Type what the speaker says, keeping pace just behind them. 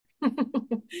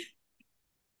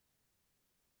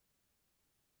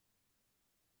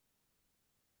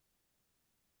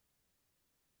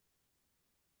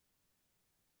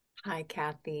Hi,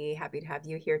 Kathy. Happy to have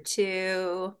you here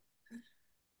too.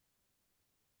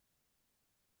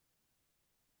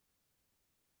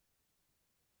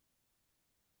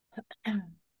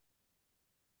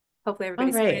 Hopefully All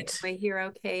everybody's finding right. their way here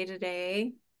okay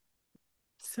today.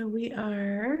 So we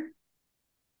are,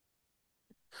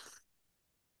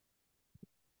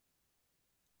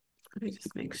 let me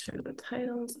just make sure the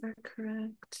titles are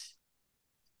correct.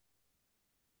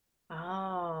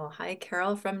 Oh, hi,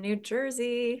 Carol from New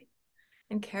Jersey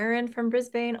and Karen from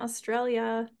Brisbane,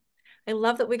 Australia. I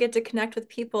love that we get to connect with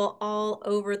people all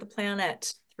over the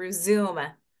planet through Zoom.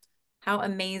 How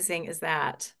amazing is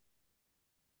that?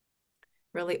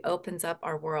 Really opens up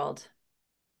our world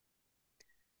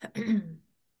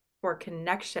for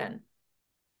connection.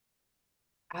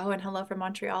 Oh, and hello from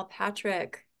Montreal,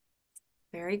 Patrick.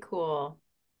 Very cool.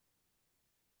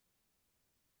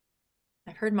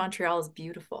 I've heard Montreal is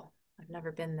beautiful. I've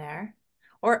never been there.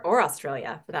 Or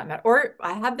Australia for that matter. Or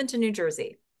I have been to New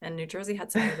Jersey, and New Jersey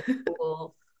had some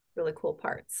really cool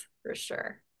parts for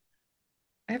sure.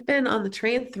 I've been on the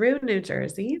train through New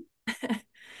Jersey.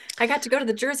 I got to go to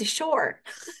the Jersey Shore.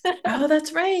 Oh,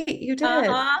 that's right. You did.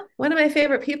 Uh-huh. One of my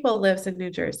favorite people lives in New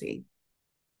Jersey,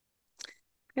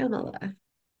 Pamela.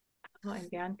 Oh, in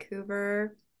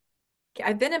Vancouver.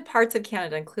 I've been in parts of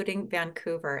Canada, including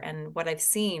Vancouver, and what I've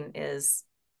seen is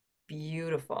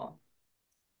beautiful.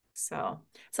 So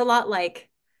it's a lot like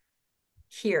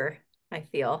here, I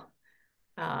feel,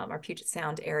 our Puget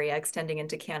Sound area extending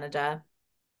into Canada.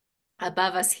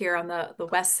 Above us here on the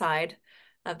west side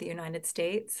of the United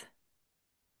States.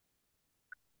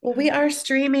 Well, we are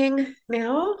streaming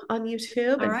now on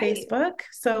YouTube All and right. Facebook.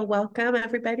 So welcome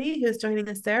everybody who's joining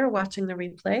us there, watching the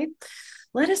replay.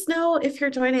 Let us know if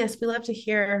you're joining us. We love to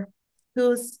hear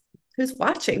who's who's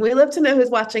watching. We love to know who's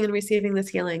watching and receiving this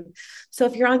healing. So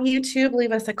if you're on YouTube,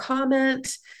 leave us a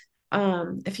comment.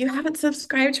 If you haven't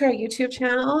subscribed to our YouTube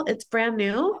channel, it's brand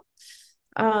new.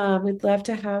 We'd love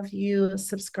to have you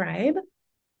subscribe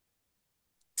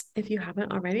if you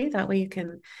haven't already. That way you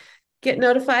can get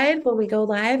notified when we go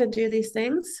live and do these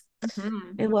things.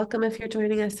 Mhm. And welcome if you're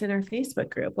joining us in our Facebook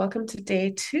group. Welcome to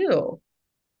day 2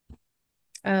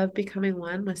 of becoming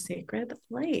one with sacred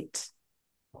light.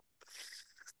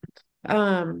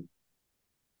 Um,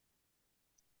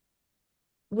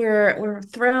 we're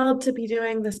thrilled to be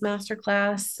doing this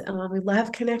masterclass. We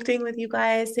love connecting with you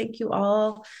guys. Thank you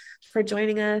all for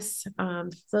joining us.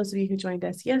 Those of you who joined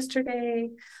us yesterday,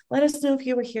 let us know if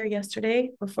you were here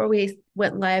yesterday. Before we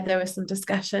went live, there was some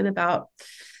discussion about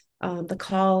the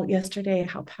call yesterday,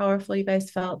 how powerful you guys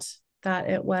felt that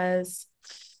it was.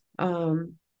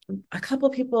 Um, a couple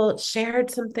people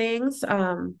shared some things.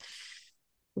 We're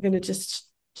going to just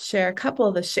share a couple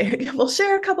of the share. We'll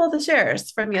share a couple of the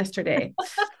shares from yesterday.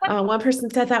 One person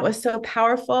said that was so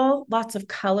powerful. Lots of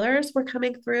colors were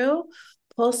coming through,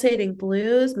 pulsating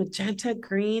blues, magenta,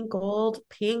 green, gold,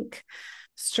 pink,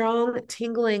 strong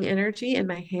tingling energy in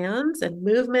my hands and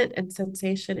movement and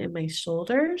sensation in my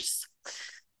shoulders.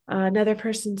 Another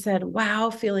person said, wow,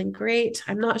 feeling great.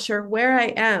 I'm not sure where I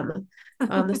am.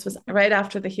 This was right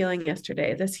after the healing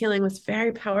yesterday. This healing was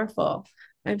very powerful.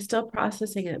 I'm still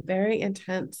processing it, very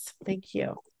intense. Thank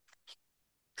you.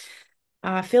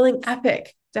 Feeling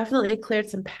epic. Definitely cleared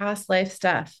some past life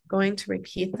stuff. Going to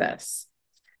repeat this.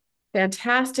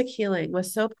 Fantastic healing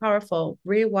was so powerful.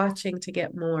 Rewatching to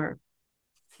get more.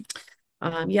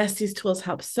 Yes, these tools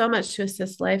help so much to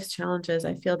assist life's challenges.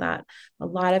 I feel that a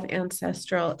lot of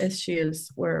ancestral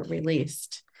issues were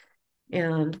released.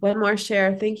 And one more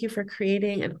share. Thank you for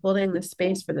creating and holding the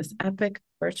space for this epic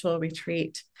virtual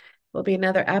retreat. It will be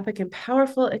another epic and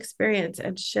powerful experience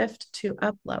and shift to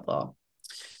up level.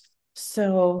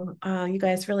 So you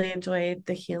guys really enjoyed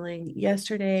the healing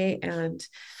yesterday, and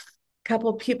a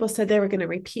couple people said they were going to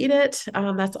repeat it.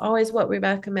 That's always what we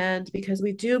recommend because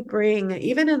we do bring,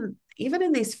 even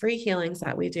in these free healings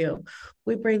that we do,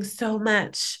 we bring so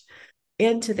much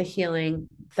into the healing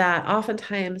that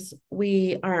oftentimes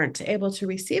we aren't able to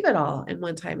receive it all in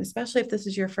one time, especially if this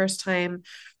is your first time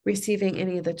receiving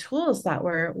any of the tools that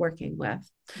we're working with.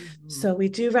 Mhm. So we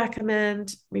do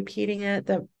recommend repeating it.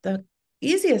 The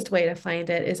easiest way to find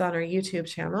it is on our YouTube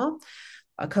channel,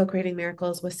 Co-Creating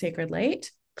Miracles with Sacred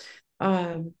Light.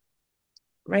 Um,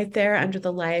 right there under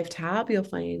the live tab, you'll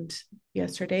find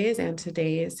yesterday's and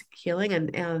today's healing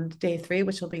and day 3,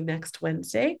 which will be next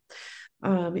Wednesday.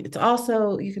 It's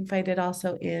also, you can find it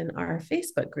also in our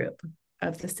Facebook group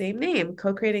of the same name,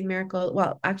 Co-Creating Miracles.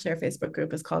 Well, actually, our Facebook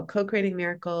group is called Co-Creating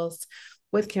Miracles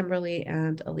with Kimberly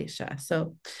and Alicia.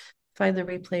 So find the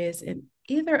replays in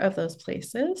either of those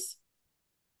places.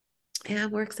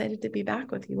 And we're excited to be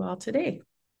back with you all today.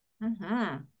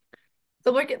 Mm-hmm.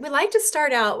 So we like to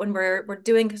start out when we're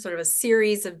doing sort of a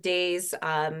series of days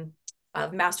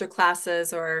of master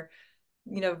classes or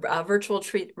virtual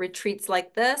retreats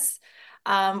like this.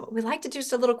 We like to do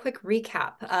just a little quick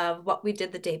recap of what we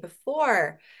did the day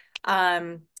before.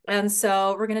 And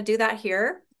so we're going to do that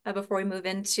here before we move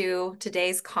into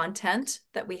today's content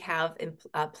that we have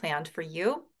planned for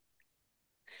you.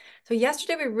 So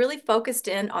yesterday we really focused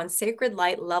in on Sacred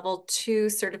Light Level 2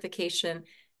 certification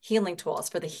healing tools.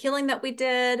 For the healing that we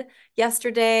did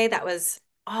yesterday, that was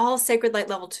all Sacred Light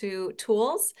Level 2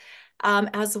 tools,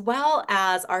 as well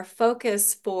as our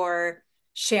focus for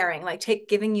sharing, like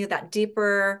giving you that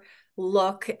deeper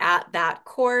look at that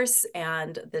course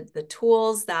and the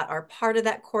tools that are part of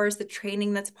that course, the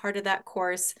training that's part of that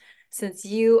course. Since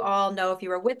you all know, if you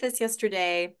were with us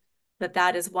yesterday,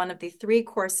 that is one of the 3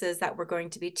 courses that we're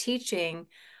going to be teaching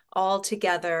all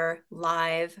together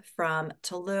live from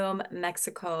Tulum,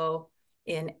 Mexico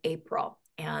in April.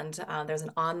 And there's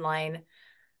an online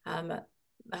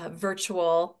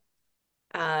virtual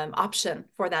option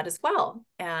for that as well.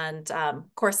 And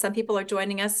of course, some people are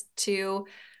joining us to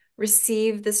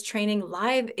receive this training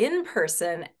live in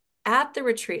person at the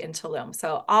retreat in Tulum.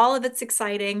 So all of it's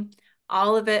exciting.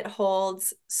 All of it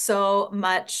holds so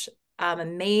much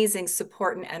amazing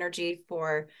support and energy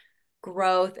for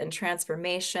growth and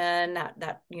transformation,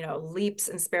 that leaps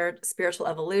in spiritual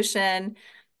evolution,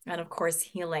 and of course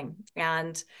healing.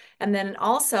 And then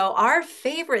also our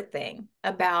very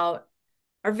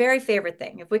favorite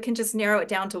thing, if we can just narrow it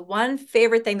down to one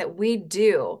favorite thing that we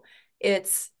do,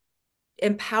 it's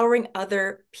empowering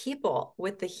other people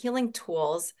with the healing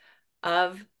tools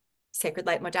of sacred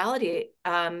light modality,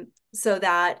 so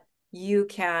that you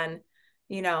can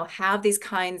have these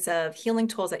kinds of healing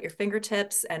tools at your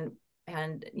fingertips and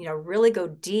really go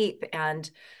deep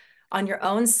and on your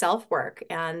own self work.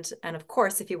 And of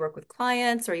course, if you work with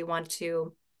clients or you want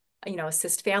to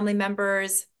assist family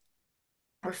members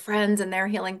or friends in their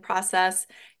healing process,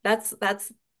 that's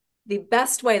the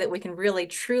best way that we can really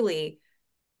truly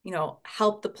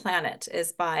help the planet,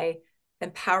 is by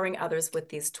empowering others with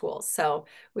these tools. So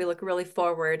we look really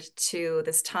forward to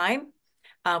this time.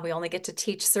 We only get to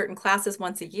teach certain classes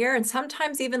once a year, and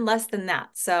sometimes even less than that.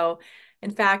 So in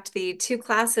fact, the 3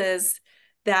 classes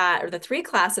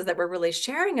that we're really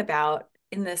sharing about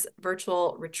in this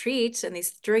virtual retreat and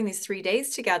during these 3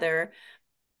 days together,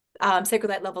 Sacred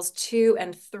Light Levels 2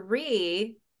 and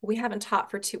 3, we haven't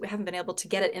been able to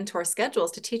get it into our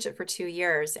schedules to teach it for 2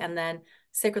 years. And then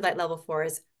Sacred Light Level 4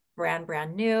 is brand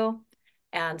new.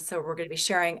 And so we're going to be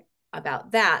sharing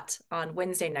about that on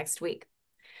Wednesday next week.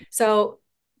 So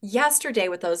yesterday,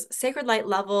 with those Sacred Light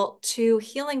Level 2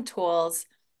 healing tools,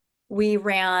 we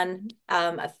ran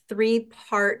a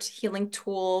 3-part healing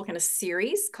tool kind of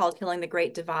series called Healing the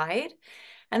Great Divide.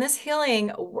 And this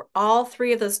healing, all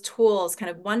 3 of those tools, kind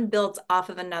of one builds off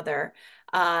of another.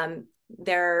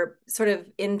 They're sort of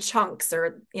in chunks,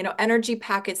 or energy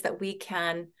packets that we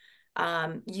can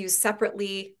use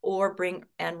separately or bring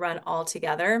and run all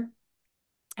together.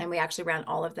 And we actually ran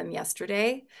all of them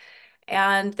yesterday.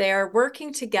 And they're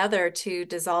working together to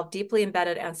dissolve deeply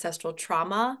embedded ancestral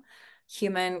trauma,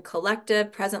 human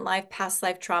collective, present life, past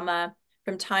life trauma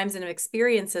from times and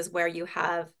experiences where you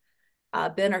have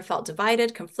been or felt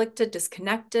divided, conflicted,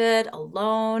 disconnected,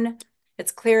 alone.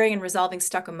 It's clearing and resolving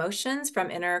stuck emotions from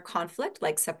inner conflict,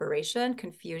 like separation,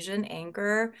 confusion,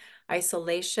 anger,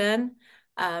 isolation,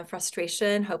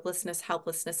 frustration, hopelessness,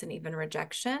 helplessness, and even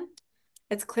rejection.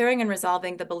 It's clearing and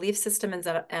resolving the belief system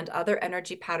and other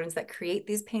energy patterns that create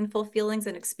these painful feelings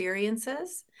and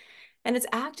experiences. And it's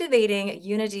activating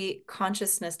unity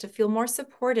consciousness to feel more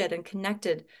supported and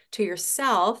connected to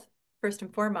yourself, first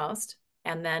and foremost,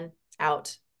 and then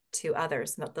out to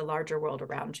others, the larger world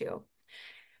around you.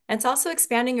 And it's also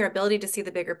expanding your ability to see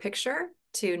the bigger picture,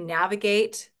 to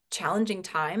navigate challenging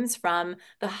times from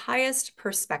the highest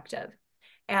perspective,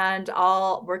 and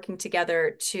all working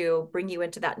together to bring you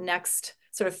into that next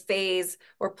sort of phase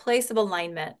or place of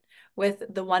alignment with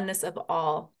the oneness of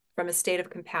all, from a state of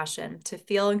compassion, to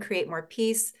feel and create more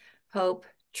peace, hope,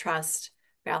 trust,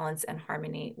 balance, and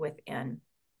harmony within.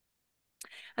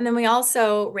 And then we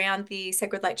also ran the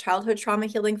Sacred Light Childhood Trauma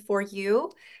Healing for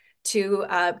you, to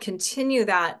continue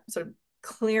that sort of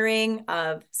clearing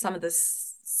of some of the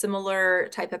similar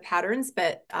type of patterns,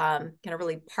 but kind of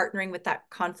really partnering with that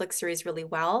conflict series really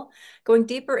well, going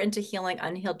deeper into healing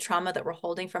unhealed trauma that we're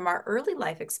holding from our early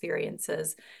life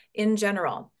experiences in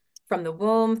general, from the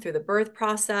womb through the birth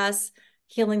process,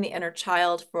 healing the inner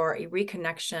child for a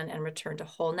reconnection and return to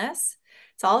wholeness.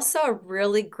 It's also a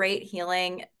really great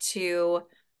healing to,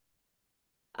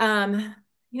 um,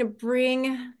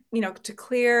 bring, to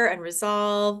clear and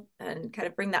resolve and kind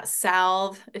of bring that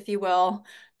salve, if you will,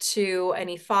 to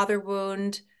any father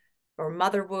wound or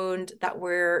mother wound that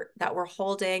we're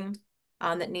holding,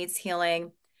 that needs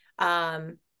healing.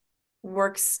 Um,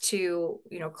 Works to,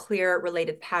 clear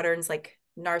related patterns like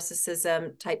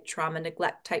narcissism type trauma,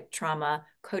 neglect type trauma,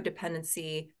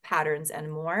 codependency patterns,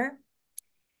 and more.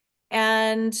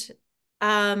 And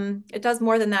it does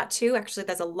more than that too. Actually,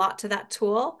 there's a lot to that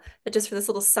tool. But just for this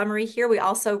little summary here, we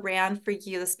also ran for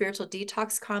you the spiritual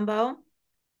detox combo,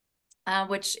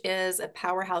 which is a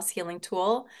powerhouse healing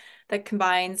tool that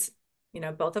combines,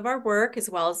 both of our work as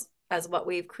well as what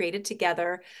we've created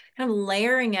together, kind of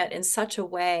layering it in such a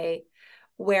way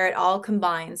where it all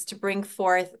combines to bring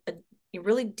forth a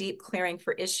really deep clearing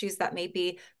for issues that may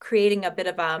be creating a bit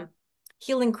of a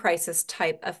healing crisis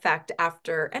type effect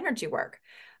after energy work,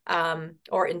 or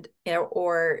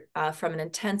from an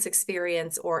intense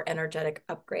experience or energetic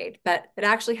upgrade. But it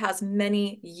actually has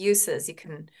many uses. You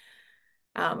can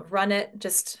run it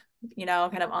just,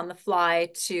 kind of on the fly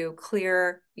to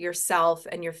clear yourself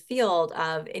and your field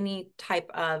of any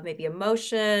type of maybe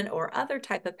emotion or other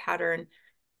type of pattern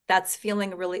that's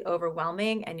feeling really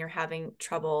overwhelming and you're having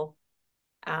trouble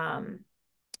kind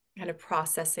of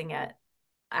processing it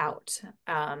out.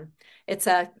 It's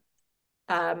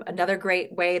another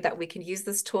great way that we can use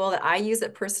this tool, that I use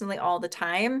it personally all the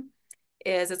time,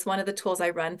 is it's one of the tools I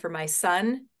run for my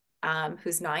son,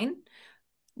 who's 9,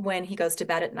 when he goes to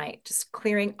bed at night, just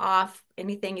clearing off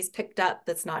anything he's picked up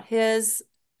that's not his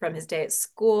from his day at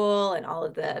school and all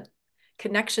of the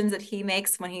connections that he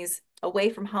makes when he's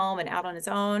away from home and out on his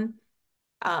own.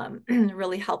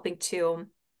 Really helping to,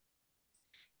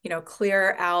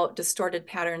 clear out distorted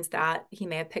patterns that he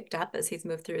may have picked up as he's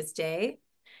moved through his day.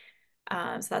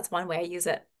 So that's one way I use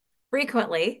it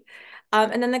frequently.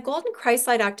 And then the golden Christ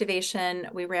light activation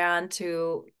we ran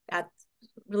to at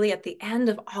the end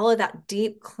of all of that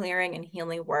deep clearing and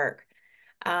healing work.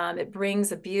 It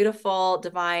brings a beautiful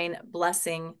divine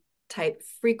blessing type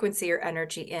frequency or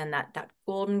energy in that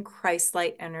golden Christ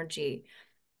light energy.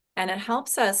 And it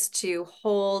helps us to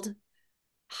hold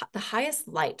the highest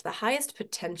light, the highest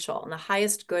potential, and the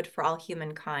highest good for all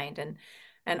humankind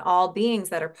and all beings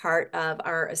that are part of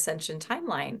our ascension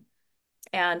timeline.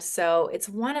 And so it's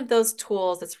one of those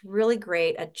tools that's really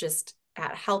great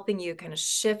at helping you kind of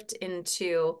shift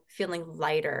into feeling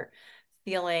lighter,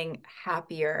 feeling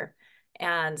happier.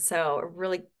 And so a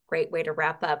really great way to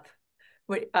wrap up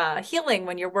healing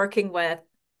when you're working with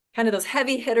kind of those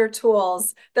heavy hitter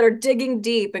tools that are digging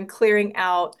deep and clearing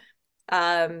out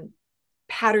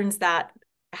patterns that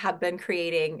have been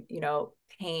creating,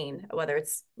 pain, whether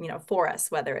it's, for us,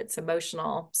 whether it's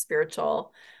emotional,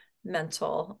 spiritual,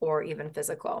 mental, or even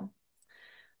physical.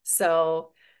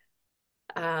 So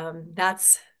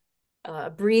that's a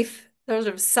brief sort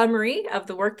of summary of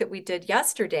the work that we did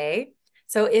yesterday.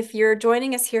 So if you're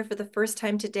joining us here for the first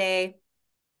time today,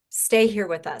 stay here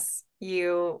with us.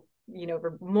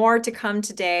 More to come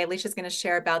today. Alicia's going to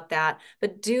share about that,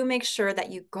 but do make sure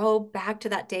that you go back to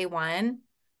that day one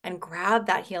and grab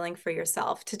that healing for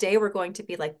yourself. Today, we're going to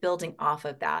be like building off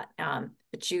of that.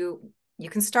 But you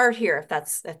can start here if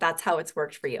that's how it's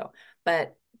worked for you.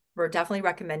 But we're definitely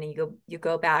recommending you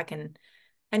go back and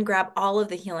grab all of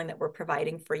the healing that we're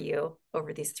providing for you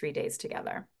over these 3 days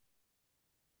together.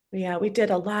 Yeah, we did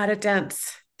a lot of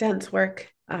dense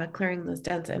work, clearing those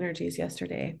dense energies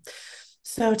yesterday.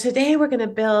 So today we're going to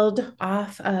build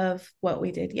off of what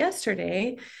we did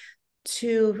yesterday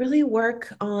to really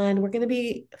work on, we're going to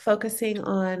be focusing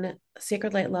on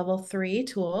Sacred Light Level 3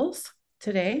 tools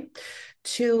today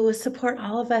to support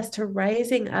all of us to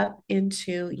rising up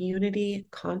into unity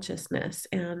consciousness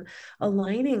and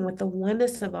aligning with the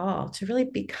oneness of all to really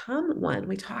become one.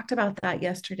 We talked about that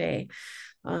yesterday.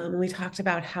 We talked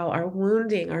about how our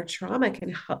wounding, our trauma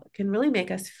can really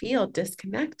make us feel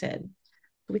disconnected.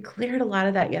 We cleared a lot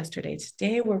of that yesterday.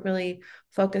 Today, we're really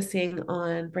focusing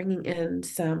on bringing in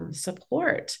some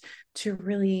support to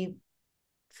really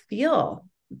feel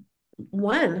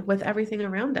one with everything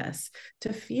around us,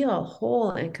 to feel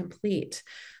whole and complete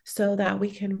so that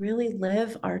we can really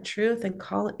live our truth and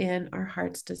call in our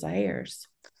heart's desires.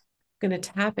 I'm going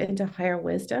to tap into higher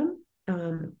wisdom,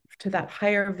 to that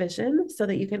higher vision so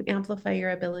that you can amplify your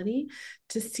ability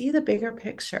to see the bigger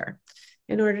picture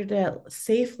in order to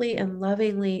safely and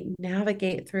lovingly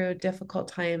navigate through difficult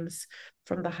times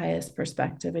from the highest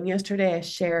perspective. And yesterday I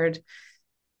shared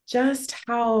just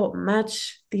how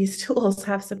much these tools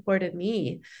have supported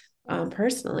me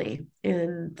personally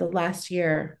in the last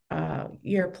year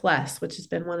plus, which has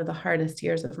been one of the hardest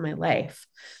years of my life.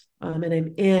 And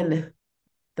I'm in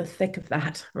the thick of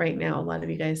that right now. A lot of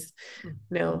you guys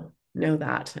know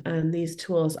that. And these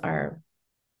tools are,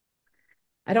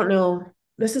 I don't know,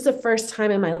 this is the first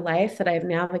time in my life that I've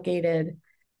navigated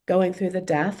going through the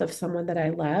death of someone that I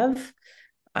love,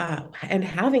 and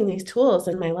having these tools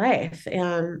in my life.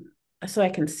 And so I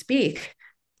can speak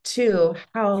to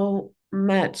how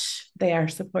much they are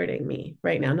supporting me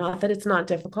right now. Not that it's not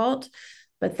difficult,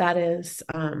 but that is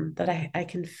that I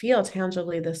can feel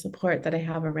tangibly the support that I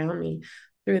have around me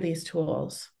through these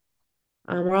tools.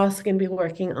 We're also going to be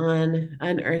working on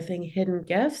unearthing hidden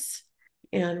gifts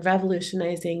and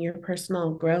revolutionizing your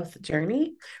personal growth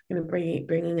journey. I'm going to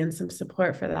bringing in some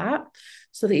support for that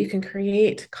so that you can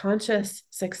create conscious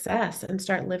success and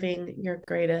start living your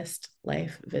greatest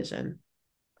life vision.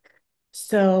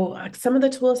 So, some of the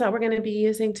tools that we're going to be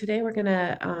using today, we're going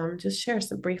to just share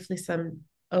some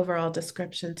overall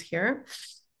descriptions here.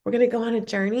 We're going to go on a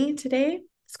journey today.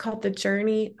 It's called the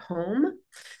Journey Home.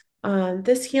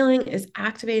 This healing is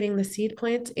activating the seed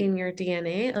points in your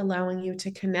DNA, allowing you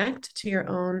to connect to your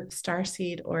own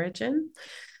starseed origin,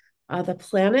 the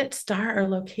planet, star, or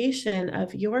location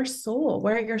of your soul,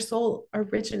 where your soul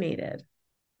originated.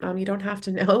 You don't have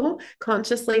to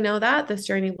consciously know that. This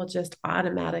journey will just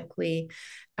automatically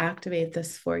activate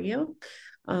this for you,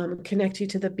 connect you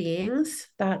to the beings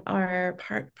that are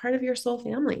part of your soul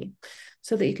family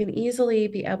so that you can easily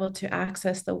be able to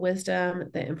access the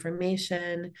wisdom, the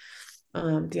information,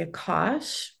 the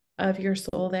akash of your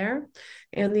soul there,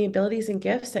 and the abilities and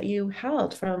gifts that you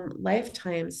held from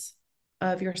lifetimes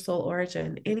of your soul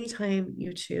origin anytime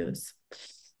you choose.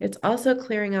 It's also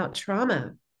clearing out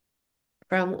trauma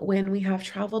from when we have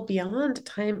traveled beyond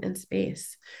time and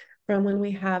space, from when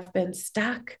we have been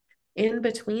stuck in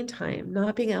between time,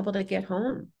 not being able to get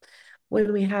home,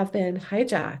 when we have been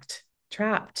hijacked,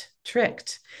 trapped,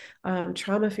 tricked,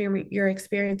 trauma from your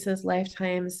experiences,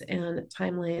 lifetimes, and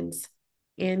timelines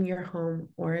in your home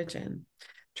origin,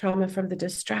 trauma from the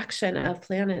distraction of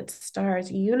planets,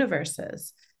 stars,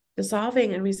 universes,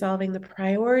 dissolving and resolving the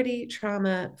priority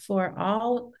trauma for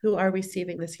all who are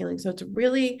receiving this healing. So it's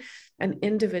really an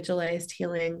individualized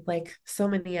healing, like so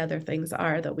many other things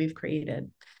are that we've created.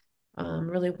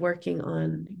 Really working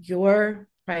on your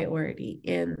priority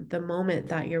in the moment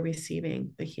that you're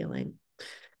receiving the healing.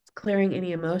 Clearing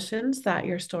any emotions that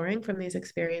you're storing from these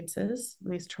experiences,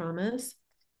 these traumas,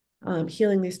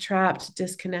 healing these trapped,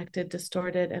 disconnected,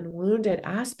 distorted, and wounded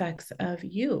aspects of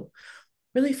you,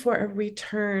 really for a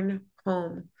return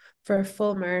home, for a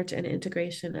full merge and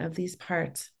integration of these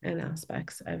parts and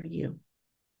aspects of you.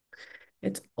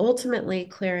 It's ultimately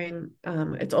creating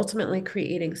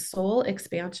soul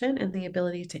expansion and the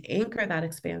ability to anchor that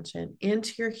expansion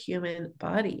into your human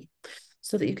body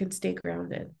so that you can stay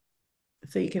grounded,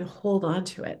 so you can hold on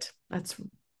to it. That's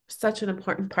such an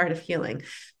important part of healing.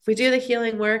 If we do the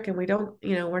healing work and we don't,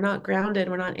 we're not grounded,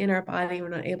 we're not in our body, we're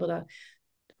not able to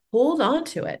hold on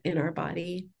to it in our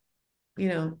body,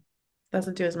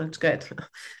 doesn't do as much good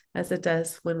as it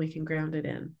does when we can ground it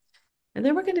in. And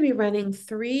then we're going to be running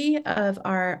 3 of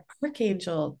our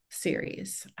Archangel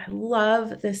series. I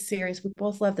love this series. We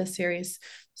both love this series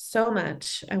so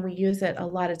much, and we use it a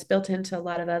lot. It's built into a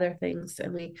lot of other things.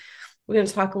 And we're going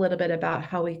to talk a little bit about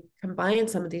how we combine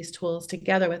some of these tools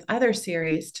together with other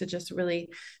series to just really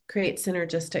create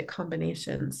synergistic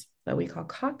combinations that we call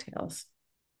cocktails.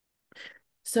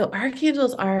 So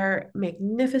archangels are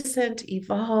magnificent,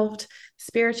 evolved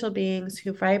spiritual beings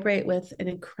who vibrate with an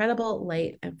incredible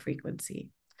light and frequency.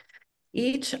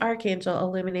 Each archangel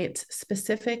illuminates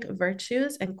specific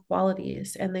virtues and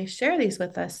qualities, and they share these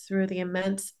with us through the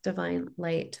immense divine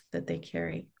light that they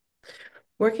carry.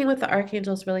 Working with the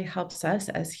archangels really helps us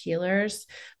as healers,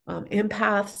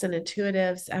 empaths, and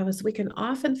intuitives, as we can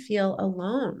often feel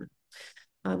alone,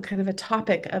 kind of a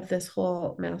topic of this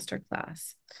whole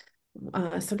masterclass.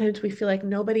 Sometimes we feel like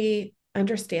nobody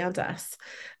understands us.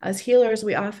 As healers,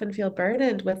 we often feel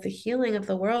burdened with the healing of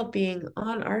the world being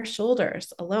on our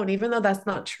shoulders alone. Even though that's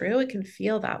not true, it can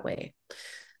feel that way.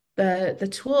 The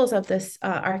tools of this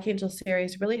Archangel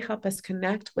series really help us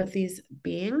connect with these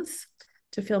beings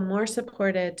to feel more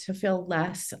supported, to feel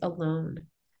less alone.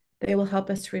 They will help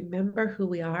us to remember who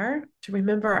we are, to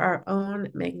remember our own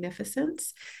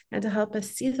magnificence, and to help us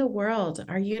see the world,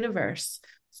 our universe,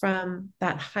 from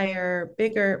that higher,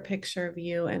 bigger picture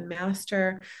view and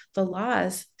master the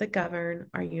laws that govern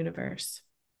our universe.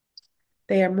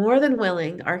 They are more than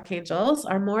willing, archangels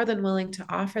are more than willing to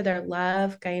offer their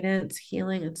love, guidance,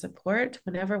 healing, and support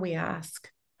whenever we ask,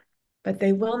 but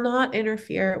they will not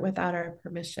interfere without our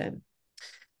permission.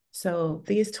 So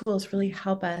these tools really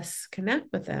help us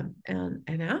connect with them and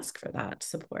ask for that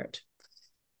support.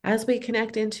 As we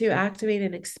connect into, activate,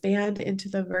 and expand into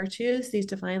the virtues these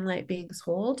divine light beings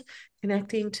hold,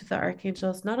 connecting to the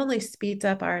archangels not only speeds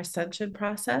up our ascension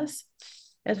process,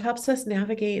 it helps us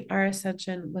navigate our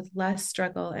ascension with less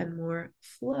struggle and more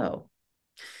flow.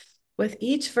 With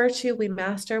each virtue we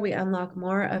master, we unlock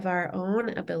more of our own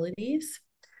abilities,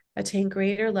 attain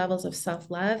greater levels of self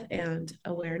love and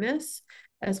awareness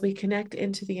as we connect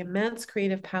into the immense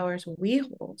creative powers we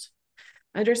hold,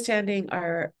 understanding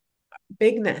our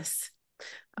bigness,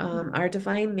 our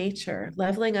divine nature,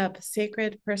 leveling up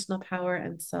sacred personal power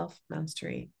and self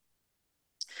mastery,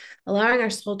 allowing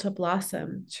our soul to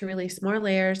blossom, to release more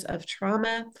layers of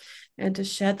trauma, and to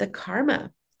shed the karma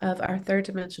of our third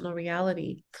dimensional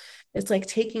reality. It's like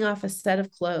taking off a set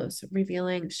of clothes,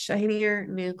 revealing shinier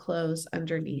new clothes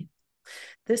underneath.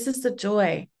 This is the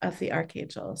joy of the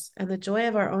archangels and the joy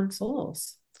of our own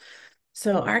souls.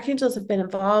 So, archangels have been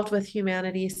involved with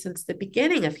humanity since the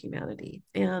beginning of humanity,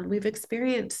 and we've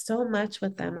experienced so much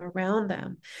with them, around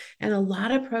them. And a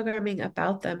lot of programming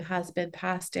about them has been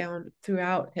passed down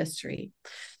throughout history.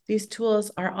 These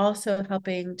tools are also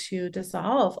helping to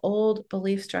dissolve old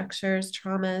belief structures,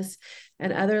 traumas,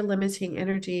 and other limiting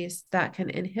energies that can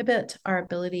inhibit our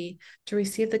ability to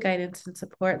receive the guidance and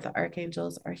support the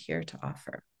archangels are here to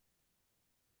offer.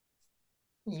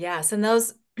 Yes, and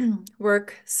those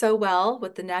work so well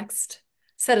with the next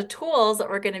set of tools that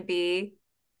we're going to be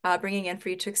bringing in for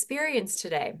you to experience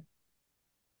today.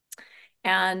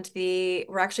 And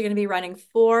we're actually going to be running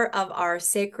 4 of our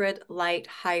Sacred Light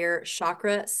Higher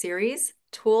Chakra series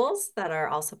tools that are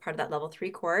also part of that level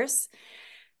 3 course.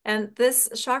 And this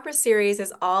chakra series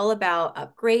is all about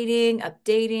upgrading,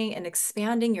 updating, and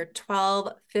expanding your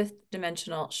 12 fifth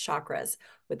dimensional chakras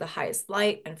with the highest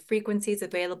light and frequencies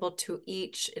available to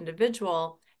each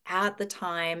individual at the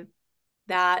time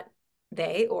that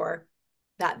today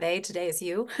is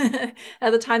you,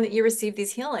 at the time that you receive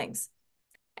these healings.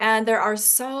 And there are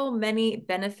so many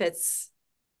benefits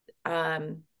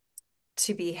to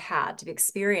be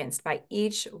experienced by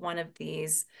each one of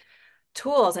these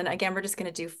tools. And again, we're just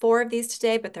going to do 4 of these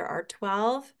today, but there are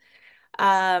 12.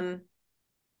 The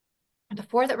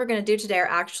 4 that we're going to do today are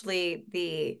actually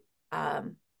the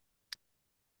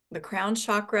crown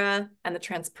chakra and the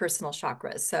transpersonal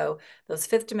chakras. So those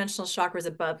fifth dimensional chakras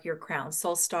above your crown,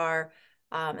 soul star,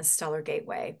 and stellar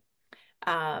gateway.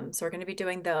 So we're going to be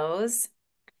doing those.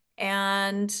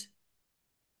 And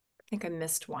I think I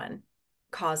missed one,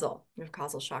 your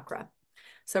causal chakra.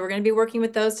 So we're going to be working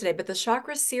with those today. But the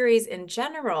chakra series in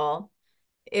general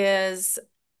is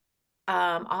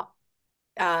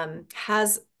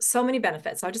has so many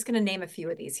benefits. So I'm just going to name a few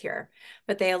of these here,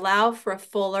 but they allow for a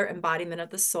fuller embodiment of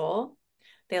the soul.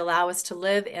 They allow us to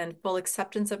live in full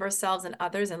acceptance of ourselves and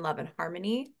others in love and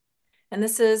harmony. And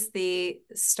this is the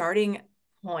starting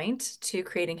point to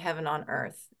creating heaven on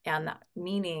earth, and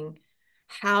meaning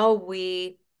how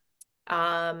we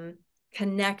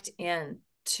connect in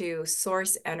to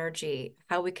source energy,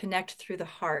 how we connect through the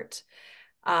heart,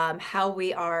 how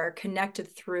we are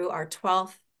connected through our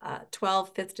 12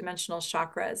 fifth dimensional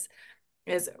chakras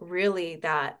is really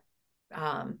that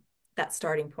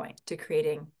starting point to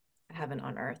creating heaven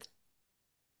on earth.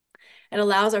 It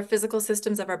allows our physical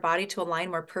systems of our body to align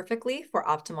more perfectly for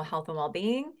optimal health and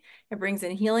well-being. It brings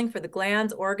in healing for the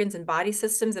glands, organs, and body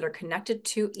systems that are connected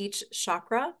to each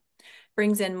chakra.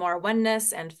 Brings in more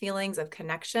oneness and feelings of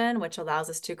connection, which allows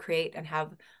us to create and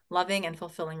have loving and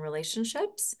fulfilling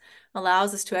relationships,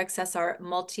 allows us to access our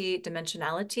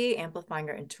multi-dimensionality, amplifying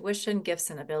our intuition, gifts,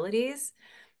 and abilities,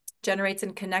 generates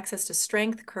and connects us to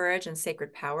strength, courage, and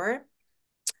sacred power,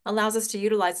 allows us to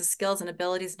utilize the skills and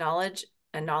abilities, knowledge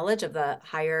of the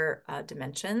higher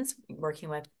dimensions, working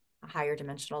with a higher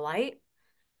dimensional light,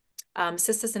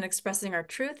 assists us in expressing our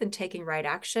truth and taking right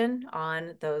action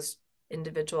on those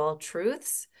individual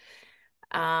truths,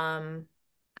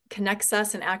 connects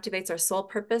us and activates our soul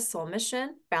purpose, soul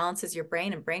mission, balances your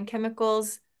brain and brain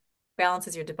chemicals,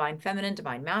 balances your divine feminine,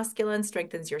 divine masculine,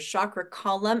 strengthens your chakra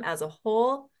column as a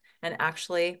whole, and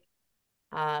actually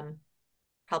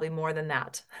probably more than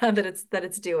that that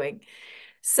it's doing.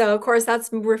 So of course that's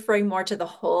referring more to the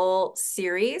whole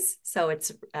series. So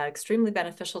it's extremely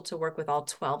beneficial to work with all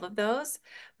 12 of those,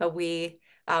 but we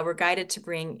were guided to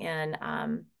bring in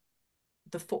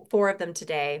the 4 of them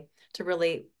today to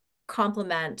really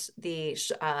complement the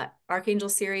Archangel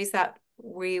series that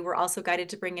we were also guided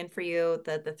to bring in for you,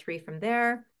 the 3 from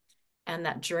there, and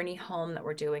that journey home that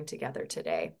we're doing together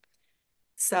today.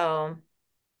 So,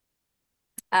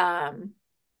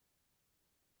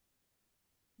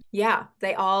 yeah,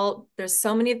 there's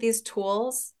so many of these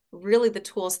tools really the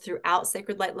tools throughout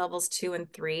Sacred Light levels 2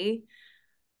 and 3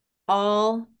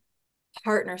 all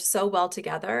partner so well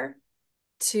together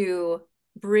to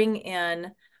bring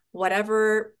in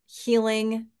whatever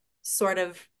healing sort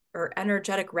of or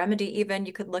energetic remedy, even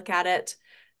you could look at it,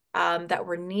 that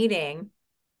we're needing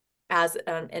as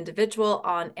an individual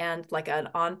on and like an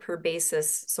on per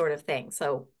basis sort of thing.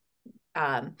 So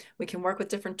we can work with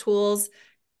different tools,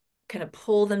 kind of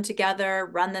pull them together,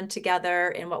 run them together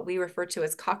in what we refer to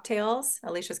as cocktails.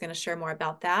 Alicia's going to share more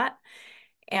about that.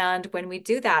 And when we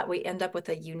do that, we end up with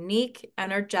a unique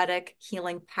energetic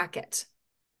healing packet.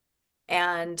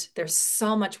 And there's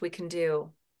so much we can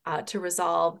do to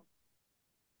resolve,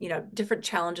 different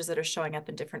challenges that are showing up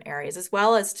in different areas, as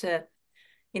well as to,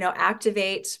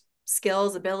 activate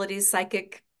skills, abilities,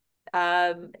 psychic,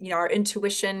 our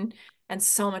intuition, and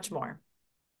so much more.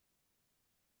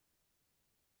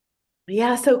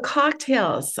 Yeah, so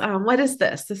cocktails. What is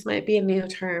this? This might be a new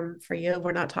term for you.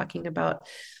 We're not talking about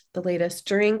the latest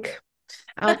drink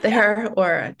out there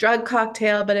or a drug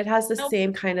cocktail, but it has the Nope.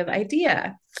 same kind of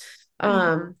idea.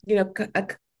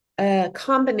 Mhm. A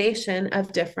combination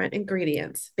of different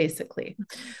ingredients, basically.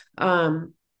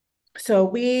 Um,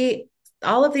 so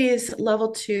all of these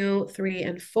level 2, 3,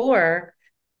 and 4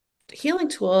 healing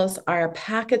tools are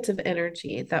packets of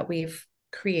energy that we've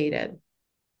created.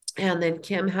 And then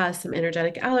Kim has some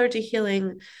energetic allergy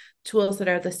healing tools that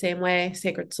are the same way.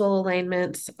 Sacred soul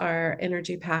alignments are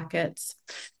energy packets.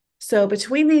 So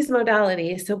between these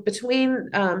modalities, so between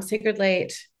Sacred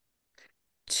Light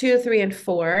 2, 3, and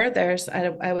 4, there's,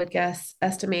 I would guess,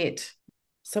 estimate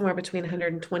somewhere between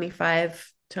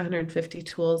 125 to 150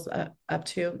 tools, up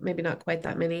to maybe not quite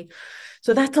that many.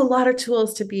 So that's a lot of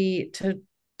tools to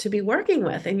be working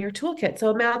with in your toolkit. So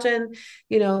imagine,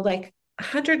 like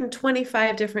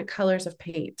 125 different colors of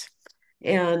paint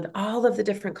and all of the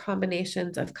different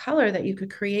combinations of color that you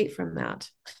could create from that.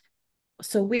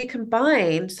 So we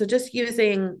combined, so just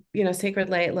using, Sacred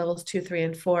Light levels 2, 3,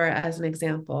 and 4 as an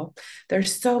example,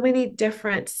 there's so many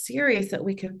different series that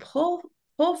we can pull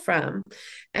from.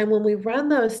 And when we run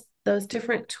those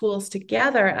different tools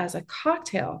together as a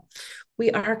cocktail,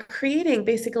 we are creating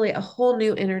basically a whole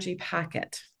new energy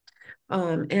packet.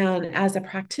 And as a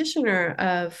practitioner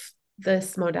of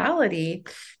this modality,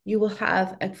 you will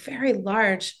have a very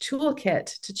large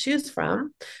toolkit to choose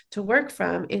from, to work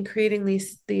from in creating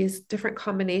these different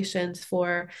combinations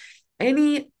for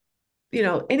any,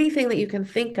 anything that you can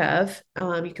think of.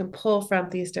 You can pull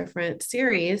from these different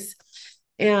series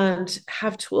and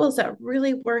have tools that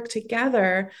really work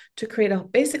together to create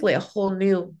basically a whole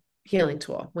new healing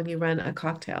tool when you run a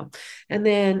cocktail. And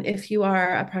then if you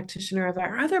are a practitioner of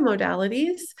our other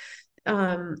modalities,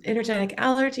 energetic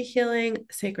allergy healing,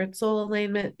 sacred soul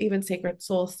alignment, even sacred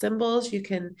soul symbols, you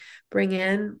can bring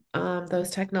in those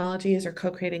technologies, or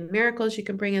co-creating miracles, you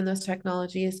can bring in those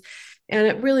technologies, and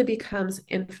it really becomes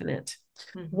infinite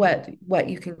Mhm. what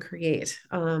you can create.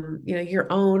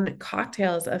 Your own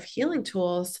cocktails of healing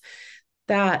tools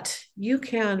that you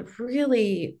can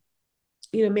really,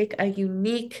 make a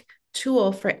unique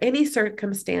tool for any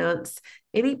circumstance,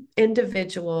 any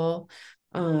individual.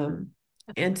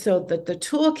 And so the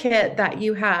toolkit that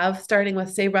you have, starting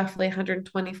with, say, roughly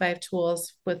 125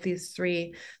 tools with these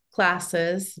 3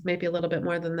 classes, maybe a little bit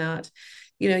more than that,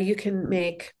 you can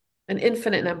make an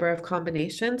infinite number of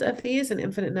combinations of these, an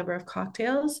infinite number of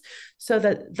cocktails, so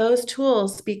that those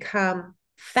tools become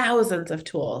thousands of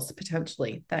tools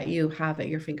potentially that you have at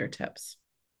your fingertips.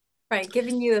 Right,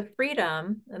 giving you the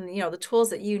freedom and the tools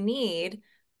that you need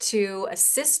to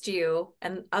assist you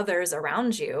and others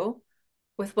around you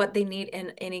with what they need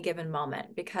in any given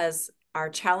moment, because our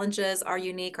challenges are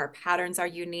unique, our patterns are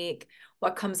unique.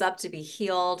 What comes up to be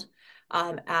healed,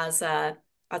 as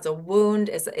a wound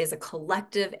is a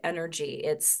collective energy.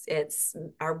 It's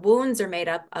our wounds are made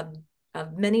up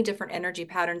of many different energy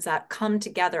patterns that come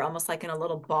together almost like in a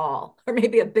little ball or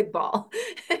maybe a big ball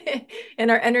in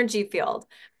our energy field.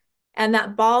 And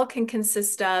that ball can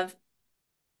consist of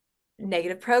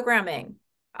negative programming,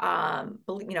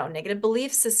 negative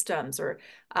belief systems, or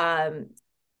um,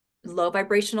 low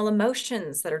vibrational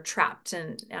emotions that are trapped,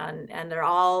 and they're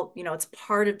all, it's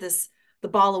part of this, the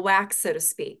ball of wax, so to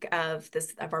speak, of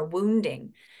our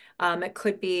wounding. It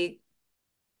could be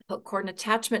hook, cord, and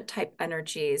attachment type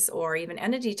energies, or even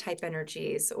entity type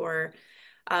energies, or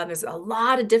there's a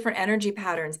lot of different energy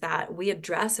patterns that we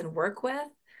address and work with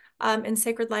in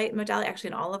Sacred Light modality, actually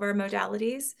in all of our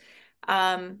modalities.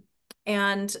 Um,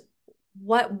 and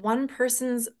what one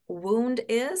person's wound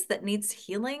is that needs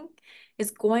healing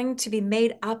is going to be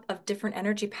made up of different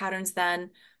energy patterns than,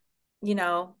 you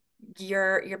know,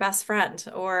 your best friend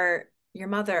or your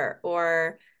mother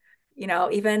or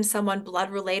even someone blood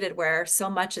related where so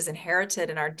much is inherited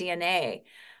in our DNA,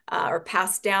 or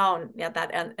passed down,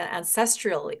 that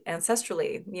ancestrally,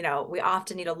 we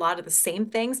often need a lot of the same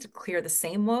things to clear the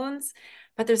same wounds,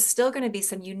 but there's still going to be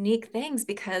some unique things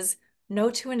because no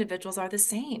two individuals are the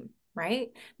same,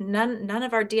 right? None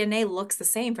of our DNA looks the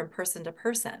same from person to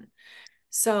person.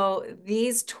 So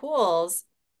these tools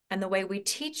and the way we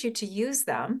teach you to use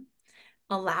them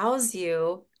allows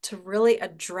you to really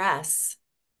address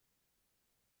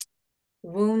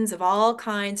wounds of all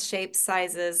kinds, shapes,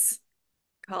 sizes,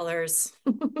 colors,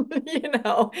 you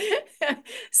know.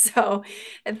 So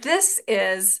this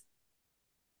is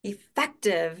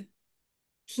effective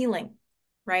healing,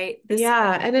 right? This is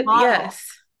Yeah. And it, model yes,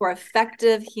 for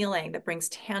effective healing that brings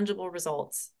tangible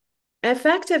results.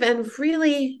 effective and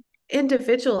really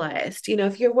individualized.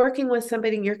 If you're working with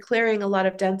somebody and you're clearing a lot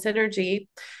of dense energy,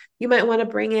 you might want to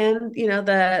bring in,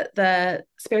 the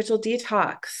spiritual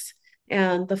detox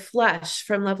and the flesh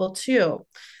from level 2.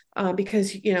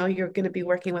 Because you're going to be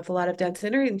working with a lot of dense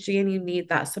energy and you need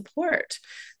that support.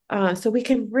 So we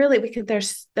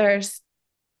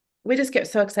just get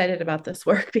so excited about this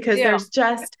work because Yeah.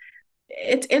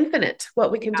 it's infinite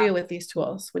what we can Yeah. do with these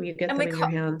tools when you get And them we in your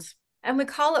call hands. and we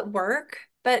call it work,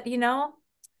 but it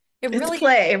It's really is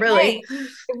play, play. really.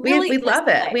 It We really we is love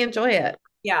it. play. We enjoy it.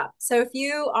 Yeah. So if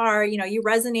you are, you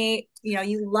resonate,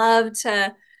 you love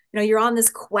to, you're on this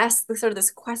quest,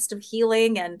 this quest of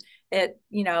healing, and it,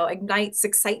 ignites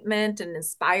excitement and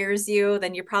inspires you,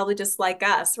 then you're probably just like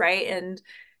us, right? And,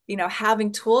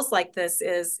 having tools like this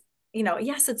is,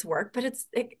 yes, it's work, but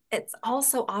it's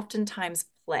also oftentimes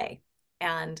play.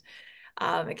 And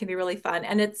it can be really fun.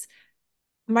 And it's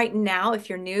right now, if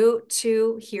you're new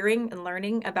to hearing and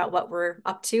learning about what we're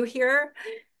up to here,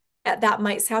 that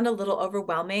might sound a little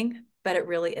overwhelming, but it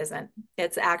really isn't.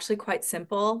 It's actually quite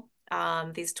simple.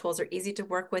 These tools are easy to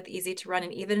work with, easy to run,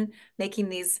 and even making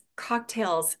these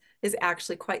cocktails is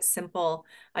actually quite simple.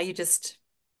 You just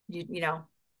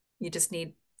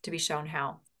need to be shown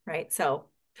how, right? So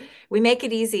we make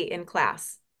it easy in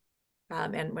class,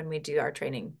 and when we do our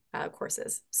training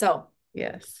courses. So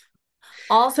Yes.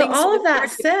 all So things to all of look that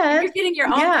forward to. And said, you're getting your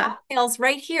own yeah, cocktails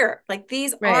right here. Like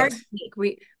these are right.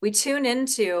 unique. We tune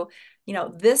into,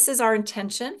 this is our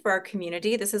intention for our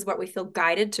community. This is what we feel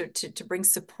guided to bring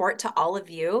support to all of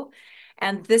you.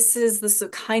 And this is the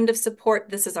kind of support.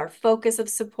 This is our focus of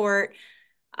support.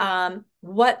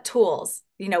 What tools?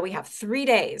 We have 3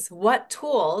 days. What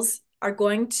tools are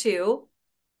going to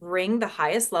bring the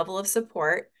highest level of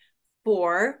support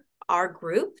for our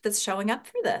group that's showing up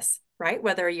for this, right?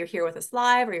 Whether you're here with us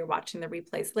live or you're watching the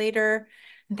replays later,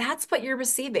 that's what you're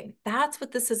receiving. That's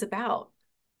what this is about.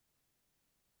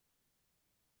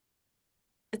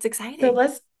 It's So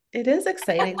exciting. it is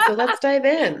exciting. So let's dive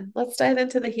in. Let's dive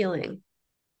into the healing.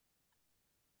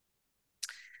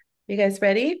 You guys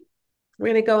ready? We're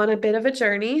going to go on a bit of a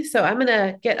journey. So I'm going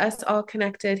to get us all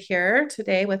connected here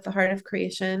today with the Heart of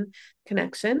Creation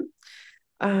connection.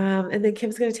 And then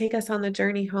Kim's going to take us on the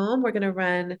journey home. We're going to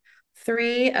run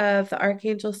 3 of the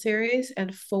Archangel series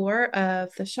and 4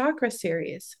 of the Chakra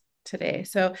series today.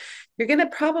 So you're going to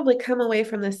probably come away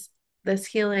from this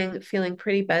healing feeling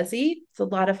pretty buzzy. It's a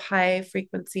lot of high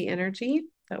frequency energy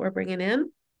that we're bringing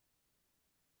in.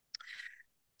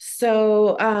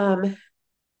 So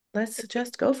let's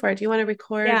just go for it. Do you want to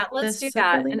record Yeah, let's this do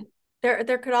that. separately? And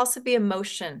there could also be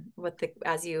emotion with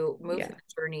as you move Yeah. through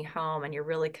the journey home, and you're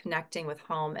really connecting with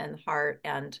home and heart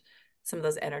and some of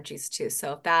those energies too.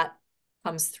 So if that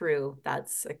comes through,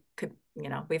 that's a, could,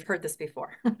 we've heard this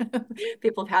before.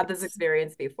 People have had this Yes.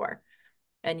 experience before.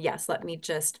 And yes, let me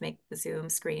just make the Zoom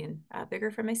screen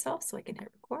bigger for myself so I can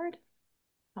hit record.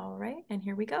 All right, and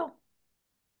here we go.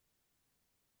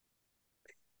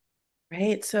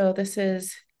 Right. So this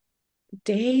is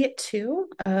day 2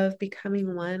 of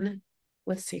becoming one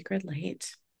with sacred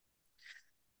light.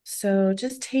 So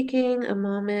just taking a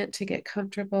moment to get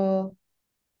comfortable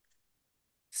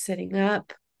sitting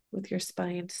up with your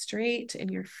spine straight and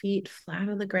your feet flat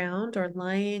on the ground or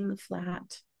lying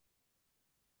flat,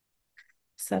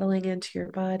 settling into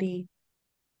your body,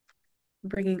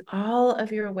 bringing all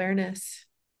of your awareness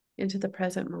into the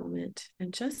present moment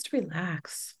and just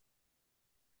relax,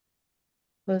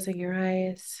 closing your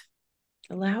eyes,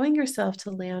 allowing yourself to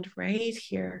land right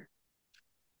here,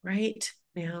 right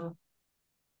now,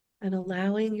 and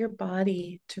allowing your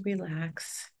body to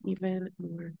relax even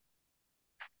more.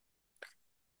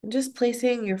 And just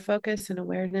placing your focus and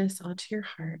awareness onto your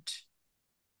heart.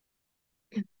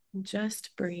 And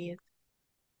just breathe,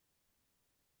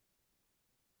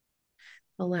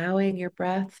 allowing your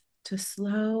breath to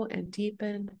slow and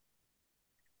deepen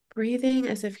breathing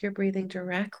as if you're breathing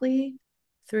directly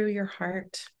through your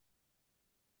heart,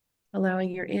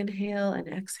 allowing your inhale and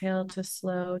exhale to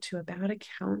slow to about a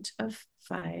count of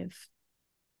 5.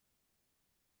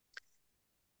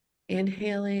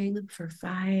 Inhaling for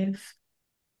 5,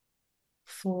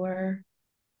 4,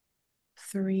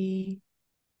 3,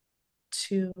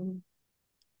 2,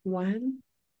 1.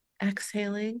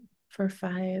 Exhaling for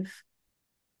 5,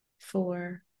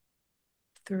 4,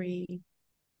 3,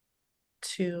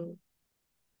 2,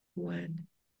 1.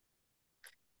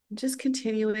 Just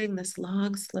continuing this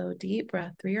long, slow, deep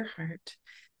breath through your heart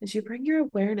as you bring your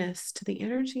awareness to the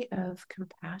energy of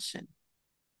compassion.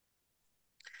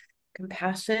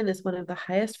 Compassion is one of the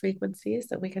highest frequencies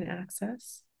that we can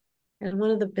access and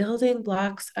one of the building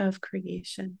blocks of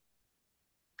creation.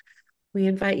 We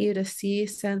invite you to see,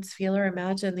 sense, feel, or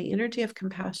imagine the energy of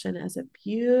compassion as a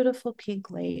beautiful pink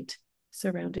light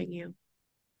surrounding you.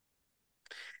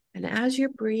 And as you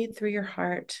breathe through your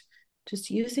heart, just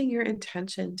using your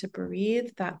intention to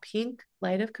breathe that pink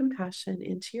light of compassion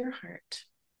into your heart,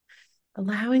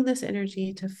 allowing this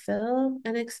energy to fill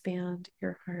and expand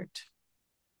your heart.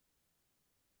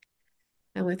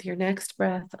 And with your next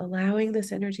breath, allowing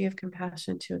this energy of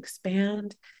compassion to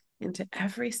expand into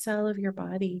every cell of your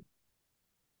body,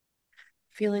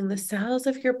 feeling the cells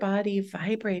of your body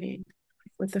vibrating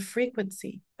with the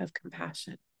frequency of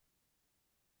compassion.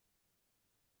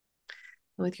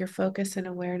 With your focus and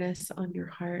awareness on your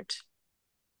heart,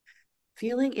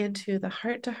 feeling into the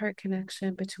heart-to-heart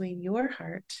connection between your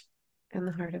heart and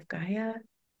the heart of Gaia,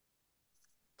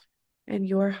 and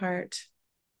your heart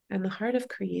and the heart of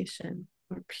creation,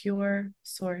 or pure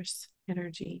source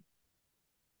energy.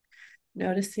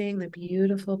 Noticing the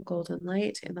beautiful golden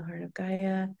light in the heart of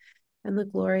Gaia and the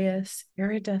glorious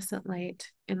iridescent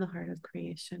light in the heart of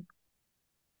creation.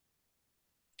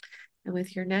 And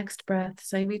with your next breath,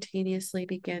 simultaneously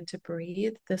begin to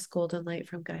breathe this golden light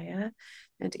from Gaia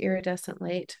and iridescent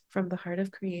light from the heart of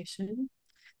creation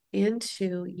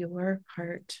into your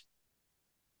heart.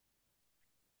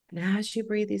 And as you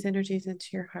breathe these energies into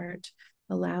your heart,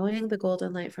 allowing the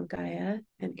golden light from Gaia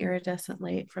and iridescent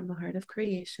light from the heart of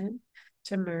creation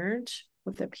to merge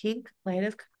with the pink light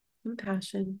of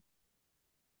compassion,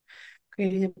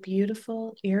 creating a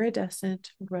beautiful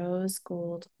iridescent rose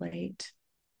gold light,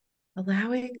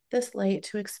 allowing this light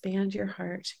to expand your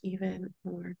heart even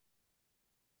more,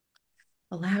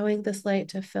 allowing this light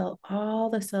to fill all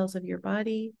the cells of your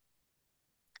body,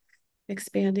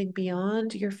 expanding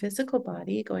beyond your physical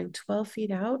body, going 12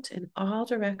 feet out in all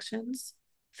directions,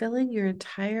 filling your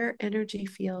entire energy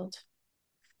field,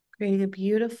 creating a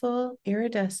beautiful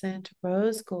iridescent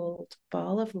rose gold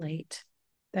ball of light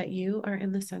that you are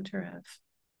in the center of.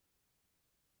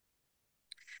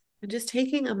 And just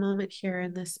taking a moment here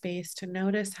in this space to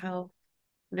notice how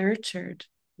nurtured,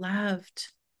 loved,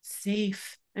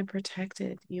 safe, and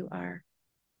protected you are.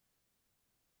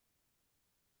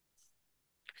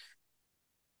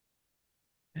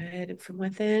 Good. And from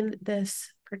within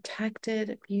this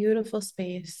protected, beautiful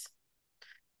space,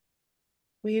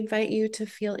 we invite you to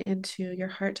feel into your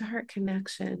heart-to-heart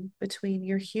connection between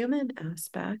your human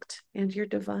aspect and your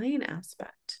divine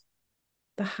aspect,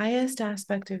 the highest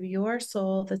aspect of your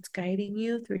soul that's guiding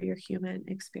you through your human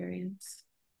experience.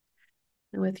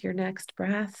 And with your next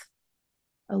breath,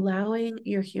 allowing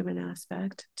your human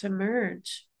aspect to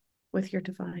merge with your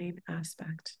divine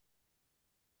aspect.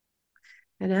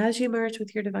 And as you merge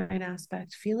with your divine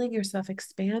aspect, feeling yourself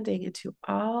expanding into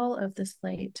all of this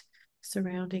light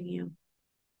surrounding you,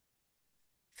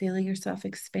 feeling yourself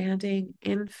expanding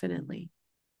infinitely,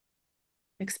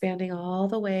 expanding all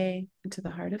the way into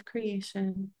the heart of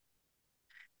creation,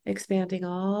 expanding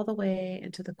all the way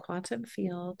into the quantum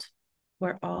field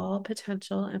where all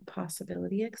potential and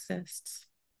possibility exists.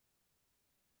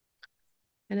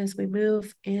 And as we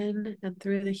move in and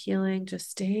through the healing,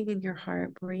 just staying in your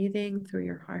heart, breathing through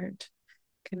your heart,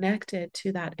 connected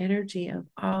to that energy of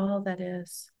all that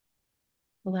is,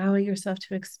 allowing yourself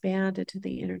to expand into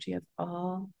the energy of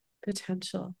all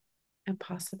potential and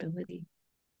possibility.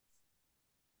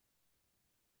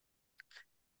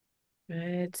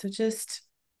 Good. So just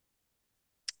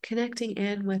connecting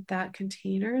in with that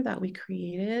container that we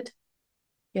created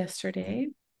yesterday.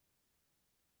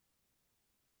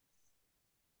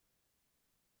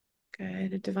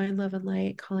 Good. Divine love and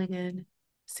light calling in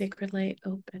sacred light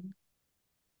open.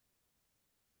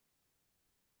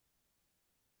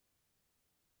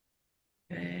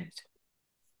 Good.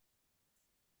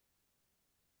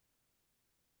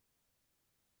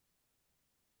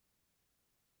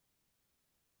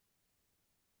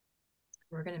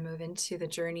 We're going to move into the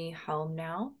journey home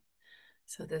now.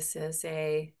 So this is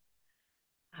a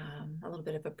A little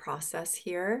bit of a process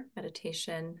here,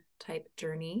 meditation type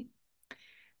journey.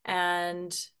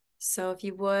 And so, if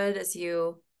you would, as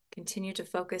you continue to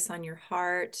focus on your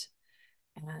heart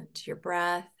and your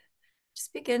breath,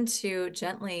 just begin to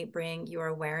gently bring your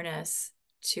awareness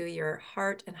to your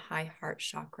heart and high heart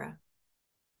chakra.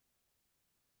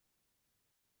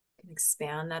 You can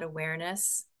expand that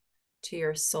awareness to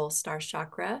your soul star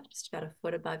chakra, just about a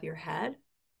foot above your head.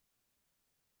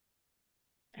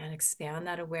 And expand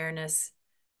that awareness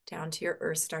down to your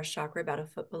earth star chakra, about a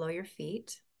foot below your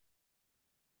feet.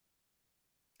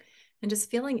 And just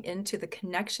feeling into the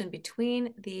connection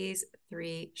between these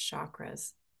three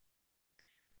chakras.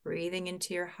 Breathing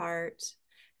into your heart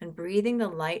and breathing the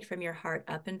light from your heart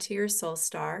up into your soul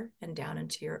star and down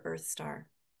into your earth star.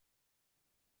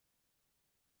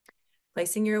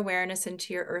 Placing your awareness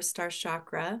into your earth star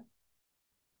chakra,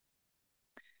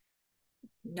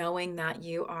 knowing that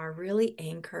you are really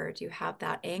anchored. You have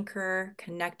that anchor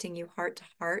connecting you heart to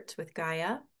heart with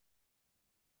Gaia.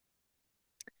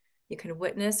 You can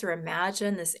witness or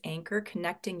imagine this anchor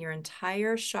connecting your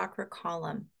entire chakra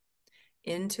column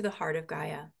into the heart of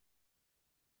Gaia,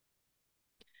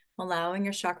 allowing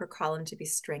your chakra column to be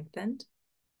strengthened,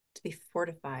 to be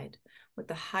fortified with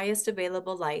the highest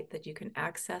available light that you can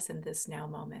access in this now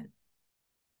moment.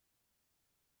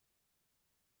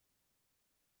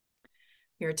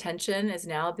 Your attention is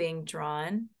now being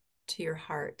drawn to your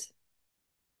heart.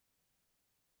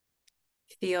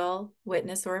 Feel,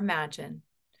 witness, or imagine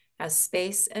as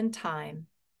space and time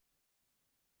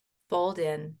fold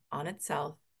in on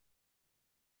itself,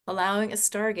 allowing a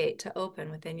stargate to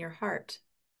open within your heart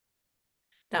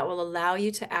that will allow you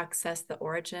to access the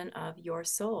origin of your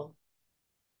soul,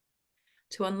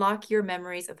 to unlock your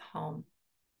memories of home,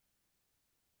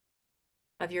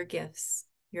 of your gifts,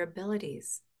 your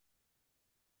abilities,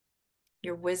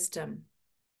 your wisdom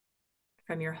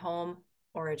from your home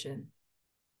origin,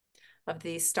 of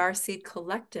the starseed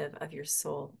collective of your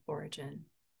soul origin,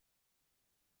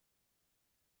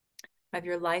 of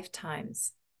your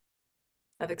lifetimes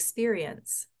of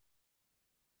experience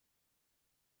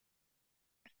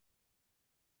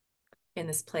in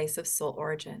this place of soul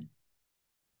origin.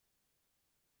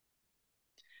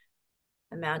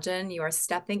 Imagine you are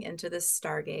stepping into this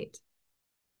stargate.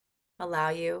 Allow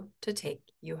you to take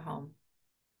you home.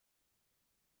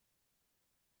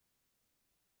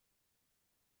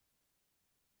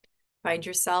 Find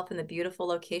yourself in the beautiful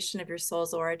location of your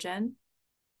soul's origin.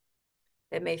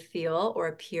 It may feel or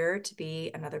appear to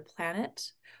be another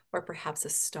planet, or perhaps a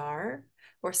star,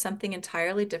 or something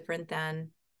entirely different than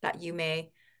that you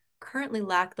may currently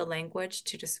lack the language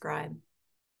to describe.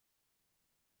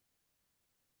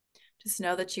 Just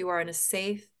know that you are in a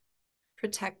safe,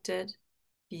 protected,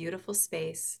 beautiful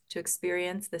space to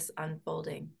experience this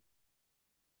unfolding.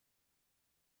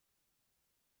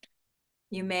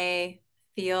 You may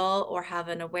feel or have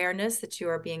an awareness that you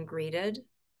are being greeted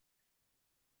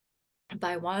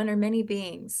by one or many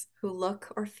beings who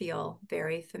look or feel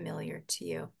very familiar to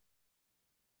you.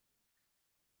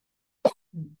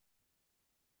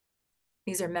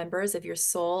 These are members of your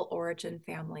soul origin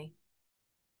family.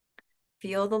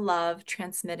 Feel the love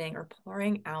transmitting or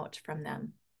pouring out from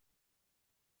them.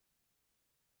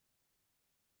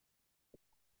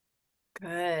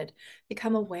 Good.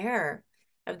 Become aware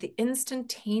of the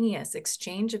instantaneous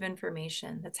exchange of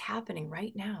information that's happening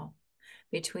right now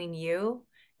between you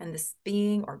and this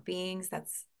being or beings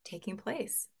that's taking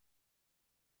place.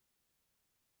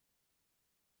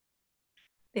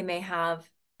 They may have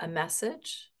a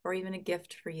message or even a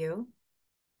gift for you.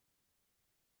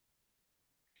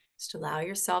 Just allow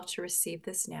yourself to receive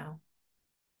this now.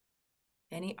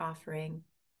 Any offering,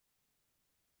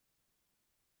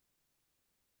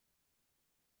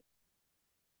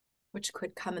 which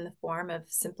could come in the form of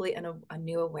simply a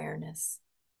new awareness.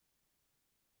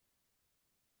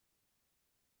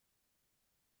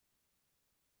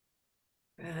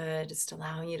 Good. Just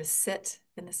allowing you to sit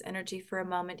in this energy for a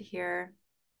moment here.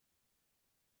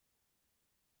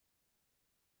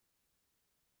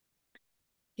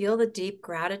 Feel the deep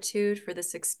gratitude for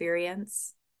this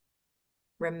experience,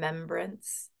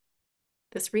 remembrance,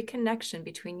 this reconnection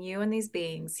between you and these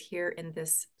beings here in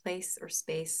this place or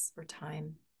space or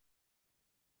time.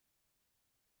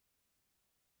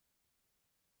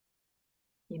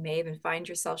 You may even find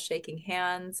yourself shaking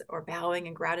hands or bowing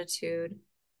in gratitude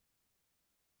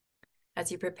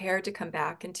as you prepare to come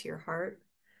back into your heart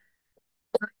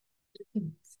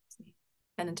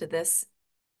and into this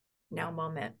now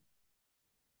moment.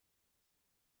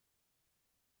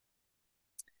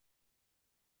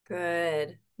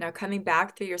 Good. Now coming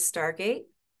back through your stargate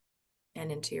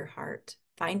and into your heart,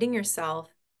 finding yourself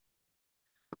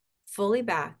fully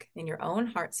back in your own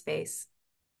heart space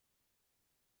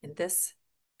in this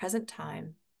present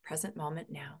time, present moment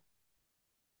now.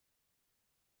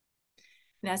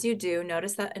 And as you do,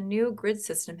 notice that a new grid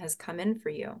system has come in for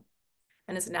you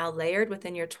and is now layered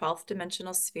within your 12th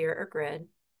dimensional sphere or grid.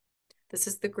 This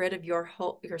is the grid of your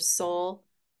soul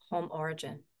home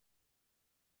origin.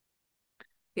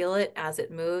 Feel it as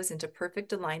it moves into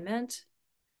perfect alignment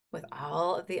with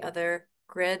all of the other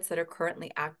grids that are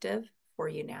currently active for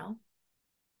you now.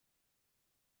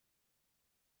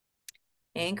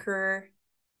 Anchoring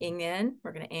in,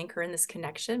 we're going to anchor in this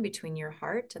connection between your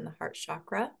heart and the heart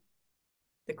chakra,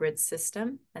 the grid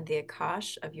system, and the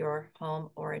Akash of your home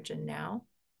origin now.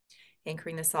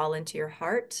 Anchoring this all into your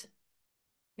heart,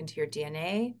 into your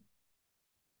DNA,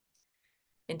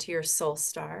 into your soul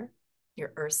star,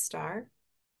 your earth star,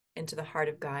 into the heart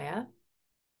of Gaia,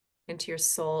 into your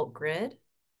soul grid,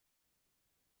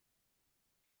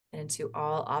 and into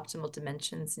all optimal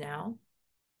dimensions now.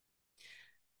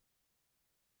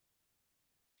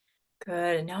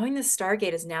 Good. And knowing the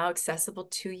Stargate is now accessible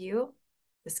to you,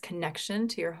 this connection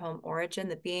to your home origin,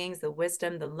 the beings, the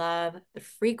wisdom, the love, the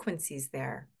frequencies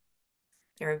there,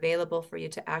 they're available for you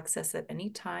to access at any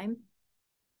time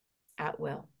at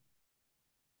will.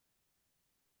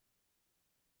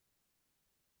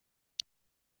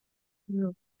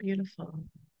 Oh, beautiful.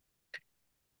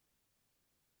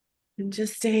 And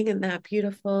just staying in that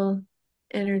beautiful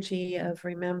energy of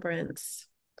remembrance,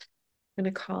 I'm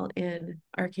going to call in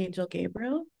Archangel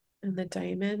Gabriel and the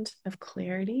diamond of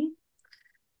clarity,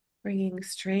 bringing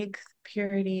strength,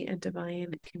 purity, and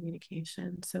divine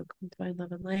communication. So, divine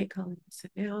love and light, calling this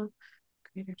in now.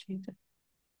 Greater change.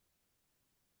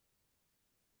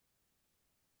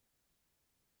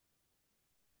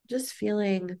 Just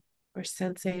feeling or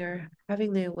sensing or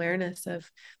having the awareness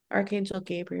of Archangel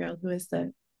Gabriel, who is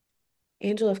the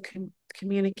angel of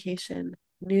communication,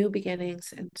 new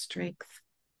beginnings, and strength.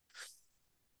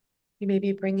 He may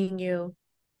be bringing you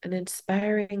an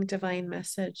inspiring divine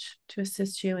message to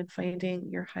assist you in finding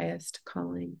your highest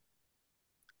calling.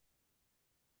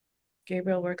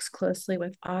 Gabriel works closely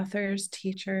with authors,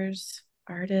 teachers,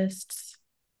 artists,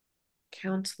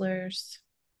 counselors.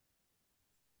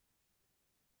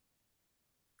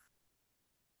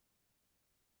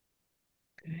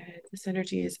 Good. This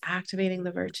energy is activating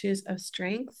the virtues of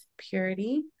strength,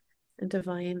 purity, and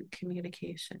divine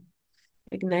communication,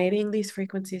 igniting these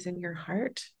frequencies in your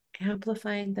heart,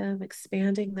 amplifying them,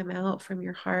 expanding them out from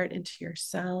your heart into your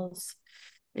cells,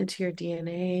 into your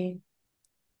DNA,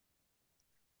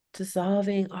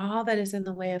 dissolving all that is in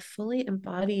the way of fully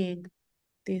embodying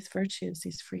these virtues,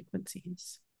 these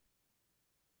frequencies.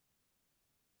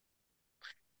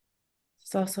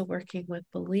 It's also working with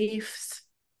beliefs,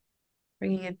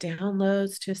 bringing in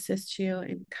downloads to assist you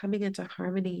in coming into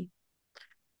harmony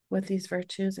with these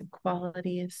virtues and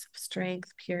qualities of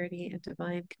strength, purity, and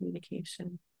divine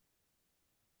communication.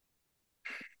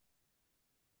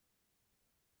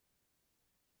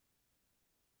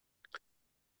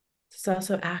 It's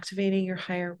also activating your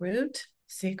higher root,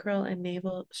 sacral and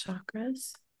navel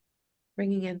chakras,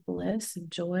 bringing in bliss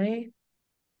and joy,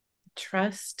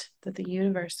 trust that the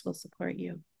universe will support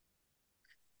you.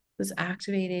 It's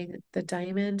activating the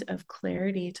diamond of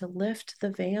clarity to lift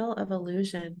the veil of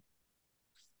illusion.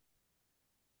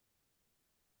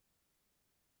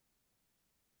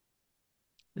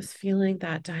 Just feeling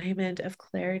that diamond of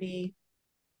clarity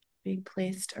being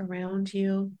placed around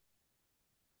you.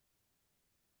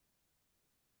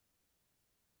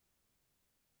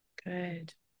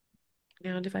 Good.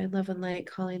 Now, divine love and light,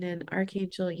 calling in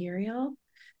Archangel Uriel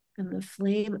and the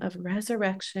flame of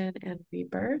resurrection and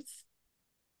rebirth,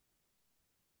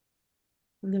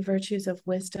 and the virtues of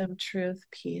wisdom, truth,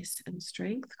 peace, and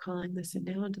strength, calling this in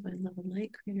now, divine love and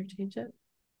light, creator, change it.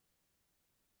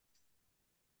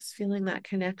 Just feeling that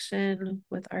connection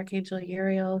with Archangel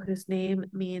Uriel, whose name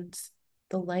means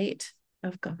the light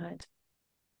of God.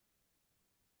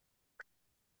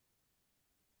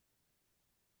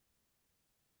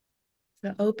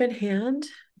 The open hand,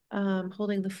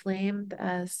 holding the flame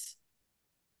as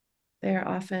they are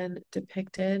often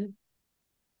depicted,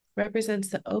 represents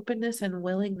the openness and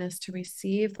willingness to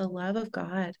receive the love of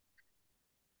God,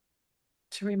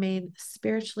 to remain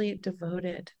spiritually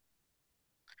devoted.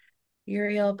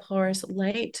 Uriel pours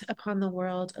light upon the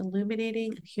world,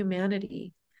 illuminating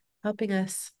humanity, helping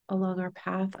us along our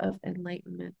path of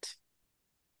enlightenment.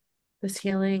 This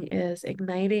healing is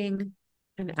igniting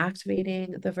and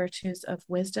activating the virtues of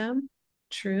wisdom,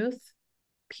 truth,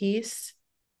 peace,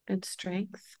 and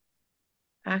strength,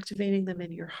 activating them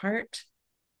in your heart,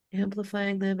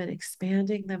 amplifying them and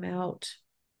expanding them out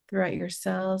throughout your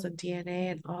cells and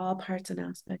DNA and all parts and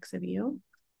aspects of you,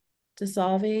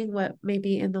 dissolving what may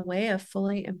be in the way of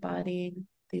fully embodying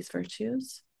these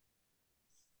virtues.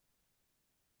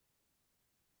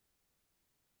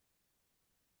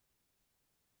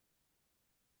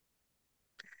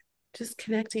 Just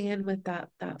connecting in with that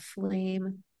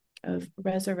flame of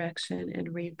resurrection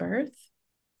and rebirth.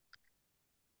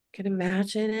 You can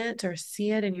imagine it or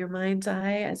see it in your mind's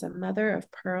eye as a mother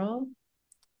of pearl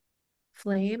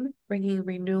flame, bringing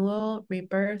renewal,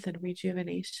 rebirth, and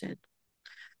rejuvenation,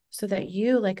 so that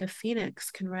you, like a phoenix,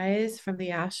 can rise from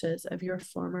the ashes of your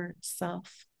former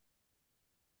self.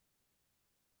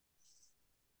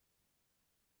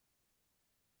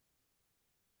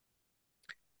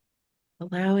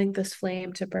 Allowing this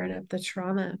flame to burn up the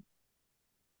trauma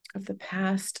of the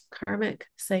past karmic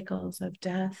cycles of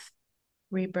death,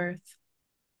 rebirth,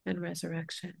 and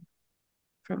resurrection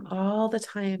from all the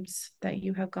times that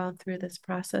you have gone through this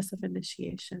process of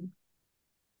initiation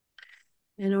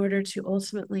in order to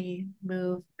ultimately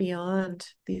move beyond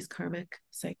these karmic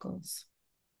cycles.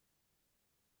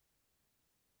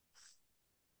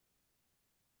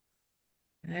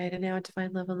 Right, and now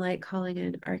divine love and light, calling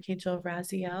in Archangel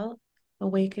Raziel,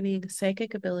 awakening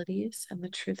psychic abilities and the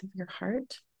truth of your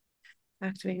heart,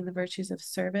 activating the virtues of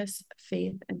service,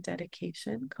 faith, and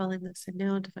dedication. Calling this in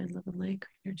now, divine love and light,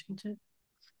 creator, change it.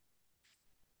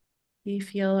 You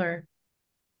feel or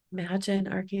imagine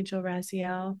Archangel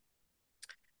Raziel,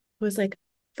 who is like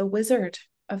the wizard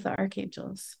of the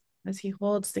archangels, as he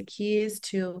holds the keys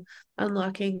to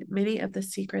unlocking many of the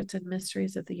secrets and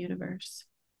mysteries of the universe.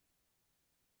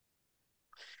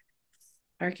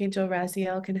 Archangel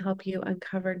Raziel can help you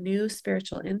uncover new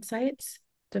spiritual insights,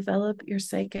 develop your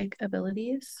psychic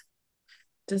abilities,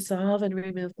 dissolve and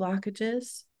remove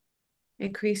blockages,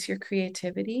 increase your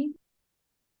creativity,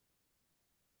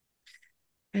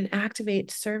 and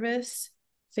activate service,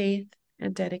 faith,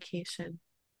 and dedication.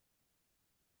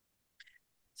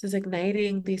 This is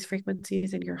igniting these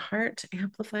frequencies in your heart,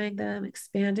 amplifying them,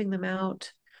 expanding them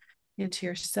out into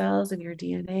your cells and your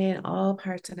DNA and all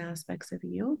parts and aspects of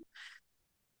you,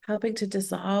 helping to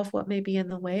dissolve what may be in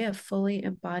the way of fully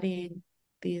embodying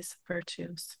these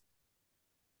virtues.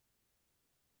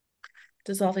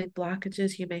 Dissolving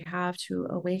blockages you may have to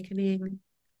awakening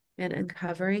and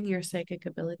uncovering your psychic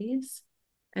abilities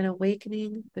and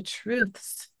awakening the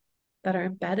truths that are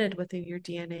embedded within your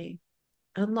DNA,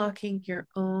 unlocking your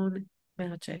own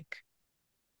magic.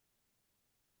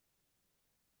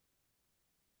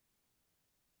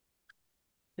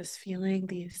 Just feeling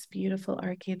these beautiful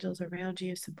archangels around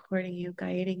you, supporting you,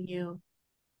 guiding you,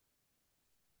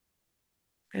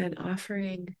 and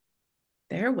offering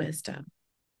their wisdom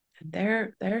and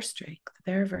their strength,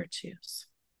 their virtues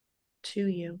to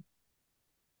you.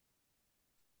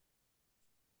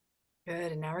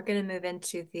 Good. And now we're going to move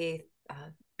into the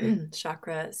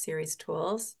chakra series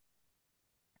tools,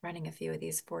 running a few of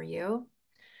these for you.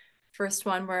 First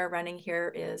one we're running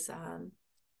here is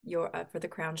your for the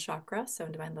crown chakra. So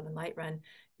in Divine Love and Light, run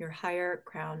your higher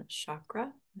crown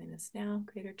chakra. Doing this now,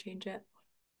 creator, change it.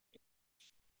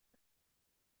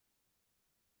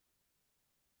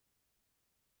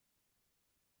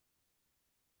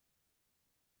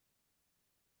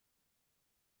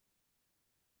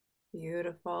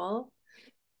 Beautiful.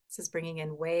 This is bringing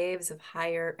in waves of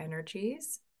higher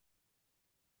energies.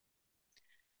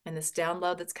 And this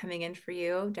download that's coming in for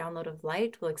you, download of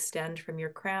light, will extend from your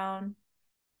crown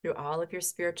through all of your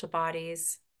spiritual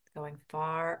bodies, going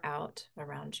far out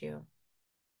around you.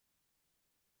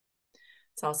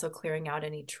 It's also clearing out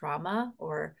any trauma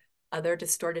or other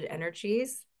distorted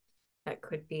energies that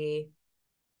could be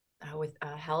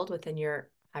held within your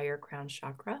higher crown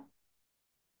chakra.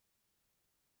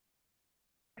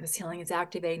 This healing is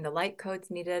activating the light codes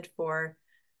needed for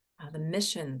the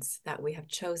missions that we have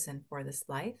chosen for this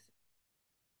life.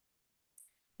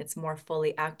 It's more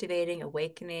fully activating,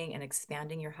 awakening, and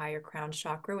expanding your higher crown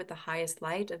chakra with the highest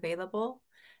light available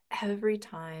every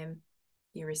time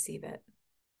you receive it.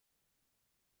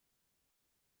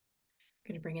 I'm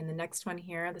going to bring in the next one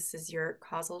here. This is your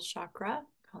causal chakra.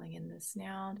 Calling in this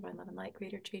now. Divine Love and Light,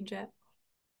 creator, change it.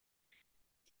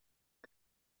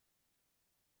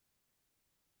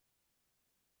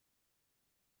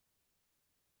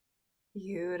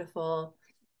 Beautiful.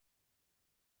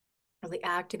 Really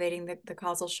activating the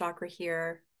causal chakra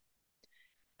here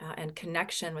and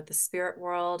connection with the spirit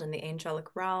world and the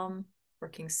angelic realm,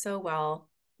 working so well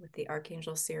with the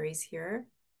Archangel series here.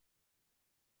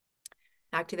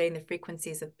 Activating the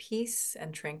frequencies of peace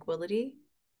and tranquility.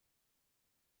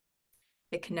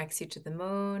 It connects you to the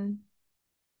moon,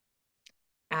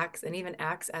 acts and even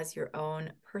acts as your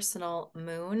own personal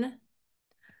moon,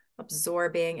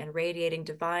 absorbing and radiating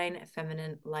divine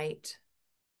feminine light.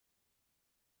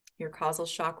 Your causal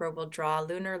chakra will draw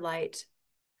lunar light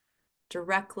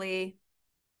directly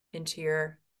into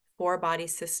your four body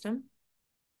system,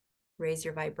 raise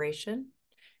your vibration,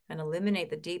 and eliminate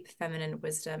the deep feminine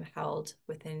wisdom held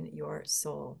within your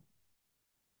soul.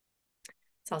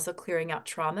 It's also clearing out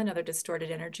trauma and other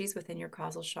distorted energies within your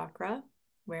causal chakra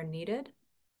where needed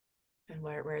and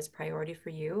where is priority for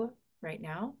you right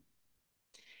now.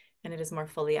 And it is more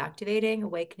fully activating,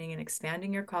 awakening, and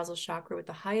expanding your causal chakra with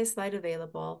the highest light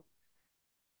available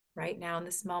right now in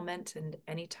this moment and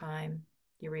anytime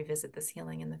you revisit this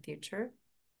healing in the future.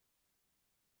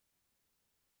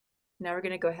 Now we're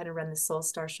going to go ahead and run the soul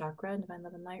star chakra and divine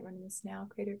love and light, running this now.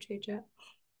 Creator, change it.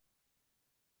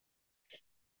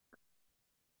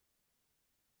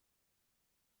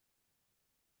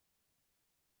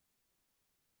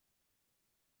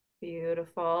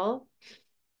 Beautiful.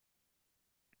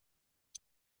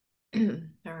 There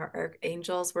are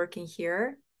archangels working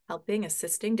here, helping,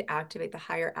 assisting to activate the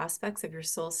higher aspects of your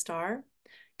soul star,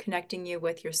 connecting you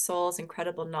with your soul's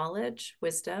incredible knowledge,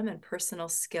 wisdom, and personal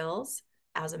skills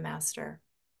as a master.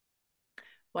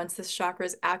 Once this chakra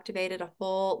is activated, a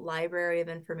whole library of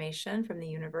information from the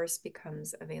universe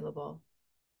becomes available.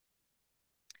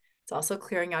 It's also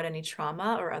clearing out any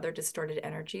trauma or other distorted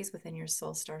energies within your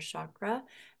soul star chakra.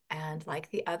 And like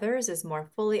the others, is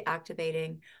more fully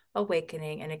activating,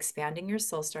 awakening, and expanding your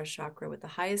soul star chakra with the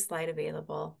highest light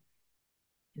available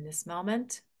in this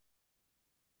moment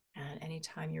and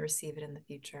anytime you receive it in the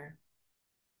future.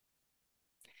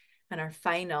 And our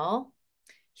final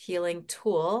healing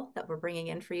tool that we're bringing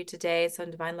in for you today, so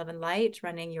in Divine Love and Light,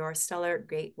 running your stellar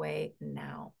gateway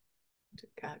now.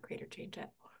 Creator, change it.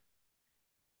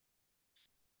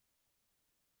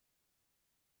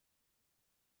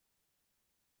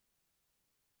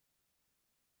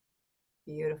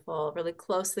 Beautiful. Really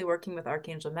closely working with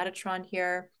Archangel Metatron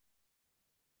here,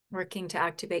 working to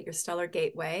activate your stellar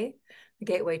gateway, the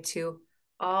gateway to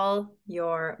all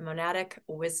your monadic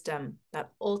wisdom,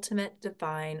 that ultimate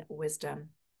divine wisdom.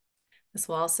 This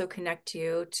will also connect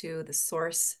you to the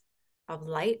source of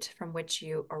light from which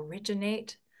you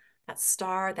originate, that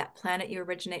star, that planet you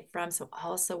originate from. So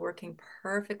also working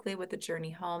perfectly with the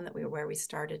journey home where we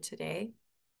started today.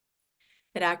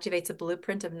 It activates a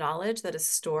blueprint of knowledge that is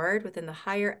stored within the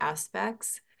higher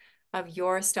aspects of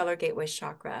your stellar gateway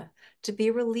chakra to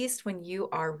be released when you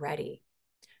are ready.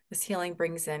 This healing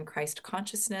brings in Christ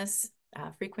consciousness,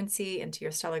 frequency into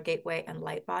your stellar gateway and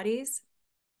light bodies.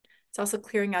 It's also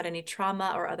clearing out any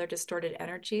trauma or other distorted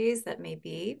energies that may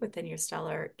be within your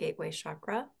stellar gateway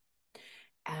chakra,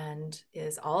 and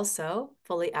is also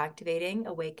fully activating,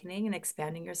 awakening, and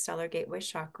expanding your stellar gateway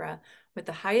chakra with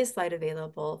the highest light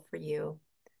available for you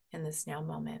in this now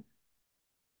moment.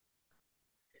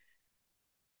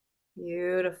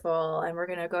 Beautiful. And we're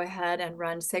going to go ahead and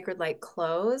run Sacred Light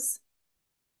Close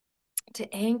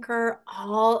to anchor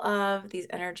all of these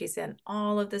energies in,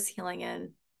 all of this healing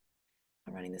in.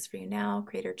 I'm running this for you now.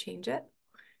 Creator, change it.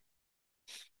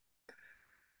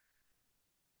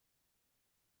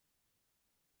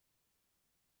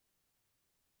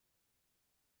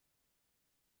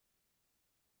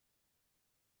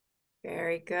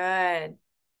 Very good.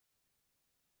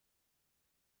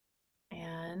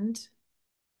 And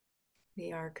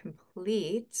we are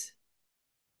complete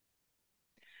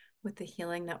with the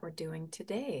healing that we're doing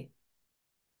today.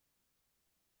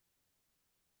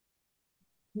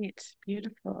 Neat.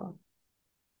 Beautiful.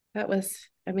 That was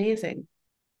amazing.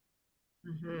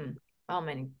 Mm-hmm.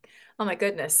 Oh my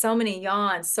goodness. So many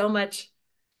yawns, so much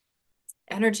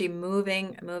energy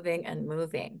moving, moving, and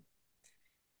moving.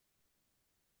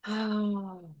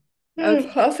 Oh, okay.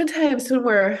 Oftentimes when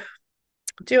we're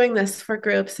doing this for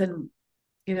groups and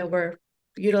we're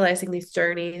utilizing these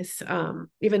journeys,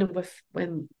 even with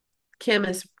when Kim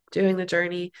is doing the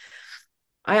journey,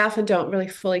 I often don't really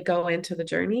fully go into the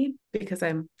journey because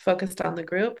I'm focused on the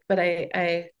group, but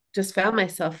I just found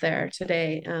myself there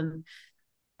today and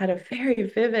had a very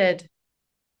vivid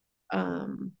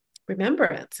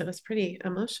remembrance. It was pretty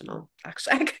emotional,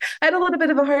 actually. I had a little bit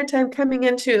of a hard time coming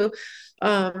into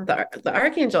the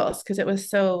archangels because it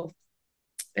was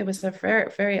a very,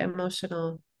 very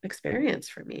emotional experience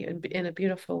for me in a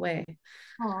beautiful way.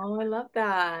 Oh, I love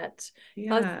that. I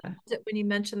Yeah. loved it when you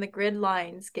mentioned the grid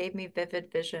lines gave me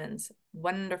vivid visions.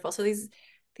 Wonderful. So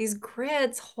these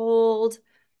grids hold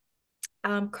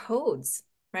codes,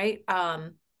 right?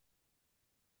 The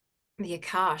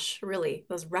Akash, really,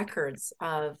 those records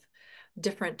of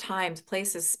different times,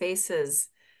 places, spaces,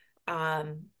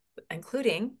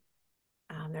 including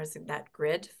there's that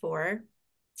grid for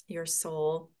your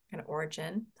soul kind of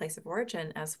origin, place of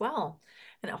origin as well.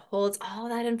 And it holds all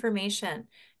that information.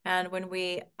 And when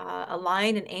we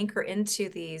align and anchor into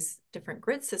these different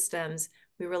grid systems,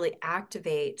 we really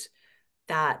activate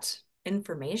that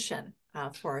information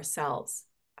for ourselves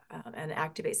and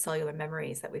activate cellular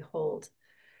memories that we hold.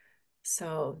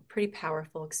 So, pretty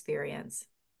powerful experience.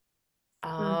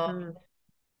 Um,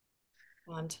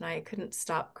 Mm-hmm. Tonight, I couldn't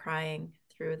stop crying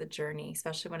through the journey,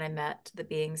 especially when I met the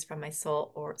beings from my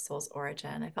soul's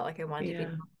origin. I felt like I wanted to be Yeah.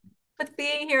 done with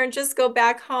being here and just go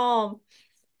back home.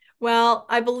 Well,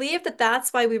 I believe that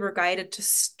that's why we were guided to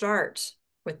start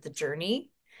with the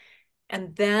journey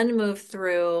and then move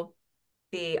through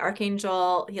the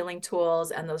archangel healing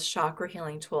tools and those chakra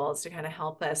healing tools to kind of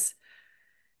help us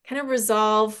kind of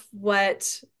resolve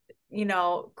what,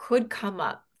 could come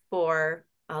up for,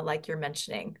 like you're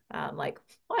mentioning, like,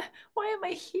 why am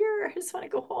I here? I just want to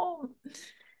go home.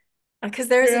 Because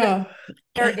Yeah.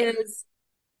 there is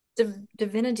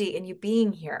divinity in you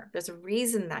being here. There's a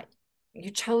reason that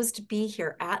you chose to be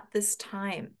here at this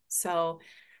time. So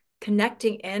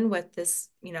connecting in with this,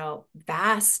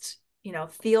 vast,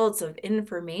 fields of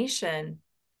information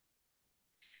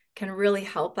can really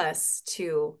help us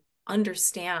to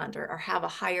understand or have a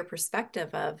higher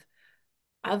perspective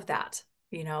of that,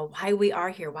 why we are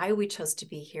here, why we chose to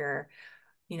be here,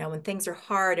 when things are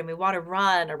hard and we want to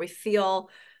run or we feel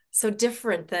so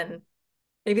different than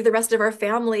maybe the rest of our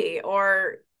family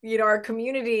or, our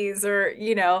communities or,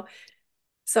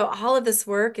 so all of this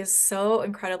work is so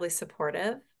incredibly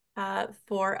supportive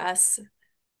for us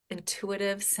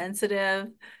intuitive, sensitive,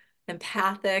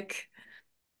 empathic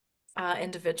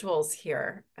individuals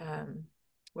here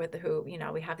with who,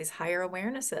 we have these higher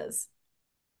awarenesses.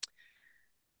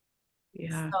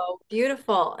 Yeah. So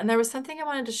beautiful. And there was something I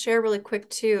wanted to share really quick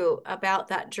too about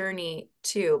that journey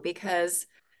too, because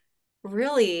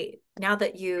really now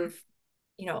that you've,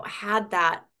 had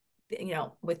that,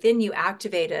 within you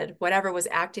activated, whatever was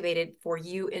activated for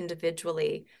you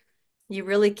individually, you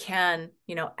really can,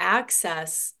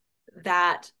 access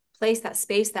that place, that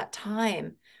space, that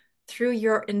time through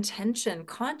your intention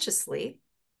consciously,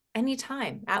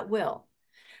 anytime at will.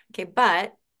 Okay.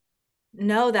 But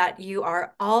know that you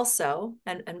are also,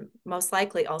 and most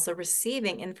likely also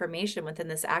receiving information within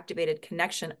this activated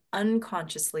connection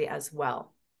unconsciously as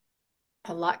well.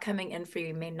 A lot coming in for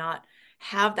you may not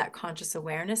have that conscious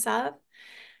awareness of.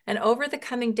 And over the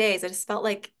coming days, I just felt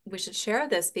like we should share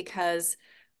this because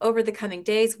over the coming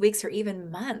days, weeks, or even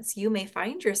months, you may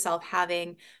find yourself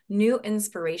having new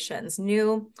inspirations,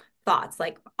 new thoughts,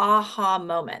 like aha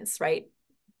moments, right?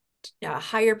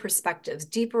 Higher perspectives,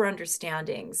 deeper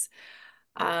understandings,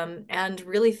 and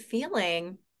really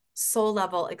feeling soul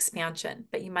level expansion,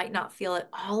 but you might not feel it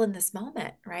all in this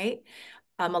moment, right?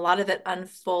 A lot of it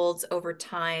unfolds over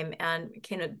time and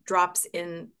kind of drops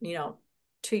in,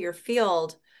 to your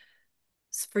field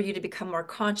for you to become more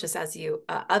conscious as you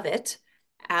of it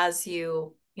as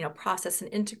you, process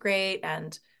and integrate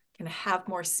and kind of have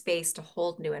more space to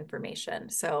hold new information.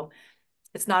 So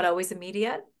it's not always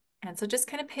immediate. And so just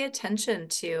kind of pay attention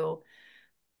to,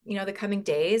 the coming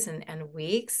days and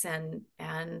weeks and,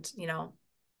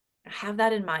 have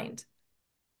that in mind.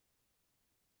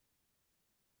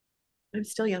 I'm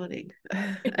still yawning.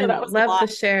 Well, And that was a love lot.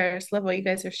 the shares. Love what you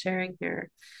guys are sharing here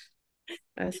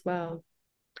as well.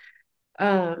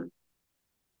 Um,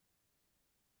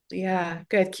 yeah,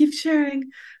 good. Keep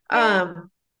sharing. Yeah.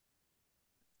 Um,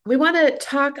 we want to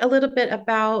talk a little bit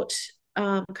about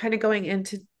kind of going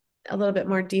into a little bit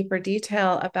more deeper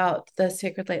detail about the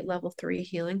Sacred Light Level 3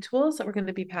 healing tools that we're going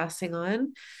to be passing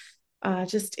on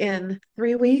just in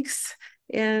 3 weeks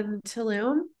in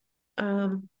Tulum.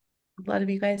 A lot of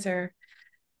you guys are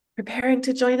preparing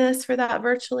to join us for that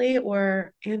virtually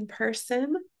or in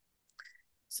person.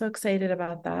 So excited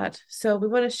about that. So we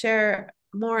want to share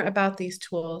more about these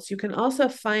tools. You can also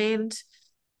find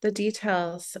the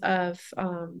details of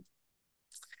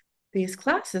these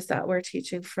classes that we're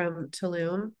teaching from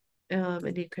Tulum,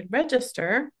 and you could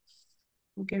register.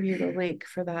 I'll give you the link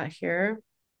for that here.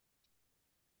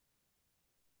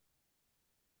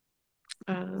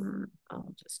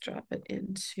 I'll just drop it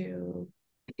into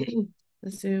the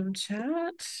Zoom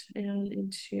chat and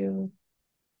into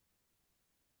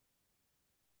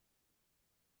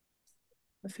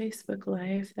the Facebook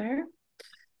Live there.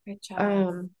 Great job.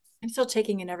 Um, I'm still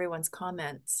taking in everyone's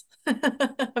comments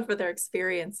for their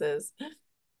experiences.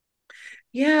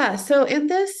 yeah, so in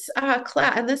this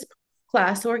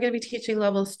class, so we're going to be teaching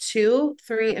levels 2,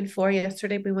 3, and 4.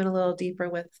 Yesterday, we went a little deeper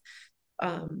with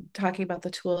talking about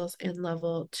the tools in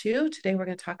level 2. Today, we're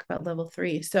going to talk about level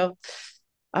 3. So,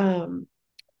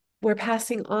 we're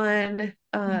passing on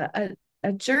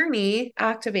a journey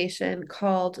activation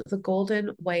called the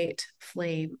Golden White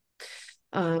Flame.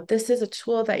 This is a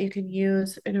tool that you can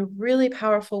use in a really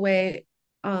powerful way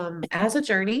as a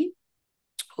journey,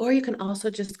 or you can also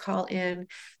just call in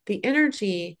the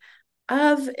energy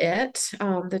of it.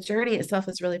 The journey itself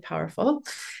is really powerful,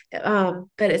 but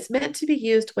it's meant to be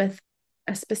used with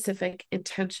a specific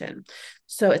intention.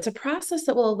 So it's a process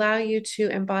that will allow you to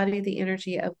embody the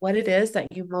energy of what it is that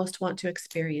you most want to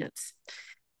experience,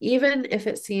 even if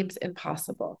it seems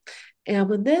impossible. And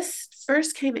when this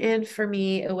first came in for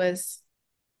me, it was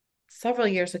several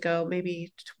years ago,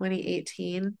 maybe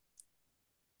 2018.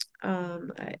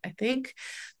 I think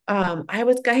I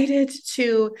was guided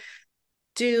to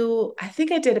do, I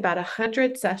think I did about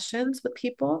 100 sessions with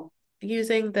people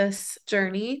using this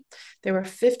journey. They were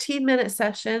 15-minute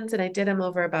sessions and I did them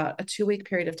over about a 2-week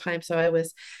period of time. So it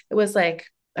was like,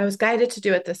 I was guided to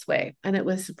do it this way. And it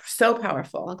was so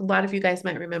powerful. A lot of you guys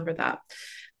might remember that.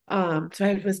 So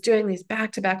I was doing these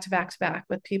back to back to back to back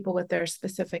with people with their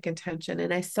specific intention.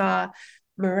 And I saw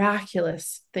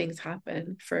miraculous things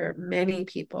happen for many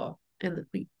people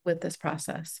with this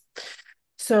process.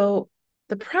 So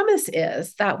the premise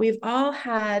is that we've all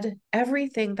had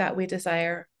everything that we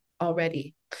desire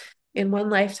already in one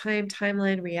lifetime,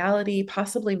 timeline, reality,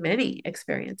 possibly many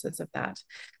experiences of that.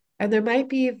 And there might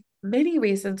be many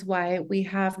reasons why we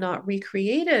have not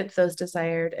recreated those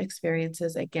desired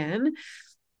experiences again,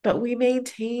 but we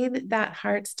maintain that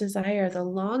heart's desire, the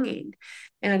longing.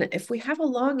 And if we have a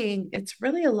longing, it's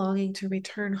really a longing to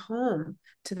return home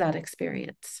to that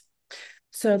experience.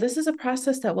 So, this is a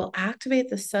process that will activate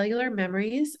the cellular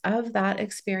memories of that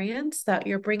experience that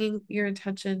you're bringing your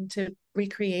intention to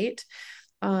recreate,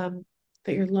 that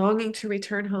you're longing to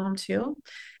return home to.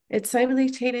 It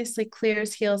simultaneously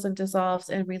clears, heals, and dissolves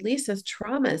and releases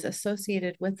traumas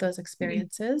associated with those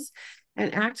experiences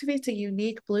and activates a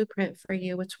unique blueprint for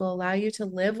you, which will allow you to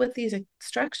live with these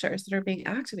structures that are being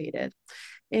activated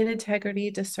in integrity,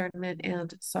 discernment,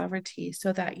 and sovereignty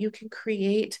so that you can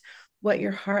create what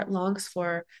your heart longs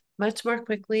for much more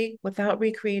quickly without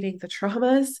recreating the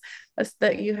traumas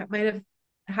that you might have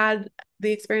had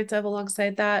the experience of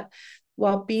alongside that,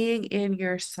 while being in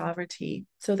your sovereignty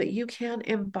so that you can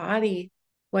embody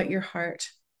what your heart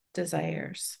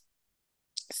desires.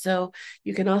 So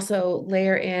you can also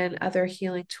layer in other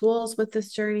healing tools with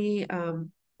this journey.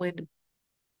 When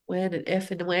and if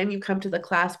and when you come to the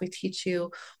class, we teach you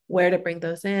where to bring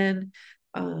those in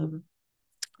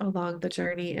along the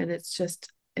journey. And it's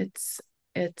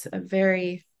a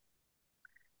very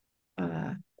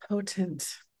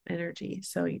potent energy.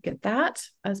 So you get that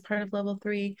as part of level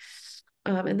 3.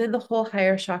 And then the whole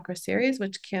higher chakra series,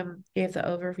 which Kim gave the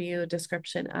overview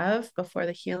description of before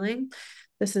the healing.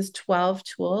 This is 12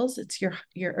 tools. It's your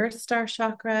earth star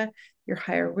chakra, your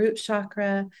higher root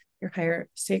chakra, your higher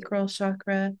sacral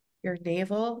chakra, your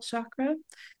navel chakra,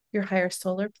 your higher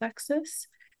solar plexus,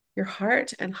 your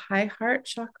heart and high heart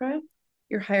chakra,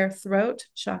 your higher throat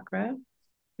chakra,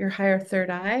 your higher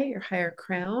third eye, your higher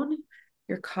crown,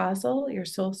 your causal, your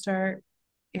soul star,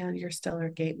 and your stellar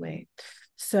gateway.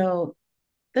 So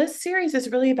this series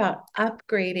is really about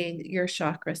upgrading your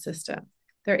chakra system.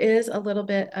 There is a little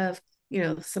bit of,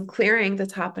 some clearing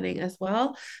that's happening as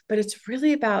well, but it's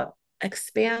really about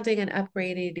expanding and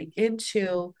upgrading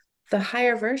into the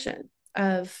higher version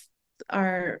of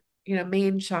our,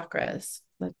 main chakras,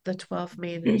 the 12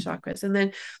 main chakras. And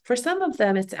then for some of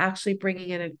them, it's actually bringing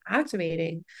in and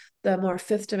activating the more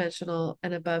fifth dimensional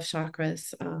and above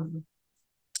chakras,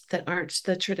 that aren't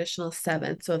the traditional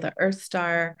 7. So the earth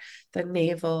star, the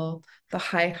navel, the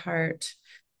high heart,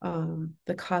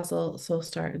 the causal, soul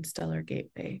star, and stellar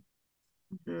gateway.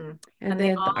 Mm-hmm. And And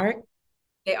then the arc.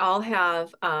 they all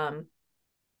have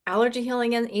allergy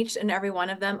healing in each and every one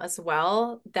of them as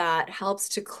well, that helps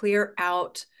to clear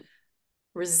out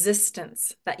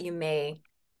resistance that you may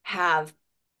have,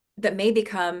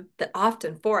 that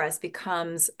often for us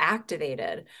becomes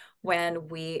activated when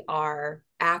we are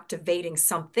activating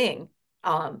something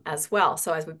as well.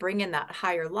 So as we bring in that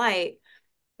higher light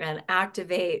and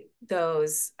activate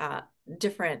those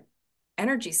different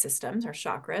energy systems or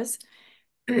chakras,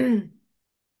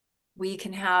 we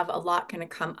can have a lot kind of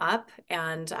come up,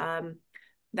 and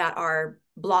that are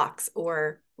blocks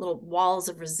or little walls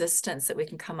of resistance that we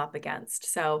can come up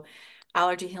against. So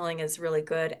allergy healing is really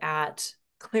good at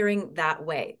clearing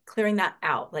that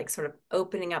out, like sort of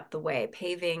opening up the way,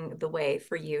 paving the way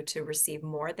for you to receive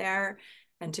more there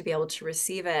and to be able to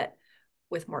receive it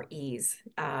with more ease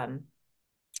and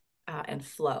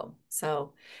flow.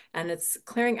 So, and it's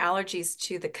clearing allergies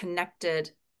to the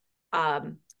connected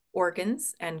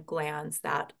organs and glands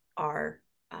that are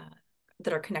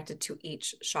that are connected to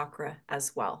each chakra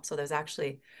as well. So there's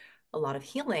actually a lot of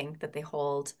healing that they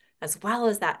hold, as well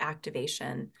as that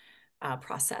activation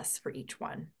process for each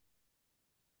one.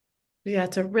 Yeah,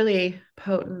 it's a really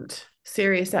potent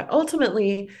series that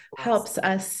ultimately Yes. helps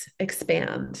us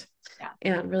expand Yeah.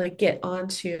 and really get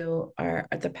onto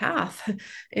the path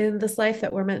in this life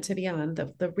that we're meant to be on,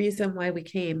 the reason why we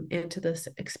came into this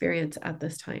experience at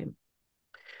this time.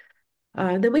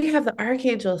 Then we have the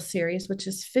Archangel series, which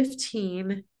is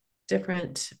 15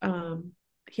 different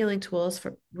healing tools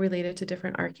related to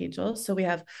different archangels. So we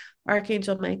have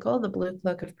Archangel Michael, the blue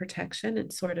cloak of protection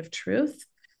and sword of truth,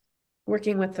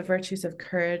 working with the virtues of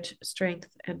courage,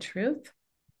 strength, and truth.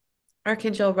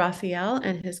 Archangel Raphael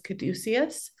and his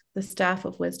caduceus, the staff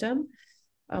of wisdom,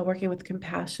 working with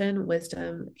compassion,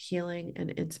 wisdom, healing, and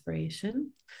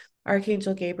inspiration.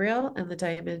 Archangel Gabriel and the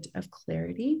diamond of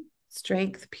clarity,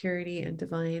 strength, purity, and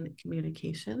divine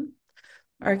communication.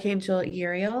 Archangel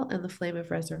Uriel and the flame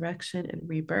of resurrection and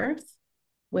rebirth,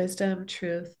 wisdom,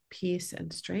 truth, peace,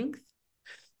 and strength.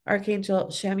 Archangel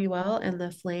Shamuel and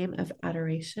the flame of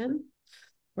adoration,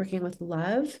 working with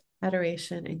love,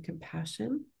 adoration, and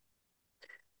compassion.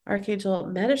 Archangel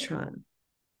Metatron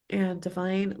and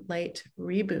divine light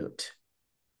reboot,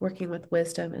 working with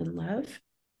wisdom and love.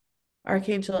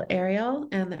 Archangel Ariel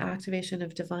and the activation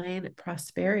of divine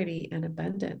prosperity and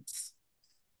abundance,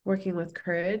 working with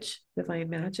courage, divine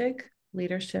magic,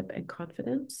 leadership, and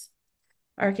confidence.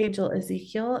 Archangel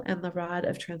Ezekiel and the rod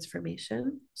of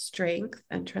transformation, strength,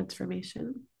 and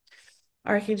transformation.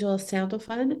 Archangel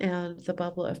Sandalphon and the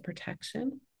bubble of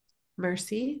protection,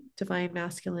 mercy, divine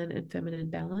masculine and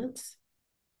feminine balance.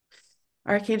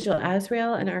 Archangel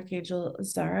Azrael and Archangel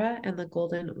Zara and the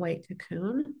golden white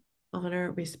cocoon,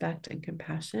 honor, respect, and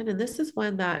compassion. And this is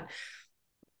one that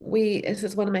this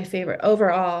is one of my favorite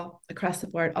overall across the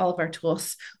board, all of our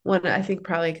tools. One I think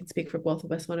probably can speak for both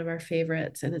of us, one of our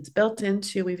favorites. And it's built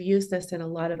into, we've used this in a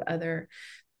lot of other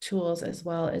tools as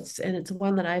well. It's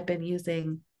one that I've been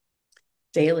using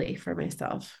daily for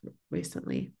myself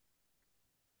recently.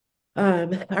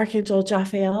 Archangel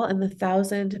Jophiel and the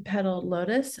thousand-petaled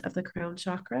lotus of the crown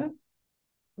chakra,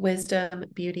 wisdom,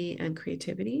 beauty, and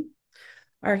creativity.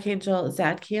 Archangel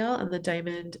Zadkiel and the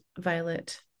diamond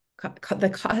violet, the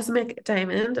cosmic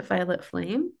diamond violet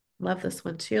flame. Love this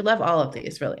one too. Love all of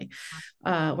these, really.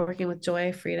 Working with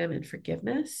joy, freedom, and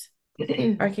forgiveness.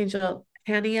 Archangel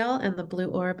Haniel and the blue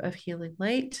orb of healing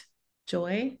light,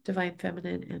 joy, divine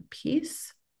feminine, and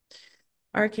peace.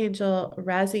 Archangel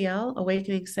Raziel,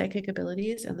 awakening psychic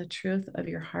abilities and the truth of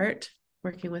your heart,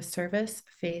 working with service,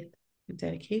 faith, and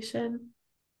dedication.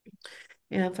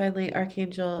 And finally,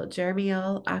 Archangel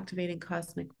Jeremiel, activating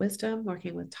cosmic wisdom,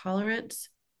 working with tolerance,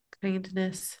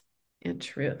 kindness, and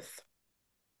truth.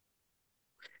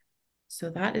 So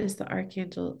that is the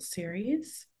Archangel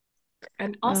series.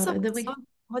 And also, And then we,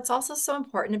 what's also so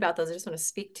important about those, I just want to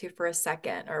speak to for a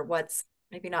second, or what's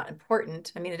maybe not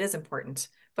important. I mean, it is important,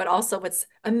 but also what's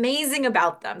amazing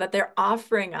about them that they're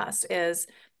offering us is,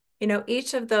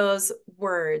 each of those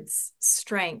words,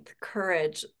 strength,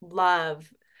 courage, love,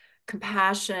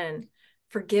 compassion,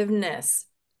 forgiveness,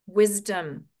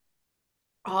 wisdom,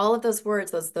 all of those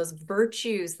words, those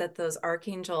virtues that those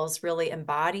archangels really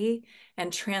embody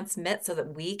and transmit so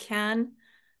that we can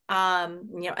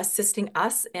assisting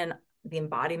us in the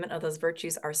embodiment of those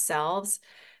virtues ourselves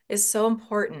is so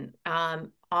important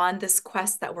on this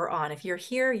quest that we're on. If you're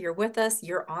here, you're with us,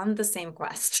 you're on the same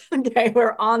quest. Okay,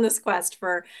 we're on this quest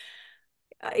for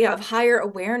of higher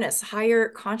awareness, higher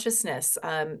consciousness,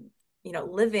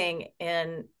 living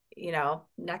in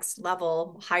next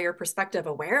level, higher perspective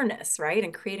awareness, right?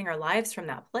 And creating our lives from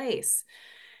that place.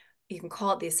 You can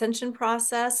call it the ascension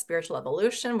process, spiritual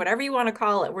evolution, whatever you want to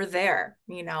call it. We're there,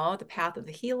 the path of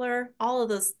the healer, all of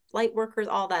those light workers,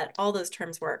 all that, all those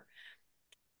terms work.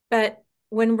 But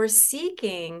when we're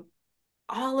seeking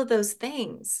all of those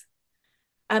things,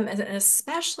 and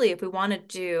especially if we want to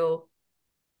do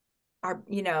our,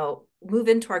 move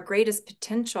into our greatest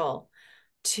potential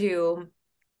to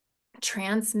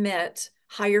transmit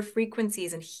higher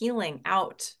frequencies and healing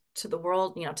out to the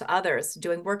world, to others,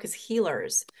 doing work as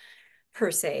healers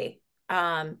per se.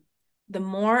 The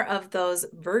more of those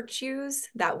virtues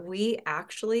that we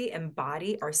actually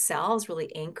embody ourselves,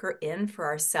 really anchor in for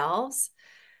ourselves,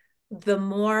 the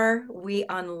more we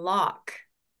unlock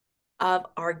of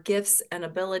our gifts and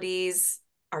abilities,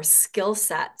 our skill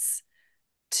sets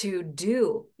to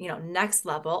do, next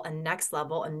level and next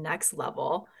level and next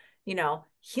level,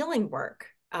 healing work,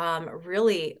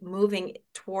 really moving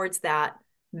towards that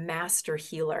master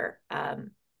healer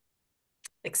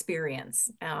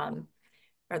experience.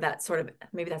 or that sort of,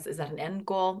 maybe that's, is that an end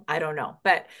goal? I don't know.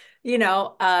 But, you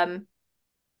know,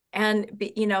 and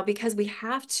you know, because we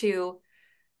have to,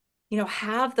 you know,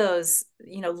 have those,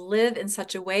 you know, live in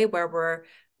such a way where we're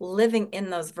living in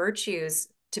those virtues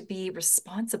to be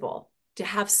responsible, to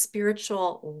have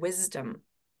spiritual wisdom.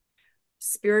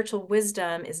 Spiritual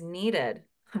wisdom is needed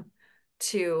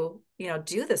to, you know,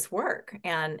 do this work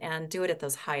and do it at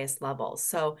those highest levels.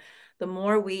 So the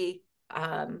more we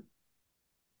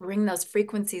bring those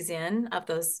frequencies in of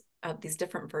those of these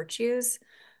different virtues,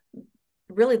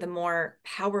 really the more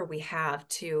power we have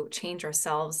to change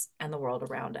ourselves and the world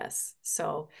around us.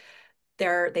 So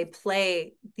they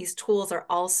play, these tools are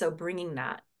also bringing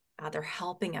that. They're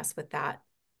helping us with that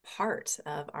part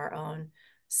of our own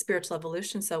spiritual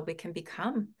evolution so we can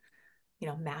become, you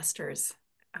know, masters,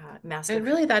 master. And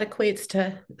really, that equates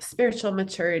to spiritual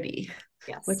maturity,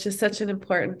 Yes. which is such an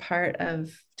important part of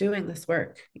doing this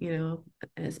work, you know,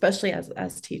 especially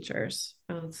as teachers.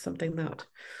 It's something that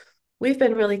we've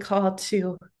been really called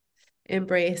to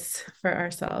embrace for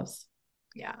ourselves.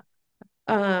 Yeah.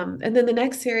 And then the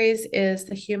next series is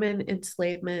the Human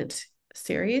Enslavement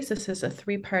series. This is a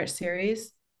 3-part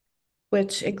series,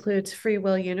 which includes Free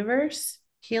Will Universe,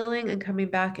 Healing and Coming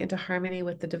Back into Harmony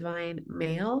with the Divine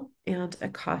Male, and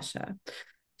Akasha.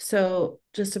 So,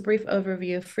 just a brief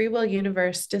overview. Free Will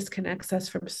Universe disconnects us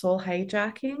from soul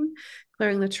hijacking,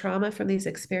 clearing the trauma from these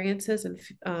experiences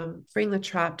and freeing the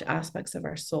trapped aspects of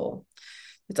our soul.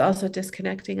 It's also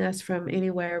disconnecting us from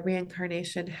anywhere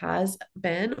reincarnation has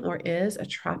been or is a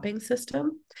trapping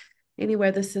system,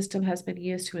 anywhere the system has been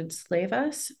used to enslave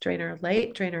us, drain our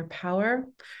light, drain our power,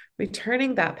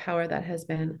 returning that power that has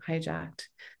been hijacked.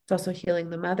 It's also healing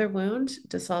the mother wound,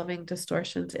 dissolving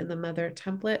distortions in the mother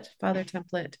template, father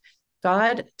template,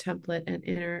 God template, and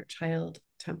inner child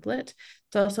template.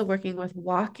 It's also working with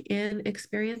walk-in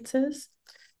experiences,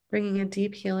 bringing in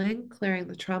deep healing, clearing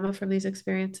the trauma from these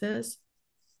experiences,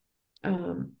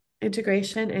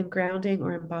 integration and grounding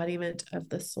or embodiment of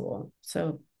the soul.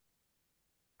 So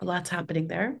a lot's happening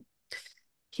there.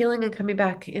 Healing and coming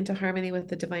back into harmony with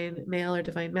the divine male or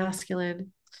divine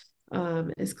masculine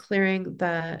is clearing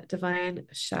the divine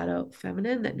shadow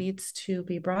feminine that needs to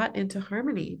be brought into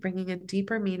harmony, bringing in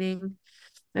deeper meaning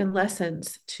and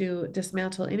lessons to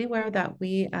dismantle anywhere that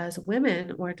we as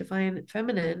women or divine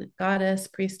feminine, goddess,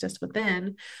 priestess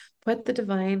within, put the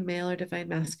divine male or divine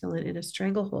masculine in a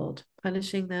stranglehold,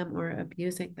 punishing them or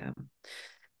abusing them.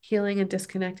 Healing and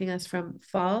disconnecting us from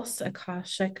false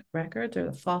Akashic records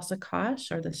or the false Akash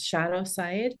or the shadow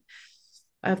side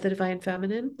of the divine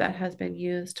feminine that has been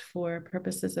used for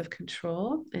purposes of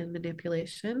control and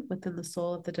manipulation within the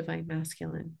soul of the divine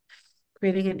masculine,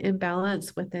 creating an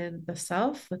imbalance within the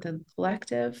self, within the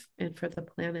collective, and for the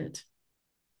planet.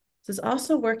 This is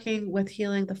also working with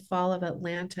healing the fall of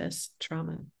Atlantis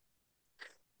trauma.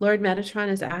 Lord Metatron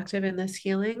is active in this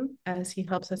healing as he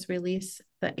helps us release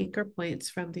the anchor points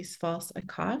from these false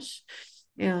Akash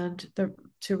and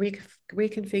to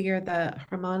reconfigure the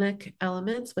harmonic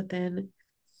elements within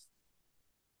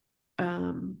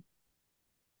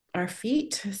our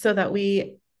feet so that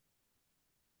we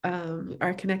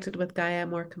are connected with Gaia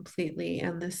more completely.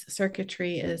 And this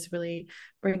circuitry is really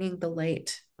bringing the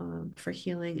light for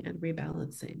healing and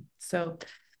rebalancing. So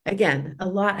again, a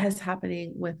lot has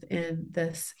happening within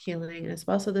this healing as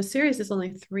well. So the series is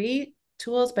only 3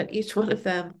 tools, but each one of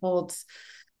them holds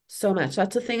so much.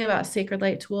 That's the thing about sacred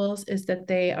light tools is that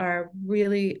they are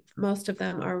really, most of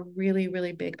them are really,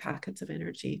 really big packets of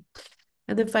energy.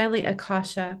 And then finally,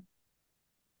 Akasha.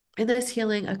 In this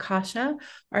healing, Akasha,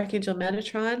 Archangel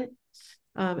Metatron,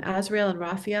 Azrael and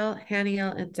Raphael,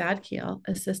 Haniel and Zadkiel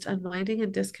assist unwinding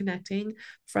and disconnecting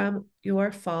from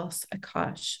your false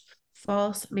Akash,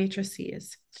 false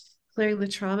matrices, clearing the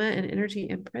trauma and energy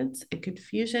imprints and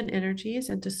confusion energies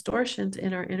and distortions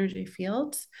in our energy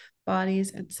fields,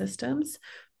 bodies, and systems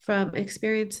from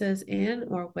experiences in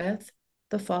or with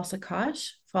the false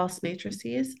Akash, false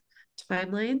matrices,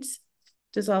 timelines,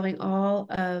 dissolving all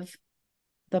of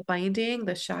the binding,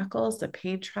 the shackles, the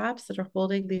pain traps that are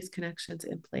holding these connections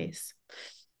in place.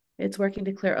 It's working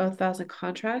to clear 1,000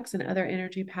 contracts and other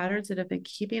energy patterns that have been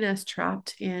keeping us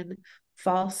trapped in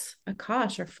false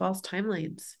Akash or false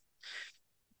timelines.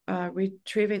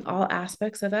 Retrieving all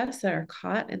aspects of us that are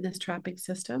caught in this trapping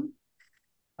system,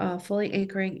 fully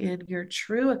anchoring in your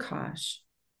true Akash,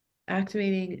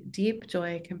 activating deep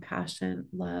joy, compassion,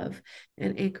 love,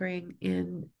 and anchoring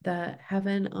in the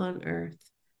heaven on earth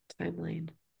timeline.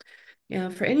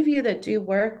 For any of you that do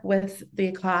work with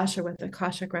the Akash or with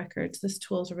Akashic records, this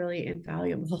tool is really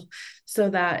invaluable so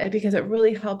that because it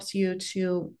really helps you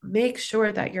to make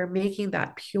sure that you're making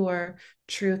that pure,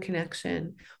 true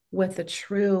connection with the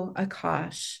true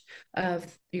Akash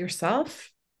of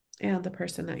yourself and the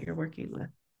person that you're working with.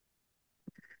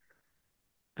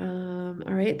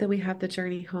 All right, then we have the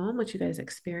journey home, which you guys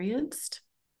experienced.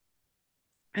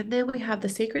 And then we have the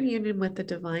Sacred Union with the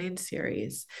Divine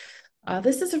series.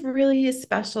 This is really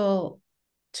special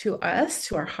to us,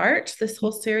 to our heart, this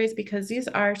whole series, because these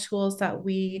are tools that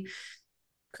we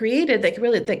created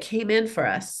that came in for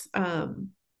us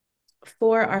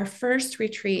for our first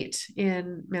retreat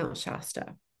in Mount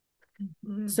Shasta.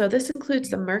 Mhm. So this includes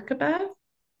the Merkaba,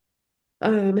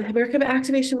 Merkaba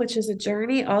activation, which is a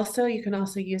journey. Also, you can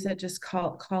also use it, just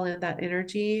call in that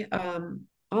energy.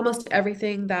 Almost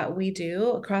everything that we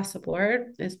do across the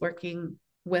board is working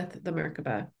with the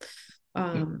Merkaba.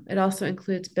 It also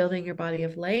includes building your body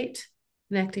of light,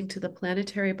 connecting to the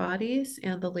planetary bodies,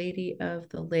 and the Lady of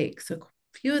the Lake. So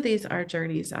a few of these are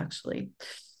journeys, actually.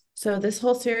 So this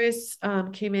whole series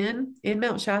came in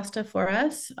Mount Shasta for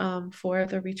us for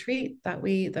the retreat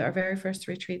our very first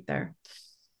retreat there.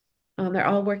 They're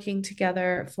all working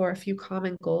together for a few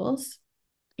common goals.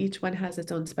 Each one has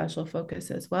its own special focus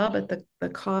as well, but the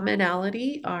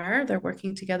commonality are they're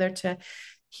working together to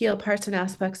heal parts and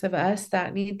aspects of us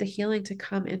that need the healing to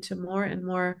come into more and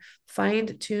more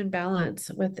fine-tuned balance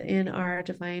within our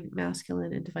divine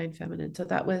masculine and divine feminine. So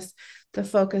that was the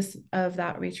focus of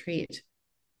that retreat.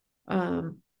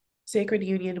 Sacred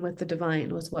union with the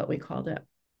divine was what we called it.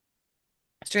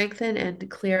 Strengthen and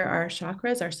clear our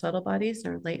chakras, our subtle bodies,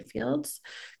 and our light fields.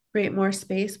 Create more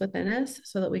space within us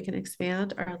so that we can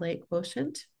expand our light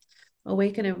quotient.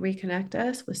 Awaken and reconnect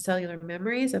us with cellular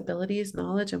memories, abilities,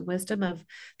 knowledge, and wisdom of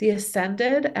the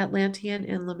ascended Atlantean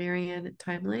and Lemurian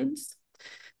timelines.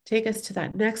 Take us to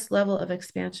that next level of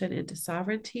expansion into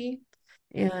sovereignty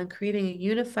and creating a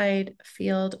unified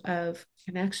field of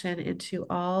connection into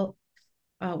all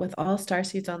with all star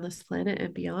seeds on this planet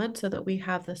and beyond, so that we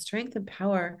have the strength and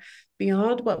power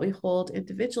beyond what we hold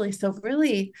individually. So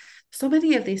really, so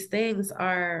many of these things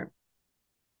are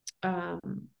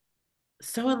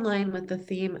so in line with the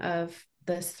theme of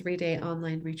this 3-day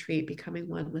online retreat, becoming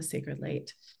one with sacred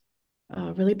light,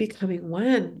 really becoming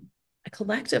one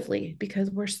collectively, because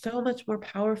we're so much more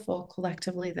powerful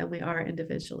collectively than we are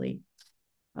individually.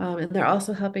 And they're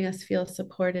also helping us feel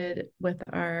supported with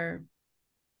our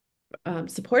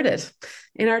supported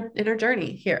in our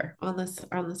journey here on this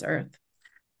earth.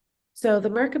 So the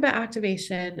Merkaba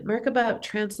activation, Merkaba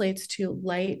translates to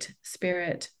light,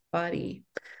 spirit, body.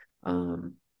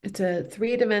 It's a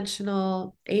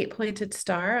 3-dimensional, 8-pointed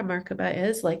star. A Merkaba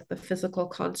is like the physical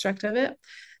construct of it.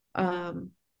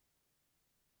 And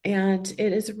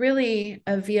it is really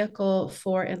a vehicle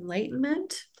for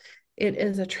enlightenment. It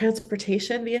is a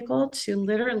transportation vehicle to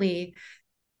literally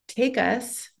take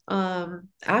us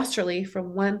astrally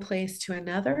from one place to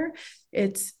another.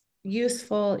 It's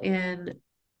useful in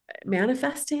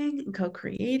manifesting and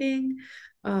co-creating.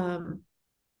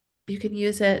 You can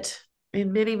use it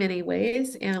in many, many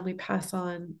ways, and we pass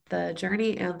on the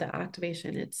journey and the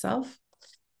activation itself.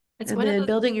 It's And one of then those,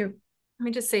 building your, let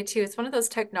me just say too, it's one of those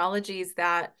technologies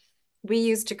that we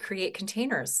use to create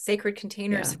containers, sacred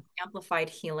containers yeah, for amplified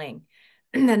healing.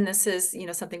 And then this is,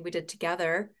 something we did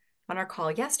together on our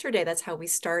call yesterday. That's how we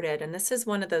started. And this is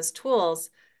one of those tools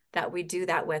that we do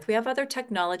that with. We have other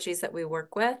technologies that we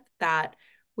work with that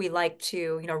we like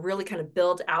to, really kind of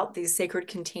build out these sacred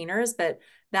containers, but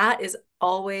that is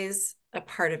always a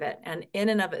part of it. And in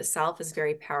and of itself is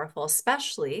very powerful,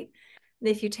 especially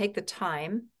if you take the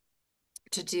time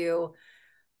to do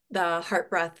the heart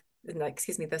breath,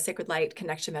 excuse me, the sacred light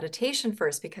connection meditation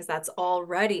first, because that's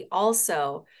already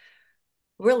also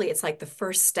really, it's like the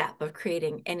first step of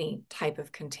creating any type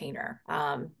of container,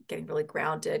 getting really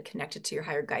grounded, connected to your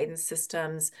higher guidance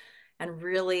systems, and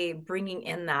really bringing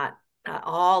in that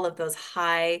all of those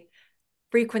high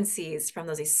frequencies from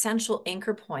those essential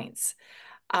anchor points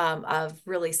of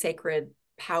really sacred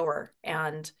power,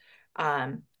 and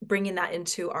bringing that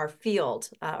into our field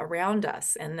around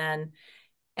us. And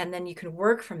then you can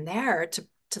work from there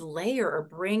to layer or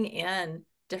bring in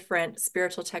different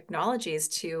spiritual technologies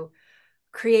to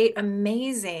create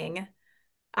amazing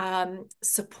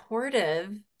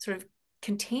supportive sort of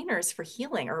containers for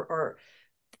healing, or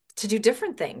to do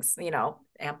different things,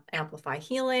 amplify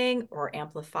healing or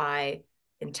amplify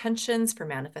intentions for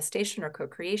manifestation or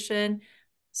co-creation.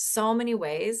 So many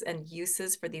ways and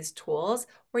uses for these tools,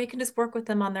 or you can just work with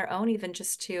them on their own, even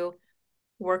just to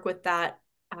work with that,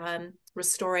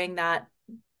 restoring that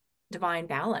divine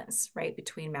balance, right,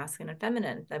 between masculine and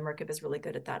feminine. The Merkaba is really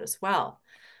good at that as well.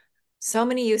 So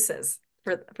many uses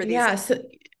for these. yeah. So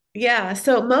Yeah,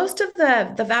 so most of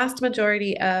the vast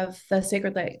majority of the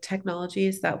sacred light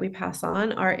technologies that we pass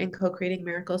on are in co-creating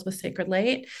miracles with sacred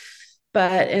light.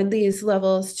 But in these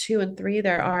levels 2 and 3,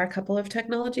 there are a couple of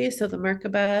technologies. So the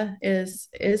Merkaba is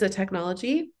a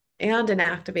technology and an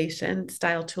activation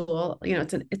style tool. You know,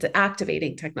 it's an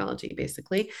activating technology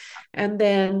basically. And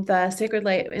then the sacred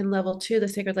light in level 2, the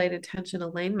sacred light intention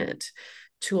alignment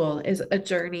tool is a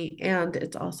journey, and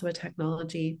it's also a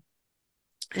technology,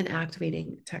 and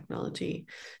activating technology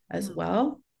as Mhm.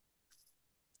 well.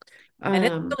 And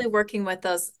it's Um, really working with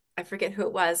those. I forget who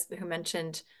it was who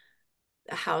mentioned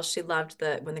how she loved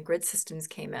the when the grid systems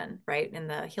came in, right? And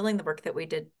the healing the work that we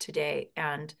did today.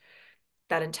 And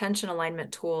that intention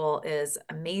alignment tool is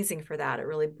amazing for that. It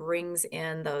really brings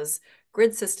in those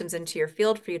grid systems into your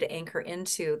field for you to anchor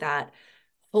into that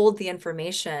hold the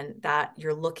information that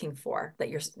you're looking for, that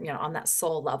you're, on that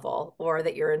soul level, or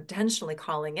that you're intentionally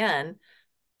calling in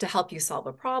to help you solve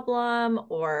a problem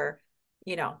or,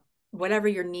 you know, whatever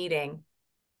you're needing,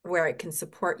 where it can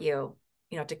support you,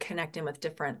 to connect in with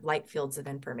different light fields of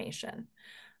information,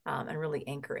 and really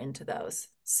anchor into those.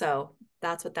 So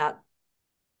that's what that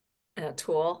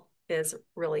tool is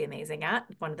really amazing at.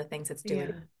 One of the things it's doing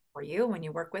yeah, for you when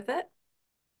you work with it.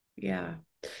 yeah.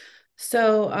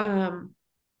 So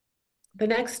the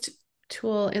next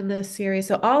tool in this series,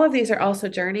 so all of these are also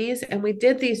journeys, and we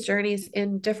did these journeys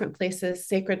in different places,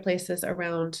 sacred places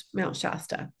around Mount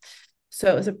Shasta.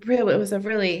 So it was a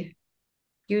really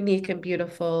unique and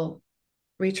beautiful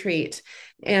retreat.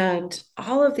 And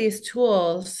all of these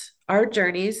tools are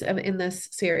journeys in this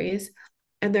series.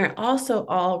 And they're also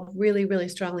all really, really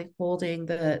strongly holding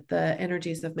the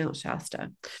energies of Mount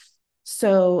Shasta.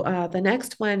 So the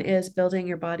next one is building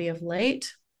your body of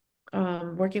light,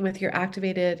 working with your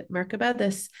activated Merkaba.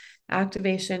 This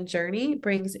activation journey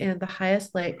brings in the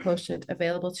highest light quotient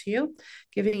available to you,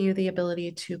 giving you the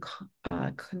ability to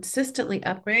consistently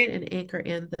upgrade and anchor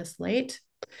in this light.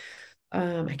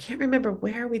 I can't remember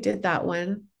where we did that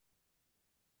one.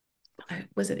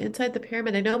 Was it inside the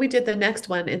pyramid? I know we did the next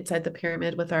one inside the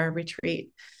pyramid with our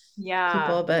retreat Yeah.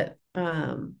 people, but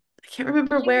I can't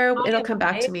remember Can you where. tell It'll me come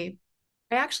back why? to me.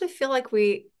 I actually feel like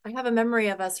I have a memory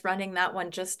of us running that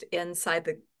one just inside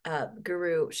the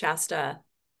Guru Shasta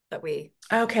that we,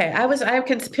 Okay, I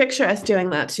can picture us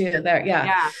doing that too. There, yeah,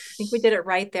 yeah, I think we did it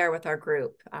right there with our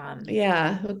group.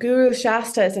 yeah. Well, Guru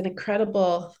Shasta is an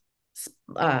incredible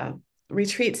uh,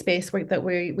 retreat space that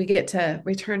we get to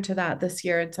return to that this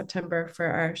year in September for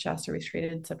our Shasta retreat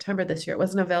in September this year. It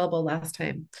wasn't available last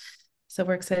time, so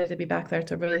we're excited to be back there.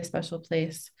 It's a really special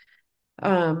place.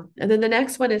 And then the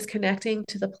next one is connecting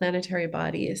to the planetary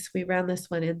bodies. We ran this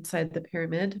one inside the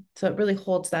pyramid, so it really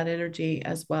holds that energy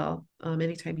as well.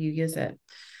 Anytime you use it,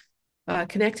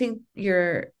 connecting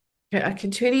your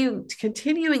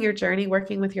continuing your journey,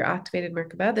 working with your activated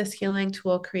Merkaba. This healing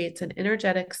tool creates an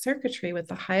energetic circuitry with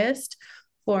the highest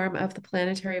form of the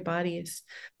planetary bodies,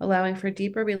 allowing for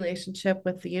deeper relationship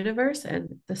with the universe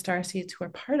and the star seeds who are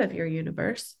part of your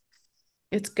universe.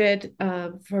 It's good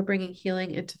for bringing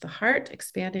healing into the heart,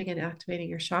 expanding and activating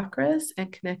your chakras, and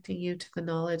connecting you to the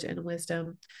knowledge and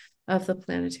wisdom of the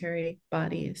planetary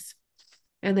bodies.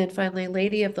 And then finally,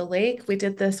 Lady of the Lake. We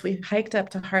did this. We hiked up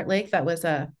to Heart Lake. That was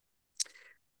a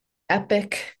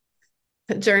epic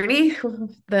journey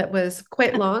that was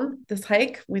quite long. This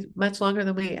hike was much longer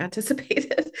than we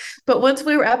anticipated. But once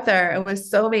we were up there, it was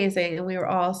so amazing, and we were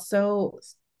all so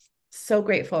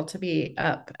grateful to be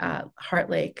up at Heart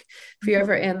Lake. If you're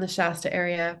ever in the Shasta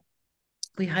area,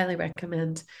 we highly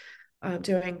recommend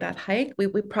doing that hike. We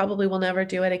probably will never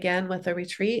do it again with a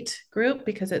retreat group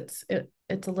because it's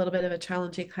a little bit of a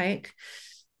challenging hike,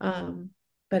 um,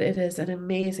 but it is an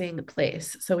amazing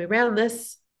place. So we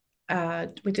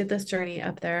did this journey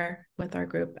up there with our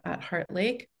group at Heart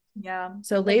Lake. Yeah.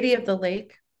 So Lady of the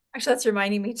Lake. Actually, that's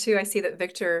reminding me too. I see that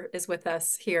Victor is with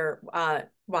us here,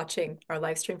 watching our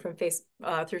live stream from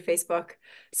through Facebook.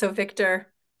 So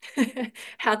Victor,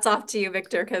 hats off to you,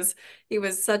 Victor, because he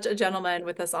was such a gentleman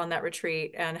with us on that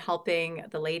retreat and helping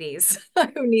the ladies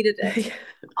who needed it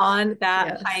on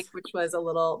that hike, Yes. which was a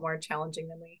little more challenging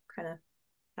than we kind of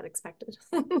had expected.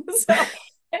 So, so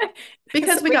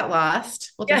Because we got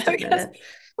lost. We'll yeah, just admit because it.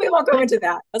 we won't go into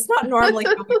that. That's not normally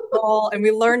how we roll. And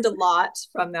we learned a lot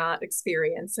from that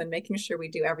experience and making sure we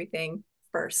do everything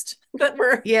first that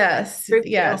we're Yes, group do.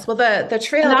 yes. Well, the And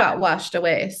trail that, got washed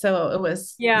away, so it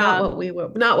was yeah. not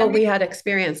And what we had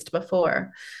experienced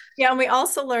before. yeah, and we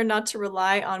also learned not to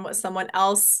rely on what someone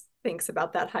else thinks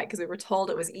about that hike because we were told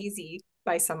it was easy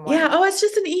by Yeah. someone. Oh, it's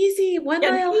just an easy one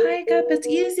Yeah, mile hike up. It's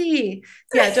easy.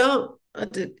 Yeah. Don't.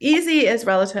 Easy is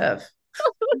relative.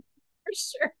 for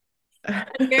sure.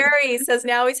 Mary says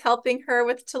now he's helping her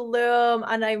with Tulum.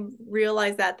 And I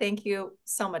realize that. Thank you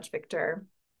so much, Victor.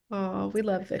 Oh, we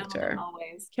love Gentlemen Victor.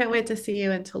 always. Can't wait to see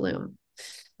you in Tulum.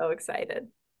 So excited.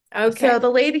 Okay. So the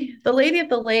lady of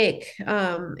the lake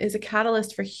is a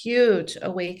catalyst for huge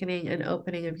awakening and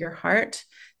opening of your heart,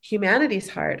 humanity's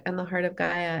heart, and the heart of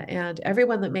Gaia, and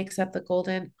everyone that makes up the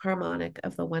golden harmonic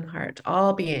of the one heart,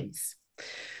 all beings.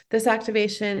 This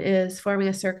activation is forming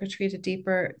a circuitry to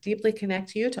deeply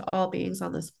connect you to all beings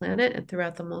on this planet and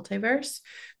throughout the multiverse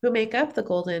who make up the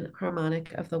golden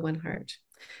harmonic of the one heart.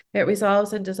 It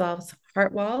resolves and dissolves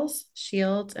heart walls,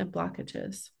 shields, and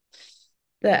blockages.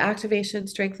 The activation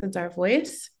strengthens our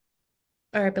voice,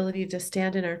 our ability to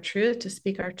stand in our truth, to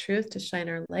speak our truth, to shine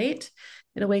our light.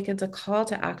 It awakens a call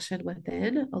to action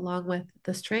within, along with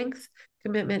the strength,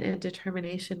 commitment, and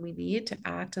determination we need to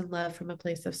act and love from a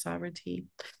place of sovereignty.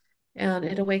 And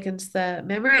it awakens the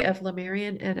memory of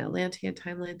Lemurian and Atlantean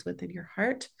timelines within your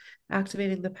heart,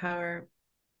 activating the power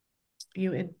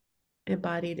you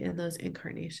embodied in those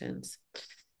incarnations.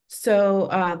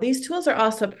 So these tools are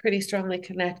also pretty strongly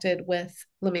connected with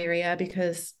Lemuria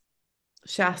because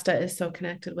Shasta is so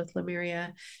connected with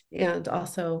Lemuria, and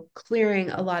also clearing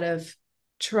a lot of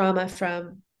trauma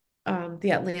from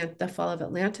the fall of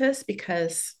Atlantis,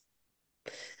 because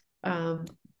um,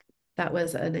 that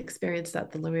was an experience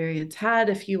that the Lemurians had.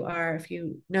 If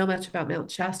you know much about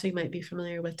Mount Shasta, you might be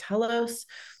familiar with Telos,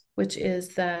 which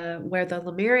is the where the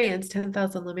Lemurians,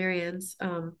 10,000 Lemurians,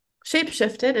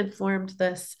 shapeshifted and formed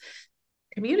this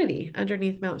community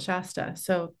underneath Mount Shasta.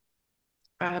 So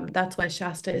that's why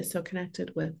Shasta is so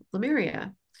connected with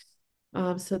Lemuria.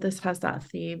 So this has that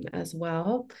theme as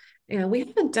well. And we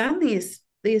haven't done these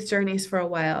journeys for a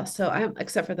while. So I'm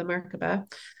except for the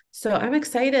Merkaba. So I'm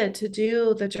excited to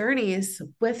do the journeys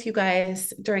with you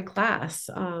guys during class.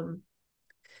 For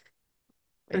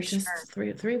In sure. just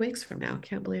three weeks from now.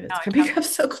 Can't believe No, it's I coming can't. up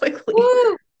so quickly.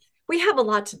 Woo! We have a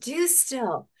lot to do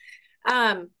still.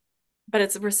 Um,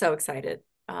 but we're so excited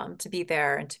to be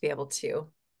there and to be able to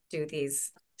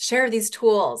share these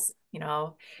tools, you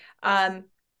know. Um,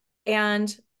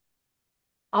 and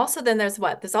also then there's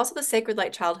what? There's also the Sacred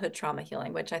Light Childhood Trauma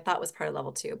Healing, which I thought was part of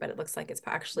level 2, but it looks like it's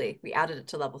actually we added it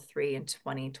to level 3 in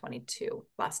 2022,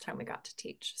 last time we got to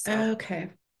teach. So Okay.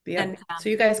 and Yep. So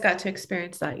you guys got to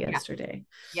experience that yeah, yesterday.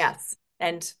 yes.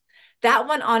 And that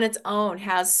one on its own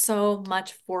has so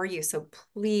much for you. So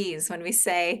please, when we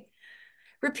say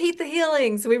repeat the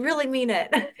healings, we really mean it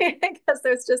because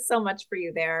there's just so much for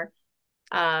you there,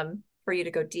 for you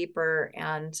to go deeper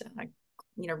and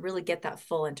really get that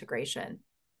full integration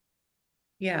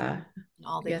Yeah. and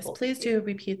all they Yes. hold Please you. do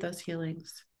repeat those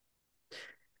healings.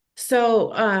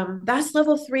 So that's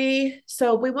level 3.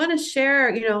 So we want to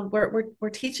share, we're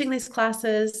teaching these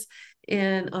classes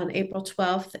in on April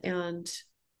 12th and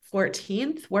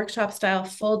 14th, workshop style,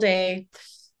 full day.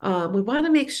 We want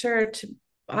to make sure to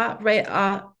right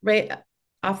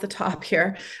off the top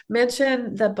here,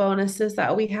 mention the bonuses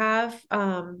that we have,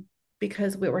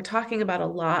 because we were talking about a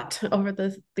lot over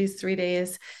these 3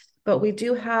 days, but we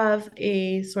do have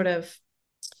a sort of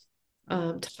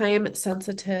time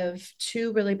sensitive,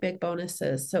 2 really big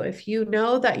bonuses. So if you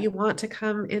know that you want to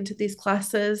come into these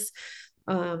classes,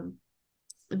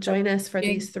 join us for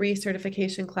these 3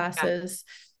 certification Yeah. classes.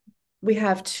 We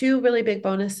have 2 really big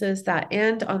bonuses that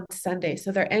end on Sunday.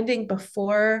 So they're ending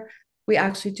before we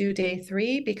actually do day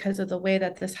 3 because of the way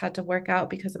that this had to work out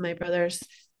because of my brother's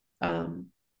um,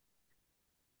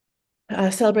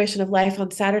 celebration of life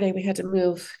on Saturday. We had to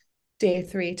move day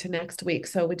 3 to next week.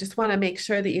 So we just want to make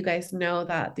sure that you guys know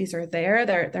that these are there.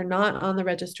 They're not on the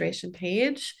registration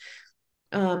page.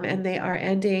 And they are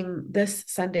ending this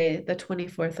Sunday, the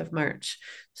 24th of March.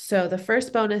 So the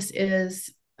first bonus is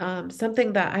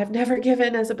something that I've never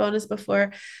given as a bonus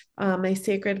before, my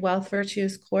Sacred Wealth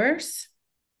Virtues course.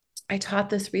 I taught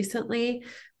this recently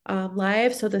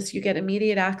live, so this you get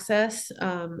immediate access.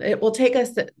 It will take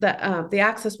us the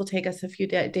access will take us a few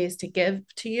days to give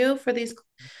to you for these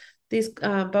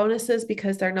bonuses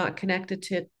because they're not connected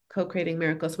to co-creating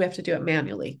miracles. We have to do it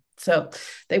manually. So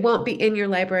they won't be in your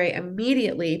library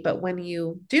immediately, but when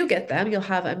you do get them, you'll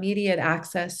have immediate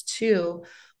access to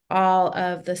all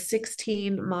of the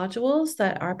 16 modules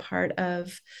that are part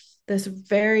of this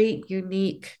very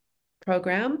unique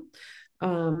program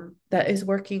that is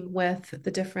working with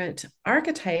the different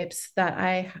archetypes that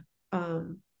I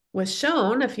was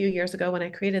shown a few years ago when I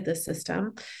created this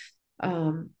system.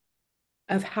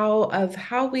 Of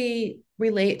how we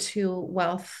relate to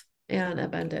wealth and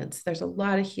abundance. There's a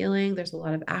lot of healing, there's a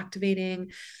lot of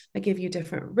activating. I give you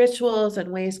different rituals and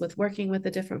ways with working with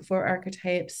the different 4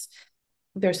 archetypes.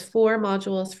 There's 4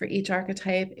 modules for each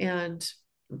archetype, and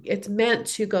it's meant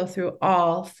to go through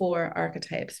all four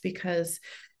archetypes because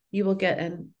you will get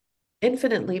an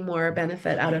infinitely more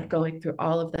benefit out of going through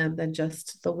all of them than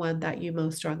just the one that you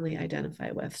most strongly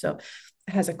identify with. So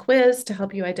it has a quiz to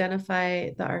help you identify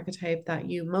the archetype that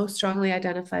you most strongly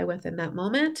identify with in that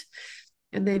moment.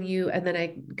 And then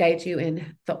I guide you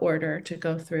in the order to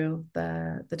go through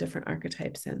the different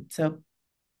archetypes. And so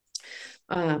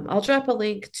I'll drop a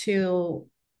link to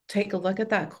take a look at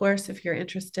that course if you're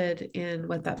interested in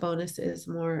what that bonus is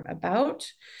more about.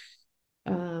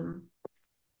 Um,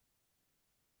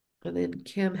 and then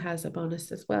Kim has a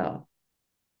bonus as well.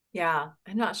 Yeah,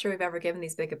 I'm not sure we've ever given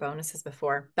these big bonuses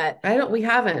before, but We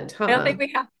haven't, I don't huh? think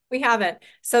we have. We haven't.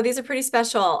 So these are pretty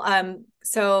special.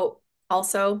 So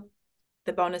also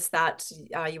the bonus that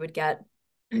you would get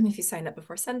if you signed up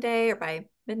before Sunday or by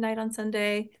midnight on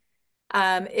Sunday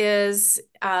is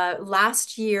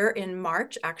last year in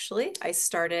March, actually, I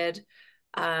started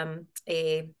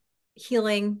a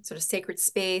healing, sort of sacred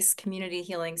space, community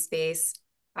healing space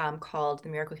called the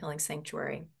Miracle Healing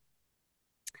Sanctuary.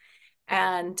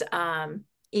 And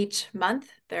each month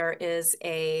there is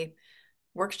a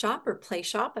workshop or play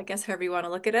shop, I guess, however you want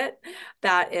to look at it,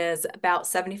 that is about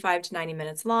 75 to 90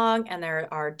 minutes long. And there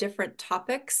are different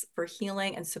topics for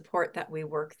healing and support that we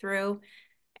work through.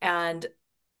 And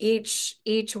each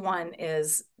one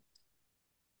is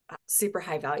super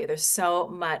high value. There's so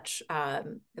much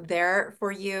there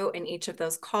for you in each of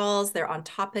those calls. They're on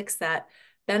topics that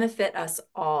benefit us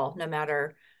all, no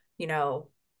matter, you know,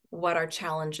 what our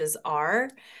challenges are.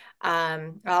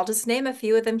 I'll just name a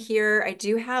few of them here. I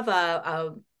do have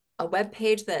a web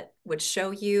page that would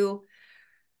show you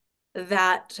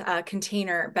that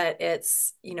container, but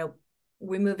it's, you know,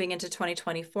 we're moving into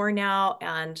 2024 now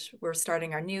and we're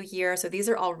starting our new year. So these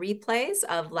are all replays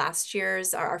of last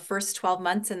year's, our first 12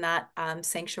 months in that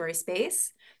sanctuary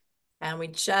space. And we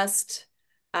just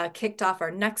kicked off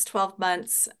our next 12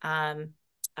 months,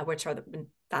 which are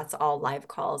that's all live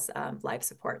calls, live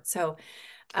support. So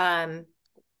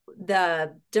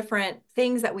the different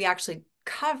things that we actually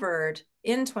covered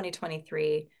in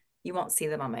 2023, you won't see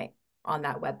them on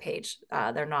that web page.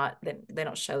 They're not, they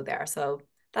don't show there. So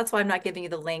that's why I'm not giving you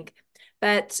the link.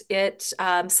 But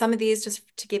some of these, just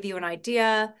to give you an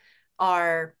idea,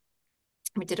 are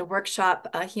we did a workshop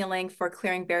healing for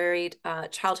clearing buried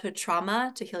childhood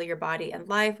trauma to heal your body and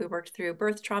life. We worked through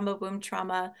birth trauma, womb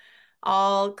trauma,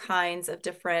 all kinds of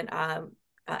different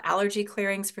allergy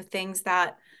clearings for things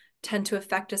that tend to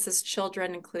affect us as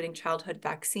children, including childhood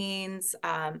vaccines,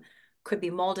 could be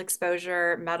mold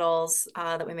exposure, metals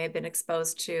that we may have been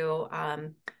exposed to,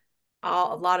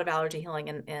 a lot of allergy healing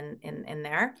in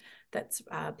there that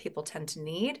people tend to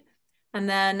need. And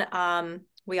then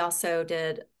we also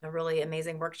did a really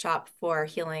amazing workshop for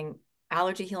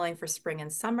allergy healing for spring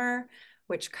and summer,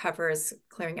 which covers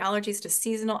clearing allergies to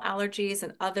seasonal allergies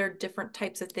and other different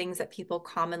types of things that people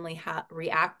commonly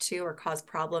react to or cause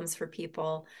problems for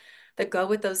people that go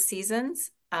with those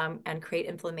seasons and create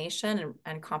inflammation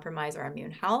and compromise our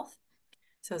immune health.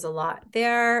 So there's a lot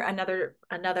there. Another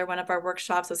one of our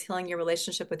workshops was healing your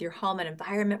relationship with your home and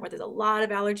environment, where there's a lot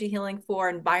of allergy healing for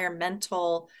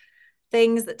environmental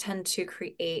things that tend to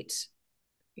create,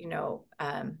 you know,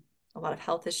 a lot of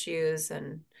health issues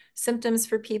and symptoms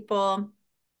for people.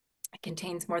 It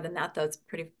contains more than that, though. It's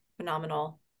pretty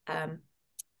phenomenal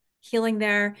healing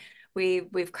there.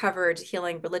 We've covered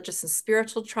healing religious and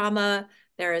spiritual trauma.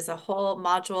 There is a whole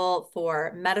module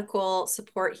for medical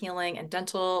support healing and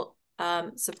dental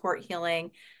support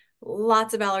healing.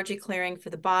 Lots of allergy clearing for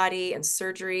the body and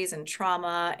surgeries and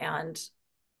trauma and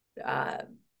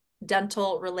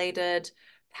dental related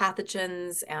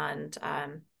pathogens and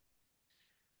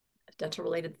dental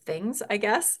related things, I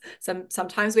guess.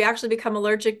 Sometimes we actually become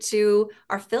allergic to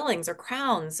our fillings or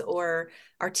crowns or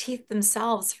our teeth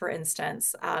themselves, for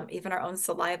instance, even our own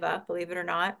saliva, believe it or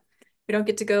not. We don't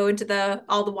get to go into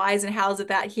all the whys and hows of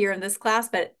that here in this class,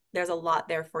 but there's a lot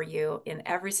there for you in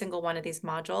every single one of these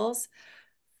modules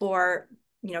for,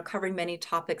 you know, covering many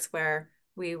topics where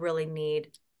we really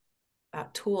need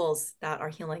tools that are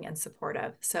healing and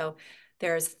supportive. So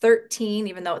there's 13,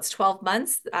 even though it's 12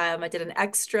 months. I did an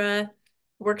extra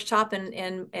workshop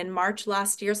in March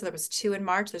last year. So there was 2 in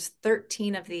March. There's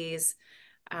 13 of these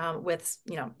with,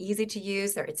 you know, easy to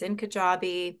use. It's in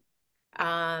Kajabi.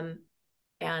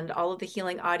 And all of the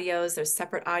healing audios, there's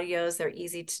separate audios. They're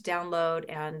easy to download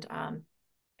and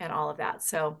all of that.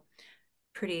 So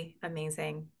pretty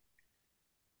amazing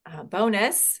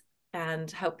bonus,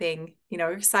 and hoping, you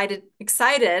know,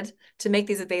 excited to make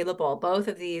these available, both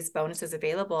of these bonuses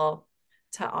available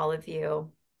to all of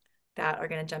you that are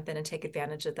going to jump in and take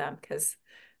advantage of them, because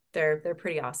they're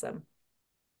pretty awesome.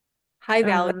 high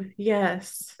value.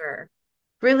 Yes, Sure.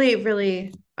 really,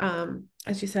 really,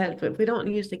 as you said, but we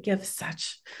don't usually give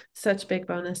such big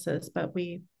bonuses, but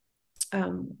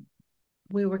um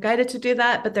we were guided to do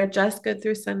that, but they're just good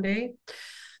through Sunday.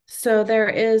 So there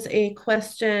is a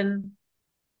question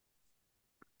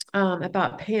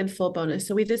about pay in full bonus.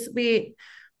 So we did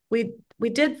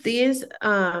these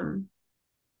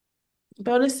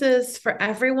bonuses for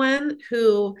everyone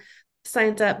who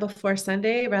signs up before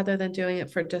Sunday rather than doing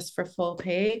it for just for full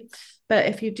pay. But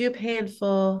if you do pay in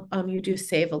full, you do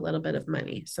save a little bit of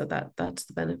money. So that's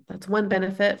the benefit. That's one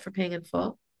benefit for paying in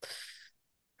full.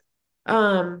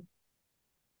 Um,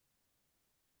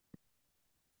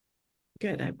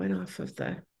 Good. I went off of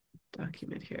the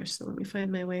document here. So let me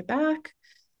find my way back.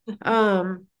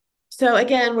 Um, so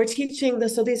again, we're teaching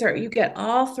this. So these are, you get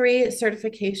all three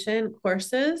certification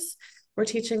courses. We're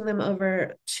teaching them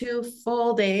over 2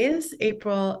 full days,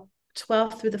 April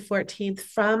 12th through the 14th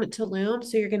from Tulum.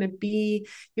 So you're going to be,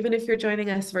 even if you're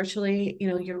joining us virtually,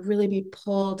 you'll really be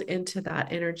pulled into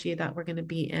that energy that we're going to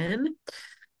be in.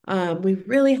 We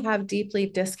really have deeply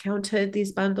discounted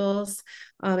these bundles.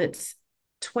 It's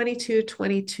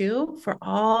 22.22 for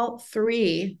all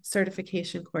three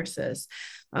certification courses.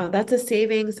 That's a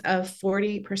savings of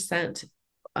 40%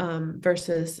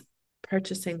 versus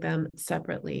purchasing them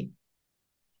separately.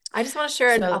 I just want to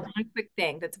share So one quick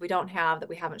thing that we don't have that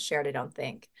we haven't shared, I don't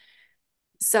think.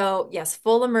 So yes,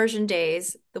 full immersion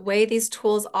days. The way these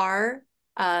tools are,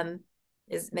 that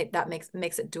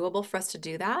makes it doable for us to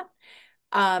do that.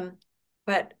 Um,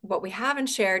 but what we haven't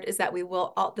shared is that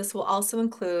this will also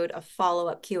include a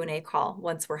follow-up Q&A call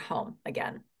once we're home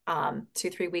again,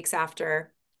 2-3 weeks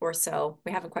after or so.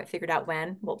 We haven't quite figured out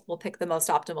when. We'll pick the most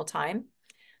optimal time,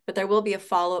 but there will be a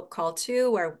follow-up call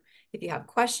too, where if you have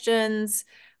questions,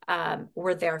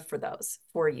 we're there for those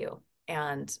for you.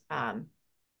 And so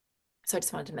I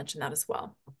just wanted to mention that as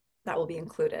well. That will be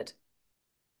included.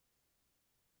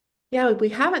 yeah, we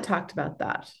haven't talked about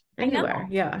that I anywhere. know.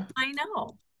 Yeah. I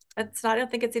know. It's not, I don't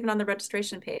think it's even on the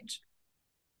registration page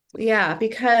Yeah,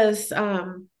 because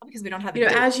because we don't have a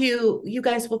group. as you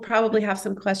guys will probably have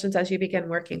some questions as you begin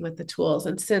working with the tools.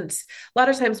 And since a lot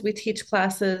of times we teach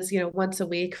classes, once a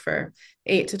week for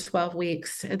 8 to 12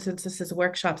 weeks, and since this is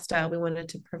workshop style, we wanted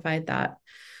to provide that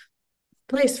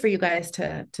place for you guys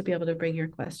to be able to bring your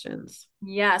questions.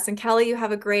 Yes. And Kelly, you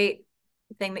have a great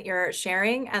thing that you're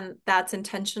sharing, and that's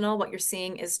intentional. What you're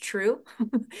seeing is true.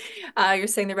 You're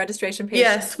saying the registration page.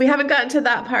 Yes, we haven't gotten to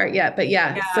that part yet, but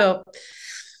yeah. Yeah. So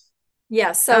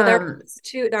Yeah. So um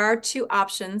there are two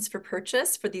options for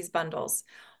purchase for these bundles.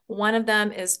 One of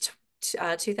them is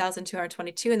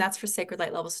 2,222, and that's for Sacred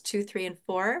Light levels 2, 3, and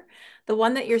 4. The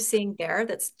one that you're seeing there,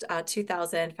 that's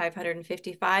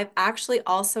 2,555, actually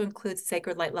also includes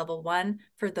Sacred Light level 1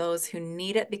 for those who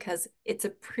need it because it's a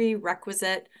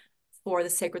prerequisite for the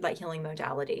Sacred Light healing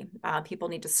modality. People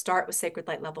need to start with Sacred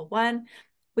Light level 1.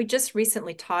 We just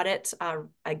recently taught it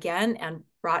again and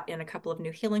brought in a couple of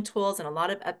new healing tools and a lot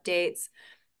of updates.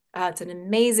 It's an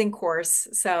amazing course.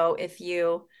 So if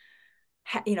you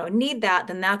need that,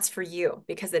 then that's for you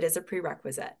because it is a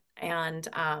prerequisite. And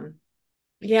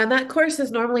yeah, and that course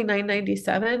is normally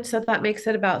 $997, so that makes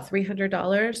it about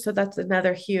 $300. So that's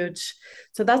another huge,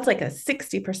 so that's like a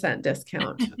 60%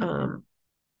 discount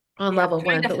on yeah, level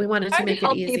one, but we wanted to trying to make it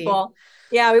help easy. people.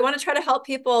 Yeah, we want to try to help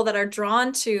people that are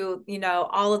drawn to,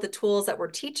 all of the tools that we're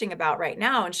teaching about right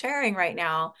now and sharing right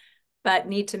now, but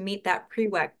need to meet that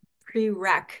prereq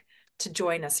to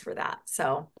join us for that.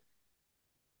 So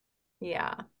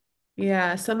yeah.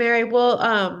 Yeah. So Mary, we're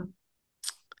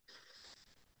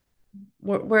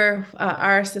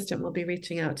our assistant will be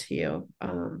reaching out to you.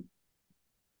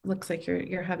 Looks like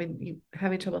you're having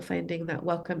trouble finding that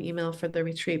welcome email for the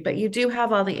retreat, but you do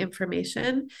have all the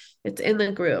information. It's in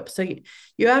the group. So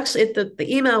you actually the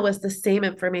email was the same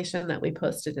information that we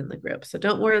posted in the group. So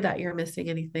don't worry that you're missing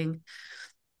anything.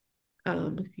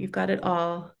 You've got it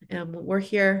all, and we're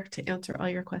here to answer all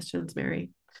your questions,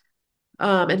 Mary.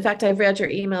 In fact, I've read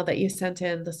your email that you sent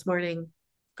in this morning.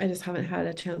 I just haven't had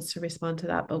a chance to respond to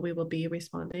that, but we will be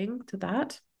responding to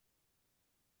that.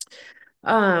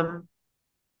 Um,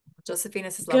 Josephina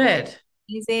says level 1 Good.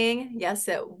 amazing. Yes,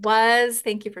 it was.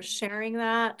 Thank you for sharing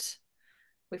that.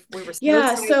 We were so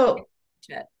Yeah, excited to so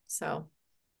teach it. So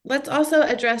let's also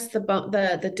address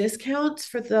the discounts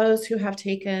for those who have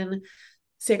taken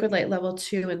Sacred Light level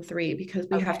 2 and 3, because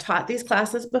we have okay. taught these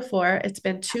classes before. It's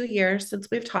been 2 years since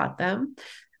we've taught them,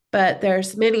 but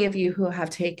there's many of you who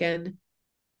have taken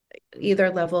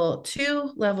either level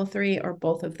 2, level 3, or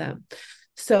both of them.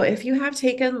 So if you have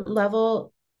taken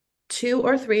level 2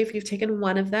 or 3, if you've taken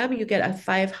one of them, you get a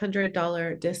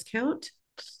 $500 discount.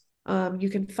 You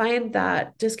can find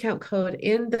that discount code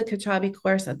in the Kajabi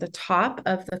course at the top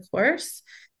of the course.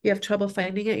 If you have trouble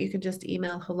finding it, you can just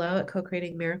email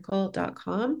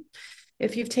hello@co-creatingmiracle.com.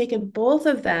 If you've taken both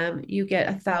of them, you get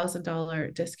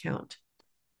 $1,000 discount.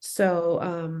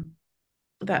 So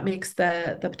that makes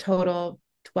the total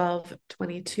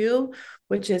 1222,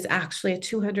 which is actually a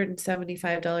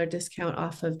 $275 discount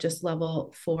off of just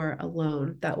level 4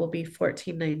 alone. That will be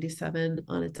 $14.97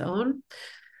 on its own.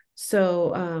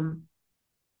 So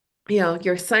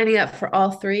you're signing up for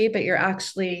all three, but you're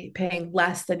actually paying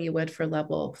less than you would for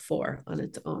level 4 on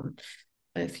its own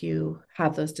if you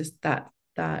have those just that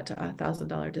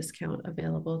 $1,000 discount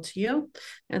available to you.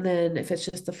 And then if it's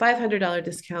just the $500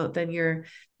 discount, then you're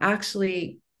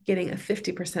actually getting a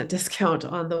 50% discount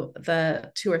on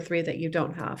the 2 or 3 that you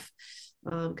don't have,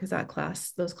 because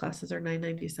those classes are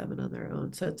 $997 on their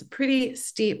own. So it's a pretty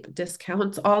steep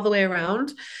discounts all the way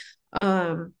around.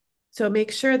 So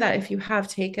make sure that if you have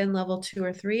taken level 2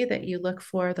 or 3, that you look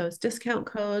for those discount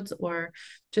codes, or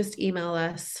just email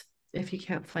us if you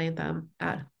can't find them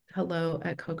at